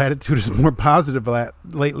overall attitude is more positive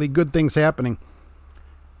lately. Good things happening.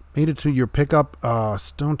 Made it to your pickup,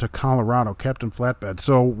 Stone to Colorado, Captain Flatbed.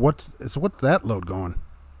 So what's that load going?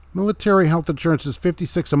 Military health insurance is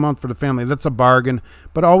 $56 a month for the family. That's a bargain,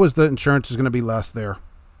 but always the insurance is going to be less there.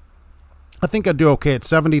 I think I'd do okay at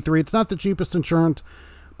 $73. It's not the cheapest insurance,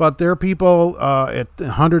 but there are people at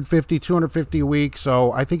 $150, $250 a week.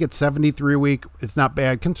 So I think at $73 a week, it's not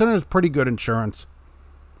bad. Considering it's pretty good insurance.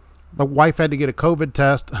 The wife had to get a COVID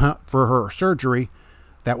test for her surgery.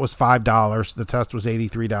 That was $5. The test was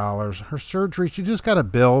 $83. Her surgery, she just got a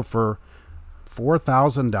bill for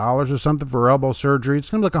 $4,000 or something for elbow surgery. It's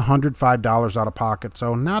going to be like $105 out of pocket,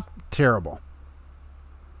 so not terrible.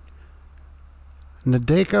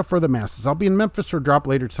 Nadeka for the masses. I'll be in Memphis for a drop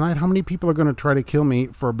later tonight. How many people are going to try to kill me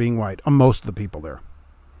for being white? Most of the people there.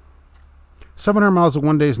 700 miles in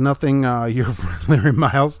one day is nothing. You're Larry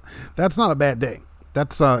Miles. That's not a bad day.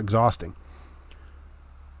 That's exhausting.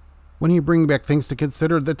 When you bring back things to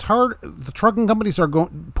consider, the trucking companies are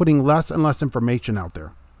putting less and less information out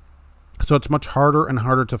there. So it's much harder and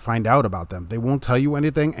harder to find out about them. They won't tell you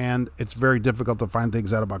anything, and it's very difficult to find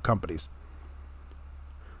things out about companies.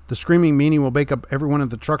 The screaming meanie will wake up everyone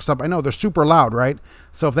at the truck stop. I know, they're super loud, right?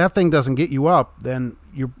 So if that thing doesn't get you up, then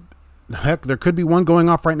heck, there could be one going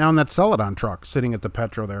off right now in that Celadon truck sitting at the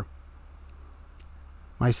Petro there.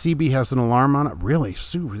 My CB has an alarm on it. Really?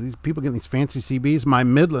 Sue, these people getting these fancy CBs. My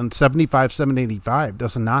Midland 75785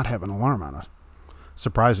 does not have an alarm on it,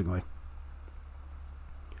 surprisingly.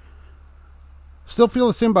 Still feel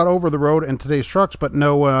the same about over the road and today's trucks, but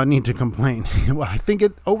no need to complain. Well, I think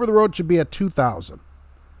over the road should be at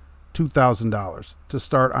 $2,000 to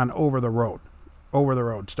start on over the road. Over the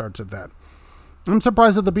road starts at that. I'm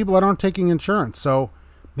surprised at the people that aren't taking insurance. So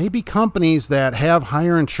maybe companies that have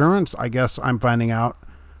higher insurance, I guess I'm finding out,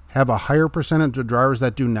 have a higher percentage of drivers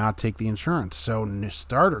that do not take the insurance. So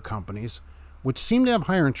starter companies, which seem to have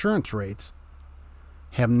higher insurance rates,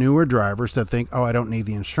 have newer drivers that think, oh, I don't need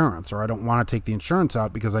the insurance, or I don't want to take the insurance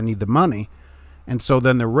out because I need the money. And so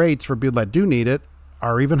then the rates for people that do need it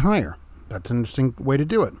are even higher. That's an interesting way to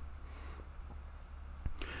do it.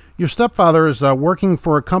 Your stepfather is working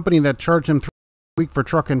for a company that charged him $3 a week for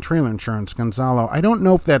truck and trailer insurance, Gonzalo. I don't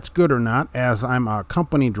know if that's good or not, as I'm a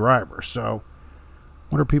company driver. So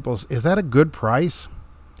what are people's, is that a good price?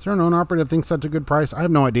 Is there an owner operator that thinks that's a good price? I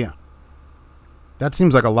have no idea. That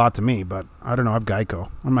seems like a lot to me, but I don't know. I have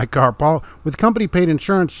Geico on my car. Paul, with company paid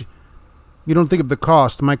insurance, you don't think of the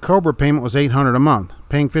cost. My Cobra payment was $800 a month.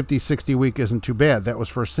 Paying $50, $60 a week isn't too bad. That was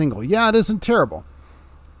for a single. Yeah, it isn't terrible.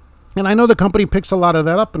 And I know the company picks a lot of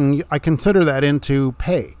that up, and I consider that into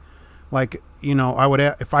pay. Like, you know, I would,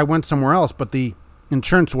 if I went somewhere else, but the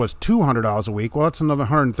insurance was $200 a week, well, that's another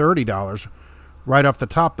 $130 right off the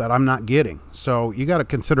top that I'm not getting. So you got to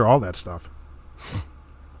consider all that stuff.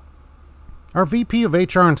 Our VP of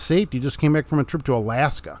HR and Safety just came back from a trip to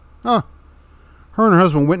Alaska. Huh. Her and her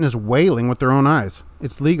husband witnessed whaling with their own eyes.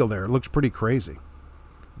 It's legal there. It looks pretty crazy.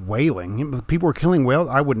 Whaling? People were killing whales?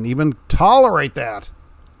 I wouldn't even tolerate that.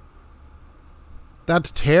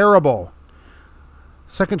 That's terrible.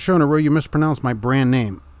 Second show in a row you mispronounced my brand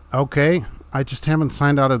name. Okay. I just haven't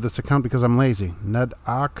signed out of this account because I'm lazy.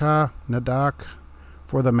 Nadak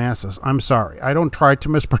for the masses. I'm sorry. I don't try to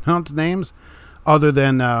mispronounce names other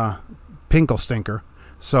than Pinkle Stinker.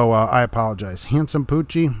 So I apologize. Handsome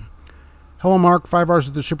Poochie. Hello, Mark. 5 hours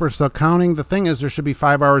at the shipper still counting. The thing is, there should be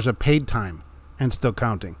 5 hours of paid time and still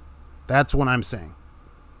counting. That's what I'm saying.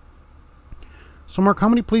 So, Mark, how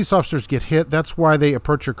many police officers get hit? That's why they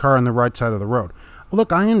approach your car on the right side of the road.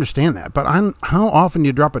 Look, I understand that, but how often do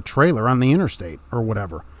you drop a trailer on the interstate or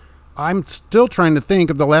whatever? I'm still trying to think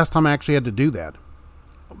of the last time I actually had to do that.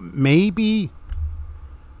 Maybe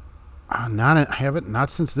not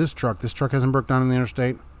since this truck. This truck hasn't broke down on the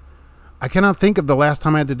interstate. I cannot think of the last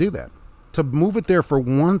time I had to do that. To move it there for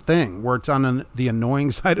one thing, where it's on the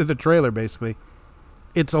annoying side of the trailer, basically,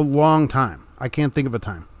 it's a long time. I can't think of a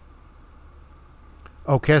time.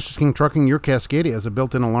 Oh, Cash is King Trucking, your Cascadia has a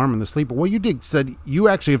built-in alarm in the sleeper. Well, you said you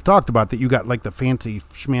actually have talked about that. You got like the fancy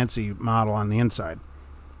schmancy model on the inside.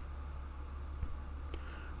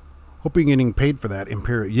 Hope you're getting paid for that,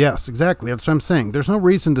 Imperial. Yes, exactly. That's what I'm saying. There's no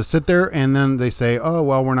reason to sit there and then they say, oh,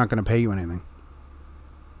 well, we're not going to pay you anything.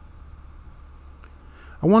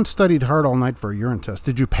 I once studied hard all night for a urine test.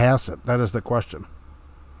 Did you pass it? That is the question.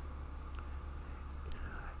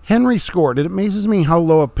 Henry scored. It amazes me how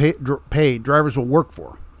low a pay drivers will work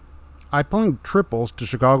for. I plunge triples to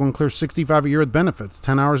Chicago and clear $65 a year with benefits,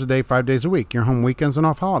 10 hours a day, 5 days a week. You're home weekends and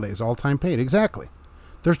off holidays, all time paid. Exactly.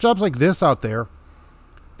 There's jobs like this out there.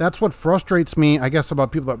 That's what frustrates me, I guess,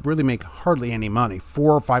 about people that really make hardly any money. $400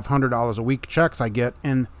 or $500 a week checks I get,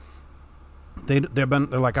 and they're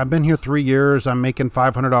like, I've been here 3 years. I'm making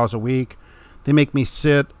 $500 a week. They make me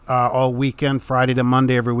sit all weekend, Friday to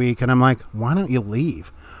Monday every week, and I'm like, why don't you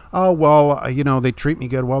leave? Oh, well, you know, they treat me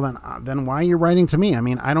good. Well, then why are you writing to me? I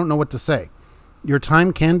mean, I don't know what to say. Your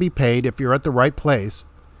time can be paid if you're at the right place,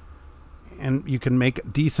 and you can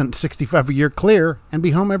make decent $65 a year clear and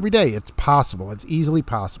be home every day. It's possible. It's easily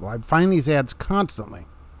possible. I find these ads constantly.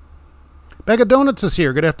 Bag of Donuts is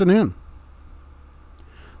here. Good afternoon.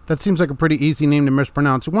 That seems like a pretty easy name to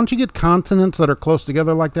mispronounce. Once you get consonants that are close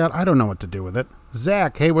together like that, I don't know what to do with it.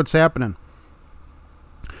 Zach, hey, what's happening?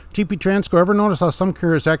 GP Transco, ever notice how some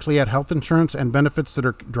carriers actually add health insurance and benefits to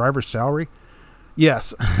their driver's salary?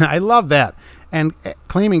 Yes, I love that. And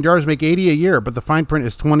claiming drivers make $80 a year, but the fine print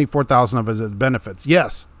is $24,000 of his benefits.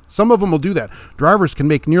 Yes, some of them will do that. Drivers can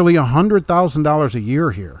make nearly $100,000 a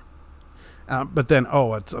year here. But then,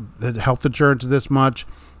 it's the health insurance this much.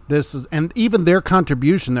 And even their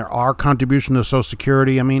contribution, our contribution to Social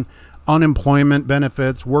Security, I mean, unemployment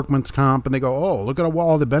benefits, workman's comp, and they go, oh, look at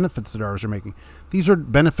all the benefits that drivers are making. These are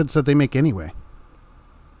benefits that they make anyway.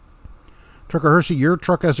 Trucker Hershey, your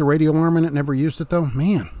truck has a radio alarm in it, never used it though?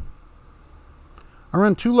 Man. I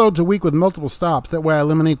run 2 loads a week with multiple stops. That way I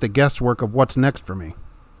eliminate the guesswork of what's next for me.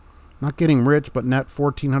 Not getting rich, but net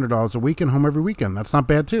 $1,400 a week and home every weekend. That's not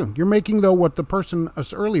bad too. You're making, though, what the person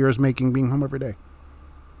earlier is making being home every day.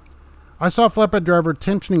 I saw a flatbed driver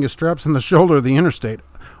tensioning his straps in the shoulder of the interstate.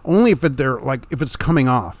 Only if if it's coming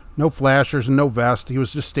off. No flashers and no vest. He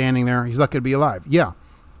was just standing there. He's lucky to be alive. Yeah.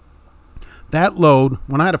 That load,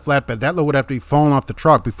 when I had a flatbed, that load would have to be falling off the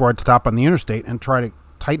truck before I'd stop on the interstate and try to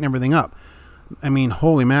tighten everything up. I mean,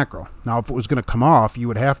 holy mackerel. Now, if it was going to come off, you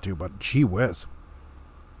would have to, but gee whiz.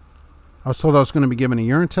 I was told I was going to be given a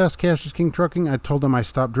urine test, Cash is King Trucking. I told them I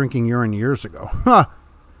stopped drinking urine years ago. Huh.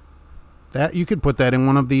 That you could put that in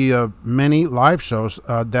one of the many live shows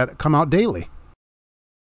that come out daily.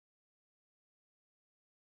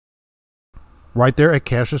 Right there at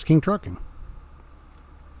Cash is King Trucking.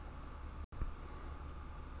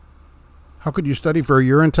 How could you study for a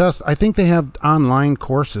urine test? I think they have online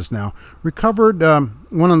courses now. Recovered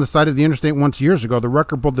one on the side of the interstate once years ago. The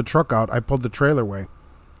wrecker pulled the truck out. I pulled the trailer away.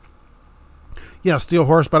 Yeah, steel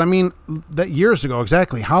horse. But I mean, that years ago,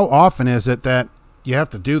 exactly. How often is it that you have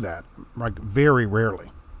to do that? Like, very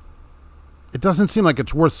rarely. It doesn't seem like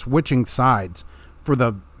it's worth switching sides for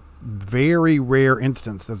the very rare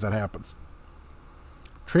instance that happens.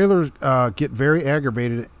 Trailers get very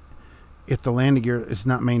aggravated if the landing gear is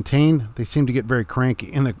not maintained. They seem to get very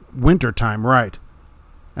cranky in the winter time, right?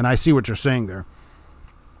 And I see what you're saying there.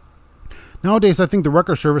 Nowadays, I think the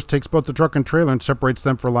wrecker service takes both the truck and trailer and separates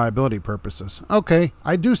them for liability purposes. Okay,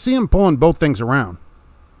 I do see them pulling both things around.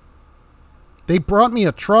 They brought me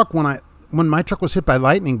a truck when my truck was hit by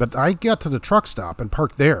lightning, but I got to the truck stop and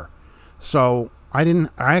parked there. So I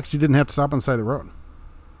actually didn't have to stop on the side of the road.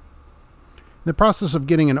 In the process of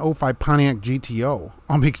getting an 05 Pontiac GTO.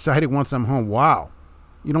 I'll be excited once I'm home. Wow.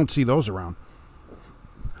 You don't see those around.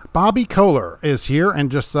 Bobby Kohler is here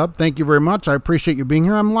and just up. Thank you very much. I appreciate you being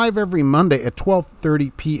here. I'm live every Monday at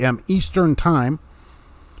 12:30 p.m. Eastern Time.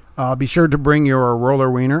 Be sure to bring your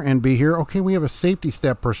roller wiener and be here. Okay, we have a safety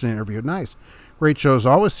staff person interviewed. Nice. Great show as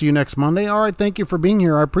always. See you next Monday. All right, thank you for being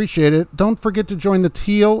here. I appreciate it. Don't forget to join the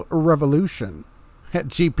Teal Revolution at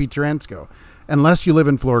GP Transco. Unless you live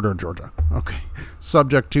in Florida or Georgia. Okay.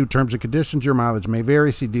 Subject to terms and conditions. Your mileage may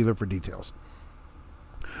vary. See dealer for details.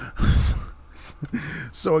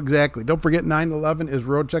 So exactly. Don't forget 9/11 is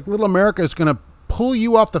road check. Little America is going to pull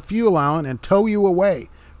you off the fuel island and tow you away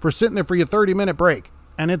for sitting there for your 30-minute break.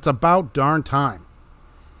 And it's about darn time.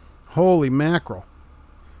 Holy mackerel.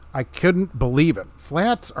 I couldn't believe it.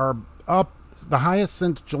 Flats are up the highest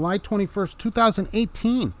since July 21st,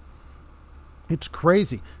 2018. It's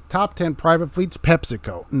crazy. Top 10 private fleets,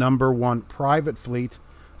 PepsiCo, #1 private fleet.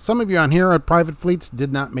 Some of you on here at private fleets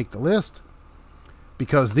did not make the list.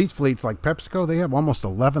 because these fleets like PepsiCo, they have almost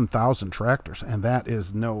 11,000 tractors, and that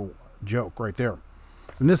is no joke right there.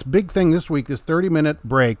 And this big thing this week, this 30-minute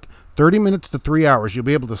break, 30 minutes to 3 hours, you'll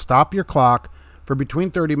be able to stop your clock for between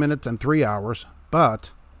 30 minutes and 3 hours.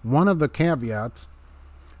 But one of the caveats,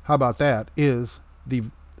 how about that, is the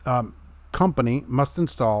company must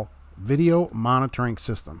install video monitoring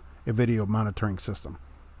system, a video monitoring system.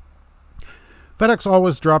 FedEx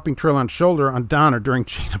always dropping trailer on shoulder on Donner during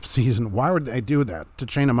chain-up season. Why would they do that? To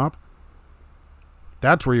chain them up?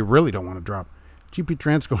 That's where you really don't want to drop. GP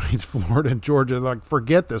Transco needs Florida and Georgia. Like,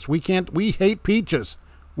 forget this. We hate peaches.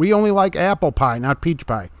 We only like apple pie, not peach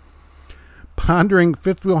pie. Pondering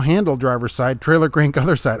fifth wheel handle driver's side, trailer crank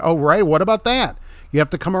other side. Oh, right. What about that? You have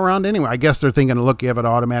to come around anyway. I guess they're thinking, look, you have an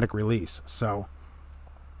automatic release. So,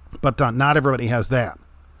 but not everybody has that.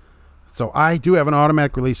 So I do have an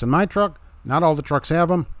automatic release in my truck. Not all the trucks have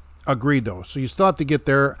them. Agreed, though. So you still have to get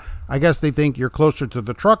there. I guess they think you're closer to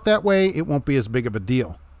the truck that way. It won't be as big of a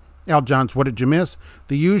deal. Al Johns, what did you miss?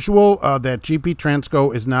 The usual, that GP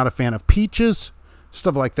Transco is not a fan of peaches,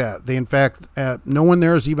 stuff like that. They, in fact, no one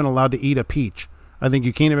there is even allowed to eat a peach. I think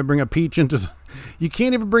you can't even bring a peach into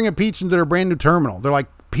their brand new terminal. They're like,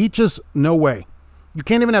 peaches, no way. You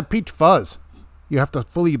can't even have peach fuzz. You have to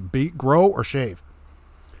fully grow or shave.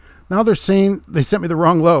 Now they're saying they sent me the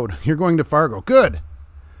wrong load. You're going to Fargo. Good.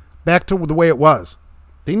 Back to the way it was.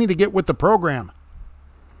 They need to get with the program.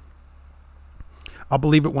 I'll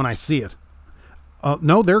believe it when I see it.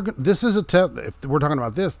 No, this is a test. If we're talking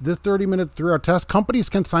about this 30-minute 3-hour test, companies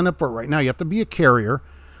can sign up for it right now. You have to be a carrier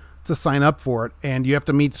to sign up for it, and you have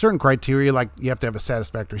to meet certain criteria, like you have to have a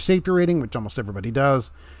satisfactory safety rating, which almost everybody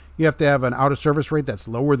does. You have to have an out-of-service rate that's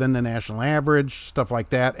lower than the national average, stuff like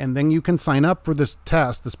that. And then you can sign up for this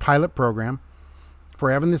test, this pilot program,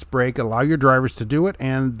 for having this break, allow your drivers to do it,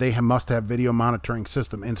 and they must have video monitoring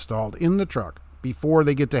system installed in the truck before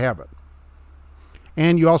they get to have it.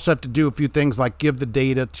 And you also have to do a few things like give the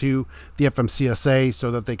data to the FMCSA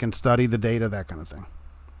so that they can study the data, that kind of thing.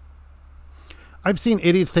 I've seen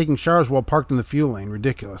idiots taking showers while parked in the fuel lane.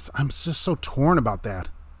 Ridiculous. I'm just so torn about that.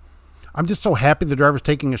 I'm just so happy the driver's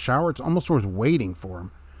taking a shower. It's almost worth waiting for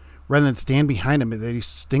him rather than stand behind him that he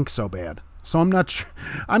stinks so bad. So I'm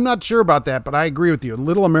not sure about that, but I agree with you.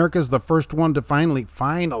 Little America's the first one to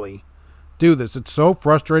finally do this. It's so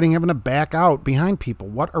frustrating having to back out behind people.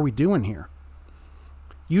 What are we doing here?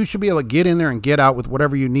 You should be able to get in there and get out with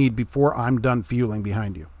whatever you need before I'm done fueling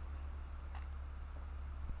behind you.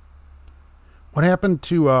 What happened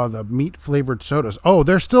to the meat-flavored sodas? Oh,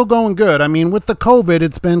 they're still going good. I mean, with the COVID,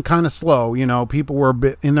 it's been kind of slow. You know, people were a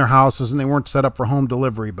bit in their houses and they weren't set up for home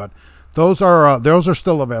delivery, but those are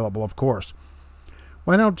still available, of course.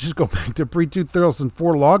 Why don't you just go back to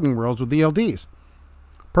pre-2004 logging rules with ELDs?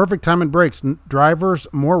 Perfect time and breaks. Drivers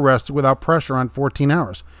more rested without pressure on 14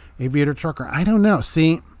 hours. Aviator trucker. I don't know.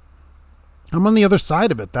 See, I'm on the other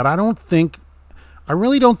side of it. That I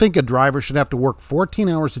really don't think a driver should have to work 14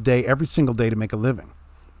 hours a day every single day to make a living.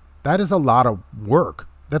 That is a lot of work.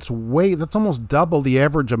 That's almost double the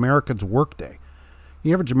average American's work day.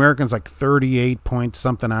 The average American's like 38 point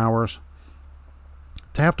something hours.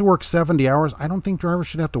 To have to work 70 hours, I don't think drivers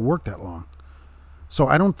should have to work that long. So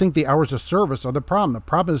I don't think the hours of service are the problem. The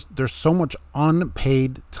problem is there's so much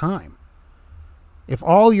unpaid time. If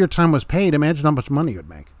all your time was paid, imagine how much money you would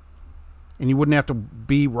make. And you wouldn't have to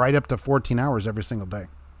be right up to 14 hours every single day.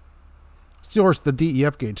 Steelers, the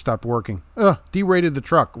DEF gauge stopped working. Derated the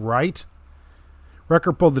truck, right?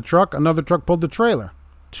 Wrecker pulled the truck. Another truck pulled the trailer.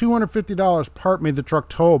 $250 part made the truck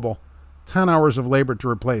towable. 10 hours of labor to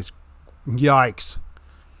replace. Yikes.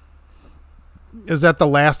 Is that the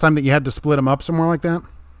last time that you had to split them up somewhere like that?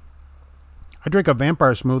 I drank a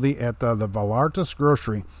vampire smoothie at the Vallartas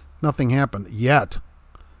grocery. Nothing happened. Yet.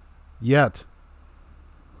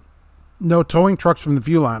 No towing trucks from the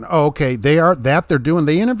fuel line. Oh, okay. They're doing.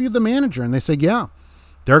 They interviewed the manager and they said, yeah,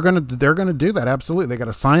 they're gonna do that. Absolutely. They got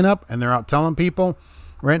to sign up and they're out telling people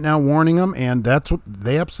right now, warning them. And that's what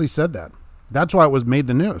they absolutely said that. That's why it was made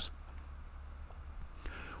the news.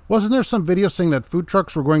 Wasn't there some video saying that food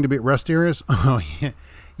trucks were going to be at rest areas? Oh, yeah.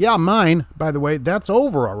 Yeah, mine, by the way, that's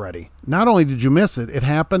over already. Not only did you miss it, it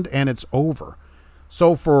happened and it's over.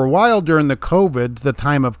 So for a while during the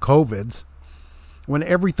time of COVIDs, when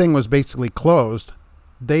everything was basically closed,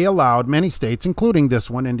 they allowed, many states, including this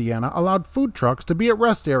one, Indiana, allowed food trucks to be at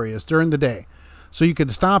rest areas during the day. So you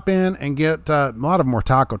could stop in and get a lot of more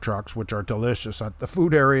taco trucks, which are delicious at the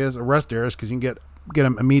food areas, or rest areas, because you can get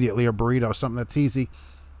them immediately, a burrito, something that's easy.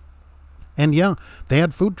 And yeah, they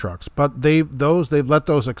had food trucks, but they've let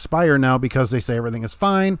those expire now because they say everything is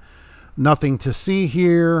fine. Nothing to see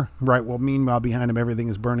here. Right. Well, meanwhile, behind him, everything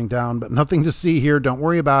is burning down, but nothing to see here. Don't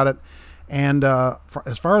worry about it. And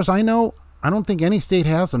as far as I know, I don't think any state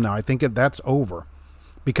has them now. I think that's over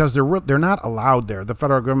because they're not allowed there. The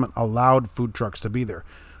federal government allowed food trucks to be there.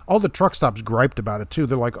 All the truck stops griped about it, too.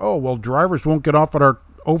 They're like, oh, well, drivers won't get off at our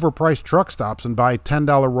overpriced truck stops and buy $10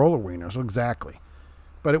 roller wieners. Exactly.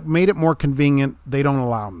 But it made it more convenient. They don't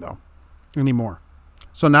allow them, though, anymore.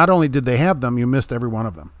 So not only did they have them, you missed every one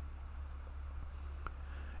of them.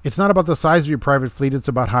 It's not about the size of your private fleet. It's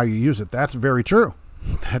about how you use it. That's very true.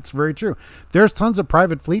 That's very true. There's tons of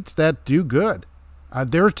private fleets that do good.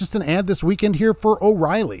 There's just an ad this weekend here for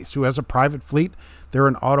O'Reilly's, who has a private fleet. They're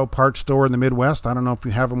an auto parts store in the Midwest. I don't know if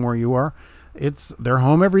you have them where you are. They're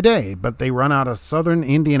home every day, but they run out of southern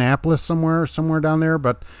Indianapolis somewhere down there.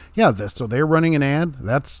 But yeah, so they're running an ad.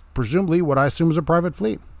 That's presumably what I assume is a private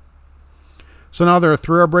fleet. So now there are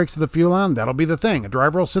 3-hour breaks to the fuel on. That'll be the thing. A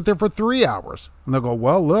driver will sit there for 3 hours, and they'll go,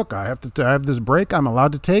 well, look, I have this break. I'm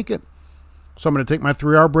allowed to take it. So I'm going to take my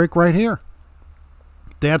 3-hour break right here.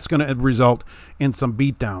 That's going to result in some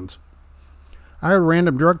beatdowns. I heard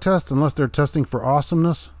random drug tests, unless they're testing for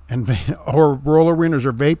awesomeness or roller wieners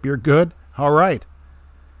or vape, you're good. All right.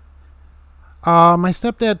 My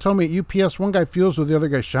stepdad told me at UPS, one guy fuels with the other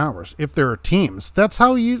guy showers. If there are teams, that's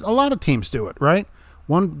how a lot of teams do it, right?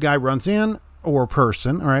 One guy runs in, or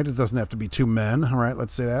person, all right? It doesn't have to be 2 men, all right?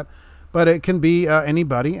 Let's say that. But it can be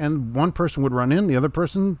anybody, and one person would run in, the other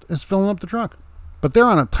person is filling up the truck. But they're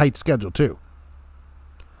on a tight schedule, too.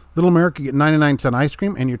 Little America, get 99-cent ice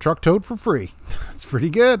cream and your truck towed for free. That's pretty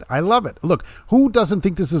good. I love it. Look, who doesn't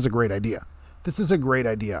think this is a great idea? This is a great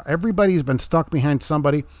idea. Everybody's been stuck behind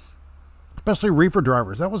somebody, especially reefer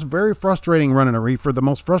drivers. That was very frustrating running a reefer. The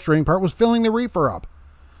most frustrating part was filling the reefer up.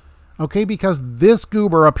 Okay, because this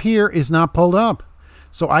goober up here is not pulled up.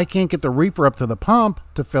 So I can't get the reefer up to the pump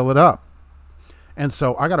to fill it up. And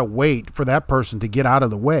so I got to wait for that person to get out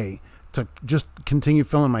of the way to just continue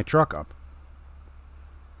filling my truck up.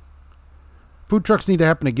 Food trucks need to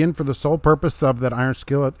happen again for the sole purpose of that iron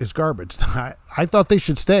skillet is garbage. I thought they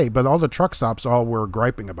should stay, but all the truck stops all were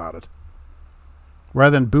griping about it.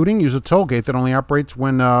 Rather than booting, use a toll gate that only operates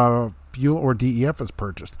when fuel or DEF is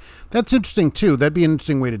purchased. That's interesting too. That'd be an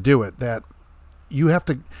interesting way to do it. That you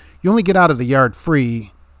only get out of the yard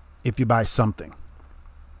free if you buy something.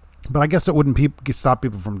 But I guess it wouldn't stop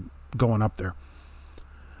people from going up there.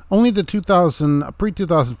 Only the pre-2004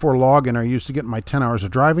 login are used to get my 10 hours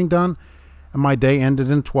of driving done, and my day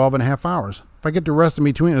ended in 12.5 hours. If I get to rest in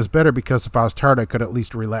between, it was better because if I was tired, I could at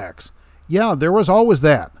least relax. Yeah, there was always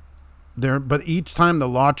that. But each time the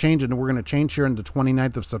law changed, and we're going to change here on the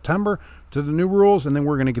 29th of September to the new rules, and then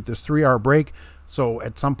we're going to get this 3-hour break. So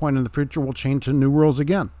at some point in the future, we'll change to new rules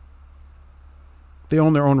again. They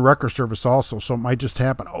own their own wrecker service also, so it might just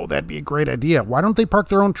happen. Oh, that'd be a great idea. Why don't they park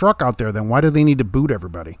their own truck out there then? Why do they need to boot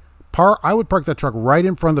everybody? I would park that truck right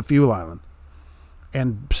in front of the fuel island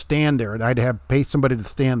and stand there. I'd pay somebody to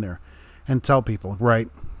stand there and tell people, right,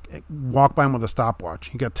 walk by them with a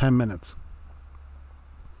stopwatch. You got 10 minutes.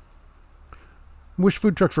 Wish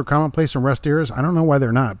food trucks were commonplace in rest areas. I don't know why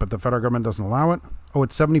they're not, but the federal government doesn't allow it. Oh,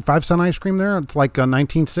 it's 75-cent ice cream there? It's like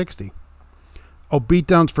 1960. Oh,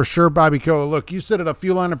 beatdowns for sure, Bobby Cola. Look, you sit at a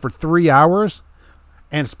fuel island for 3 hours,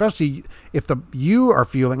 and especially if you are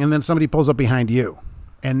fueling and then somebody pulls up behind you.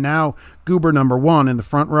 And now goober number 1 in the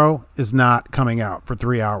front row is not coming out for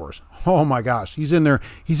 3 hours. Oh my gosh. He's in there.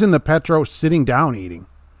 He's in the Petro sitting down eating,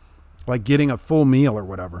 like getting a full meal or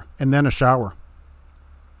whatever, and then a shower.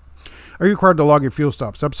 Are you required to log your fuel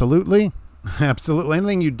stops? Absolutely. Absolutely.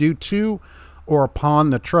 Anything you do to or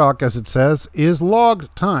upon the truck, as it says, is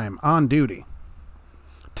logged time on duty.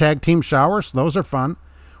 Tag team showers, those are fun.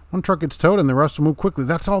 One truck gets towed and the rest will move quickly.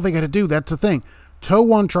 That's all they got to do. That's the thing. Tow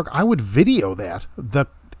one truck. I would video that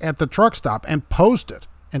at the truck stop and post it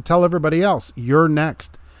and tell everybody else, you're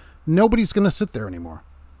next. Nobody's going to sit there anymore.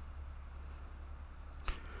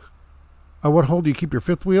 What hole do you keep your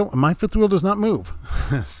fifth wheel? My fifth wheel does not move.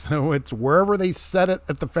 So it's wherever they set it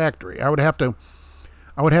at the factory. I would have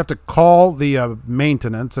to call the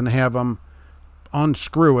maintenance and have them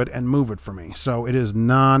unscrew it and move it for me. So it is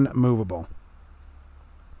non-movable.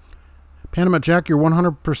 Panama Jack, you're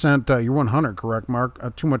 100%, you're 100, correct,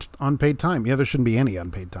 Mark? Too much unpaid time. Yeah, there shouldn't be any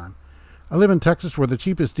unpaid time. I live in Texas where the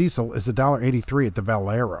cheapest diesel is $1.83 at the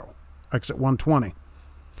Valero, exit 120.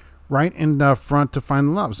 Right in the front to find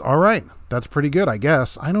the loves. All right, that's pretty good, I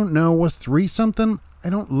guess. I don't know, was 3 something? I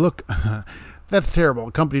don't look, that's terrible,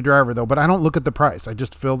 company driver though, but I don't look at the price. I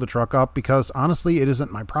just fill the truck up because honestly, it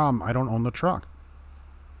isn't my problem. I don't own the truck.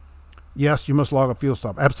 Yes, you must log a fuel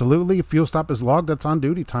stop. Absolutely. If fuel stop is logged, that's on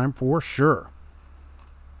duty time for sure.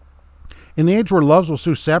 In the age where Loves will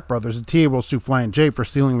sue Sept Brothers, the TA will sue Flying J for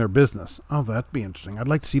stealing their business. Oh, that'd be interesting. I'd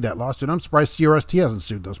like to see that lawsuit. I'm surprised CRST hasn't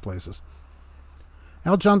sued those places.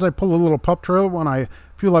 Al Johns, I pull a little pup trailer. When I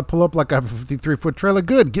feel I pull up like I have a 53-foot trailer,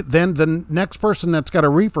 good. Then the next person that's got a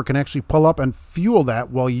reefer can actually pull up and fuel that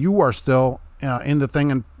while you are still in the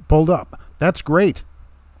thing and pulled up. That's great.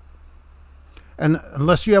 And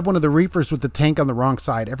unless you have one of the reefers with the tank on the wrong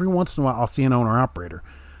side, every once in a while I'll see an owner-operator.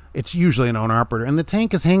 It's usually an owner-operator, and the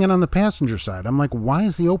tank is hanging on the passenger side. I'm like, why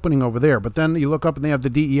is the opening over there? But then you look up and they have the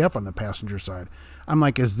DEF on the passenger side. I'm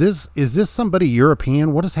like, is this somebody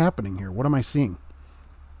European? What is happening here? What am I seeing?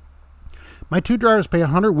 My 2 drivers pay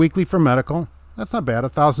 $100 weekly for medical. That's not bad.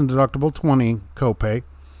 $1,000 deductible, $20 copay.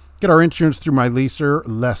 Get our insurance through my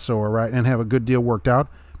lessor, right, and have a good deal worked out.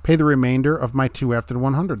 Pay the remainder of my 2 after the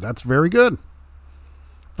 100. That's very good.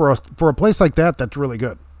 For a place like that, that's really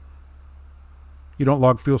good. You don't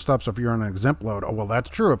log fuel stops if you're on an exempt load. Oh, well,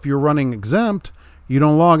 that's true. If you're running exempt, you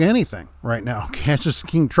don't log anything right now. Cash is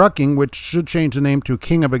King Trucking, which should change the name to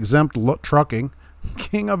King of Exempt Trucking.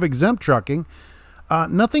 King of Exempt Trucking.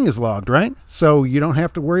 Nothing is logged, right? So you don't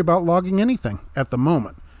have to worry about logging anything at the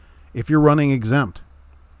moment if you're running exempt.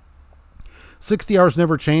 60 hours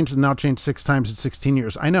never changed and now changed 6 times in 16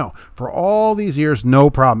 years. I know. For all these years,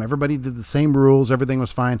 no problem. Everybody did the same rules. Everything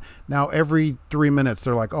was fine. Now every 3 minutes,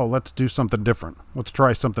 they're like, oh, let's do something different. Let's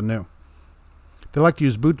try something new. They like to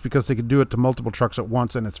use boots because they can do it to multiple trucks at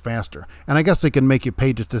once and it's faster. And I guess they can make you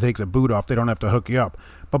pay just to take the boot off. They don't have to hook you up.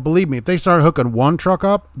 But believe me, if they start hooking one truck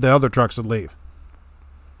up, the other trucks would leave.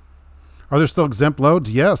 Are there still exempt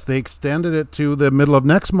loads? Yes, they extended it to the middle of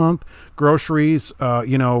next month. Groceries,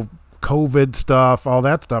 COVID stuff, all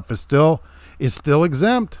that stuff is still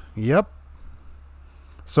exempt. Yep.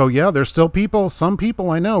 So yeah, there's still some people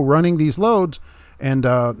I know running these loads and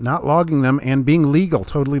not logging them and being legal,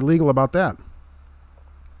 totally legal about that.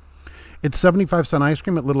 It's 75-cent ice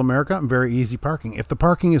cream at Little America and very easy parking. If the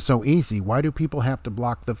parking is so easy, why do people have to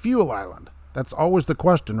block the fuel island? That's always the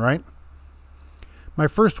question, right? My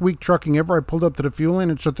first week trucking ever, I pulled up to the fuel lane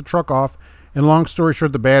and shut the truck off. And long story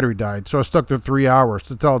short, the battery died. So I stuck there 3 hours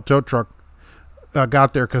to tell a tow truck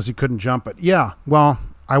got there because he couldn't jump it. Yeah, well,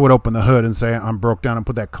 I would open the hood and say I'm broke down and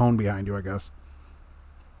put that cone behind you, I guess.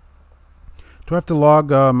 Do I have to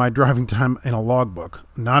log my driving time in a logbook?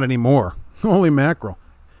 Not anymore. Holy mackerel.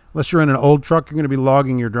 Unless you're in an old truck, you're going to be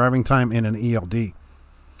logging your driving time in an ELD.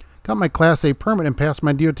 Got my Class A permit and passed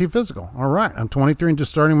my DOT physical. All right. I'm 23 and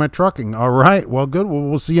just starting my trucking. All right. Well, good. Well,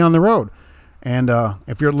 we'll see you on the road. And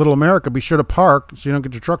if you're at Little America, be sure to park so you don't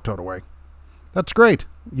get your truck towed away. That's great.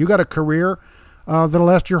 You got a career that'll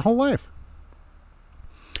last your whole life.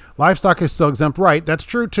 Livestock is still exempt. Right. That's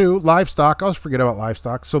true, too. Livestock. I always forget about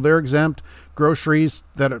livestock. So they're exempt. Groceries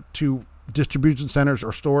that are to distribution centers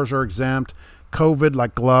or stores are exempt. COVID,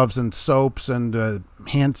 like gloves and soaps and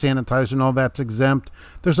hand sanitizer and all that's exempt.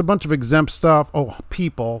 There's a bunch of exempt stuff. Oh,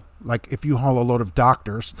 people, like if you haul a load of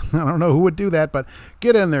doctors, I don't know who would do that, but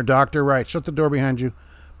get in there, doctor, right, shut the door behind you.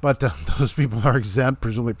 But those people are exempt,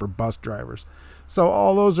 presumably for bus drivers. So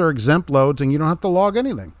all those are exempt loads and you don't have to log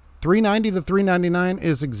anything. $390 to $399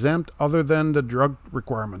 is exempt other than the drug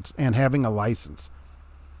requirements and having a license.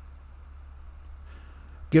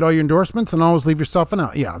 Get all your endorsements and always leave yourself an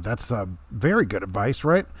out. Yeah, that's very good advice,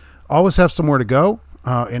 right? Always have somewhere to go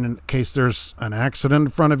in case there's an accident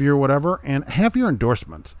in front of you or whatever. And have your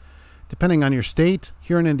endorsements. Depending on your state,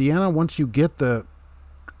 here in Indiana, once you get the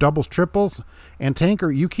doubles, triples, and tanker,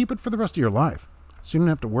 you keep it for the rest of your life. So you don't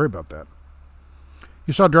have to worry about that.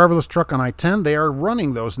 You saw driverless truck on I-10. They are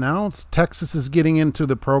running those now. Texas is getting into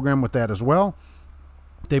the program with that as well.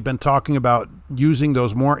 They've been talking about using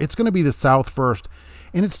those more. It's going to be the South first.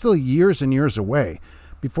 And it's still years and years away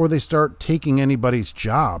before they start taking anybody's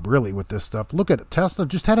job, really, with this stuff. Look at it. Tesla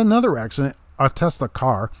just had another accident. A Tesla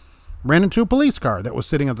car ran into a police car that was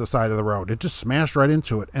sitting at the side of the road. It just smashed right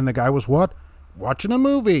into it. And the guy was what? Watching a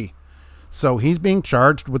movie. So he's being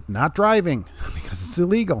charged with not driving because it's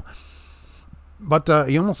illegal. But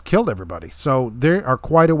he almost killed everybody. So they are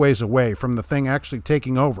quite a ways away from the thing actually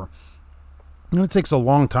taking over. And it takes a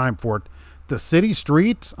long time for it. The city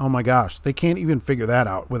streets, oh my gosh, they can't even figure that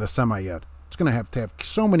out with a semi yet. It's going to have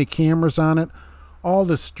so many cameras on it. All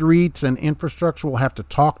the streets and infrastructure will have to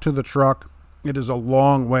talk to the truck. It is a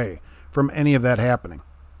long way from any of that happening.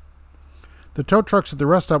 The tow trucks at the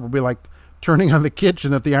rest stop will be like turning on the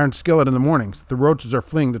kitchen at the iron skillet in the mornings. The roaches are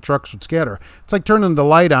fleeing, the trucks would scatter. It's like turning the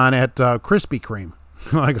light on at Krispy Kreme.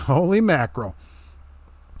 Like, holy mackerel.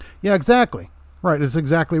 Yeah, exactly. Right, it's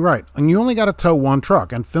exactly right. And you only got to tow one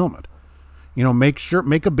truck and film it. You know,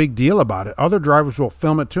 make a big deal about it. Other drivers will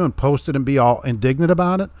film it too and post it and be all indignant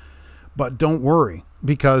about it. But don't worry.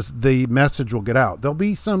 because the message will get out. There'll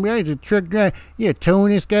be some guy, the truck driver, yeah,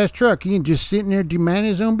 towing this guy's truck. He can just sitting there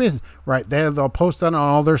demanding his own business. Right, they'll post that on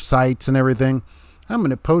all their sites and everything. I'm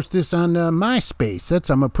going to post this on MySpace.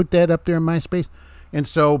 I'm going to put that up there in MySpace. And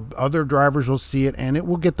so other drivers will see it, and it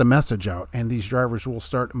will get the message out. And these drivers will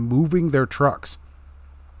start moving their trucks,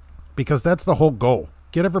 because that's the whole goal.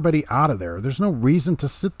 Get everybody out of there. There's no reason to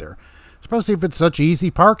sit there, especially if it's such easy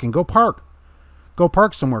parking. Go park. Go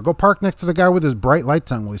park somewhere. Go park next to the guy with his bright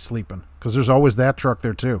lights on while he's sleeping, because there's always that truck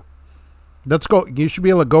there too. Let's go. You should be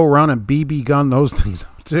able to go around and BB gun those things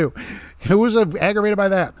out too. Who was aggravated by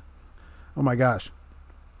that? Oh my gosh.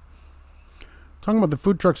 Talking about the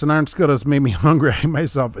food trucks and iron skillet has made me hungry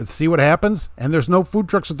myself. See what happens? And there's no food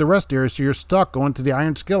trucks at the rest area, so you're stuck going to the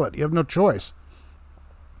iron skillet. You have no choice.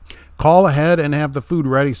 Call ahead and have the food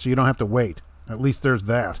ready so you don't have to wait. At least there's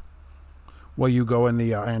that. Well, you go in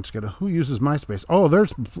the iron skillet. Who uses MySpace? Oh,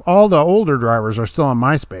 there's all the older drivers are still on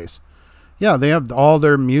MySpace. Yeah, they have all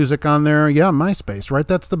their music on there. Yeah, MySpace, right?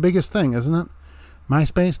 That's the biggest thing, isn't it?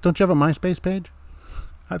 MySpace? Don't you have a MySpace page?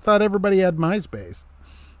 I thought everybody had MySpace.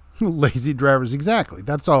 Lazy drivers, exactly.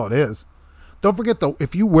 That's all it is. Don't forget, though,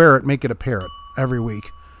 if you wear it, make it a parrot every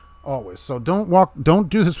week. Always. So don't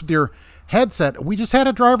do this with your headset. We just had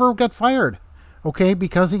a driver who got fired, okay,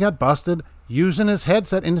 because he got busted using his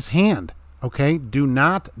headset in his hand. Okay, do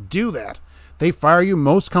not do that. They fire you.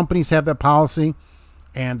 Most companies have that policy,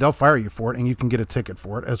 and they'll fire you for it, and you can get a ticket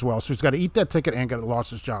for it as well. So he's got to eat that ticket and get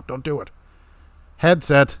lost his job. Don't do it.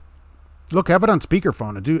 Headset. Look, have it on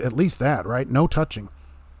speakerphone and do at least that, right? No touching.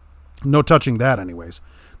 No touching that anyways.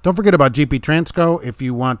 Don't forget about GP Transco if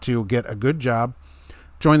you want to get a good job.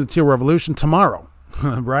 Join the Teal Revolution tomorrow,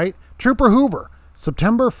 right? Trooper Hoover,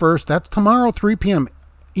 September 1st. That's tomorrow, 3 p.m.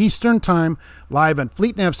 Eastern Time, live on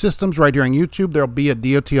Fleet Nav Systems right here on YouTube. There'll be a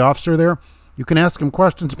DOT officer there. You can ask him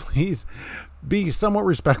questions. Please be somewhat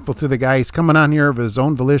respectful to the guy. He's coming on here of his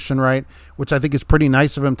own volition, right? Which I think is pretty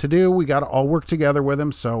nice of him to do. We got to all work together with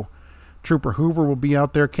him. So Trooper Hoover will be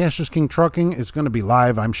out there. Cash is King Trucking is going to be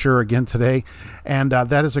live, I'm sure, again today. And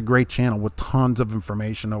that is a great channel with tons of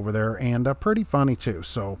information over there, and pretty funny too.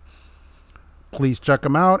 So please check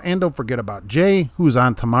him out. And don't forget about Jay, who's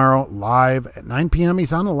on tomorrow live at 9 p.m.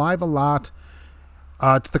 He's on live a lot.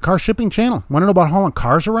 It's the car shipping channel. Want to know about hauling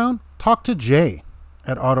cars around? Talk to Jay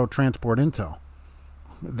at Auto Transport Intel.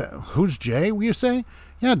 Who's Jay, will you say?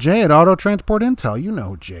 Yeah, Jay at Auto Transport Intel. You know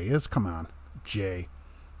who Jay is. Come on, Jay.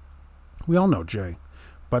 We all know Jay.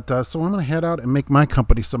 But so I'm going to head out and make my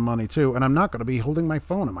company some money too. And I'm not going to be holding my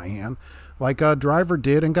phone in my hand like a driver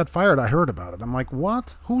did and got fired. I heard about it. I'm like,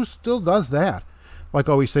 what? Who still does that? Like,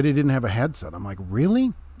 oh, he said he didn't have a headset. I'm like,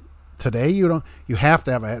 really? Today you have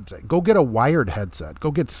to have a headset. Go get a wired headset.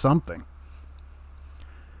 Go get something.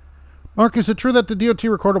 Mark, is it true that the DOT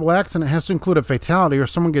recordable accident has to include a fatality, or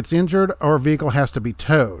someone gets injured, or a vehicle has to be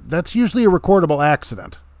towed? That's usually a recordable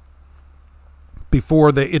accident. Before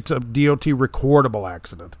it's a DOT recordable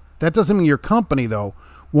accident. That doesn't mean your company, though,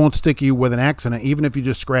 won't stick you with an accident, even if you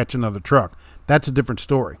just scratch another truck. That's a different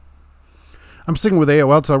story. I'm sticking with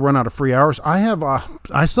AOL until I run out of free hours.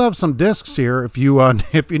 I still have some discs here if you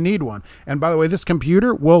need one. And by the way, this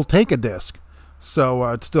computer will take a disc, so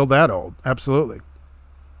it's still that old. Absolutely.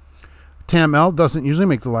 Tam L doesn't usually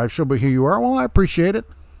make the live show, but here you are. Well, I appreciate it.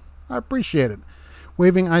 I appreciate it.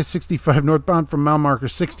 Waving I-65 northbound from mile marker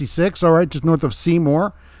 66. All right, just north of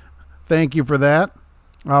Seymour. Thank you for that.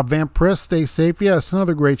 Van Priss, stay safe. Yes,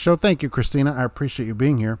 another great show. Thank you, Christina. I appreciate you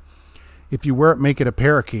being here. If you wear it, make it a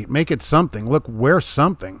parakeet. Make it something. Look, wear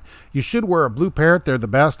something. You should wear a blue parrot. They're the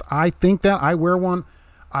best. I think that. I wear one.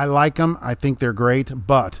 I like them. I think they're great.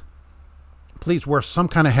 But please wear some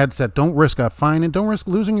kind of headset. Don't risk a fine, and don't risk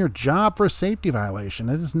losing your job for a safety violation.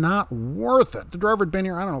 It is not worth it. The driver had been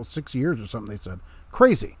here, I don't know, 6 years or something, they said.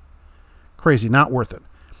 Crazy. Crazy. Not worth it.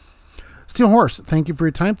 Steel Horse, thank you for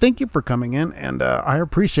your time. Thank you for coming in, and I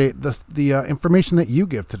appreciate the information that you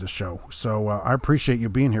give to the show. So I appreciate you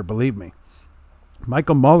being here, believe me.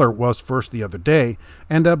 Michael Muller was first the other day,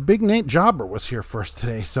 and Big Nate Jobber was here first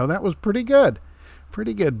today, so that was pretty good.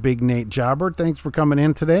 Pretty good, Big Nate Jobber. Thanks for coming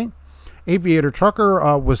in today. Aviator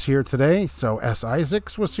Trucker was here today, so S.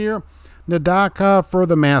 Isaacs was here. Nadaka for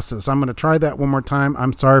the masses. I'm going to try that one more time.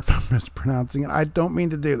 I'm sorry if I'm mispronouncing it. I don't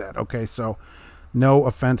mean to do that. Okay, so no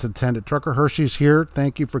offense intended. Trucker Hershey's here.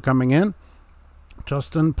 Thank you for coming in.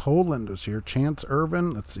 Justin Poland is here. Chance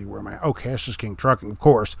Irvin. Let's see, where am I? Oh, Cash is King Trucking, of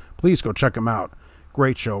course. Please go check him out.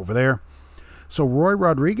 Great show over there. So Roy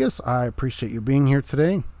Rodriguez, I appreciate you being here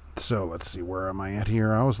today. So let's see, where am I at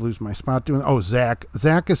here? I always lose my spot doing. Oh, Zach.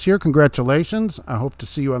 Zach is here. Congratulations. I hope to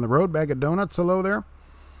see you on the road. Bag of donuts. Hello there.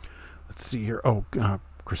 Let's see here. Oh,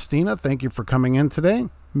 Christina, thank you for coming in today.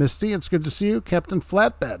 Misty, it's good to see you. Captain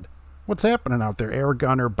Flatbed, what's happening out there? Air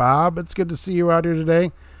Gunner Bob, it's good to see you out here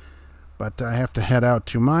today. But I have to head out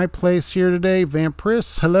to my place here today.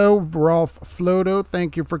 Vampris, hello. Rolf Flodo,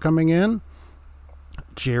 thank you for coming in.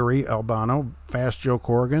 Jerry Albano, Fast Joe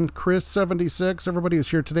Corrigan, Chris 76, everybody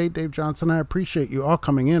who's here today. Dave Johnson, I appreciate you all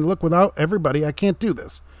coming in. Look, without everybody, I can't do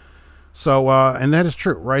this. So, and that is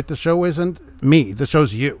true, right? The show isn't me. The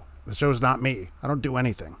show's you. The show's not me. I don't do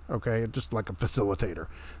anything, okay? Just like a facilitator.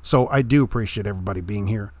 So I do appreciate everybody being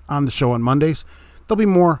here on the show on Mondays. There'll be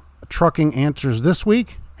more trucking answers this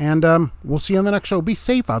week, and we'll see you on the next show. Be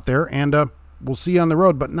safe out there, and we'll see you on the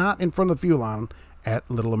road, but not in front of the fuel line at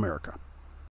Little America.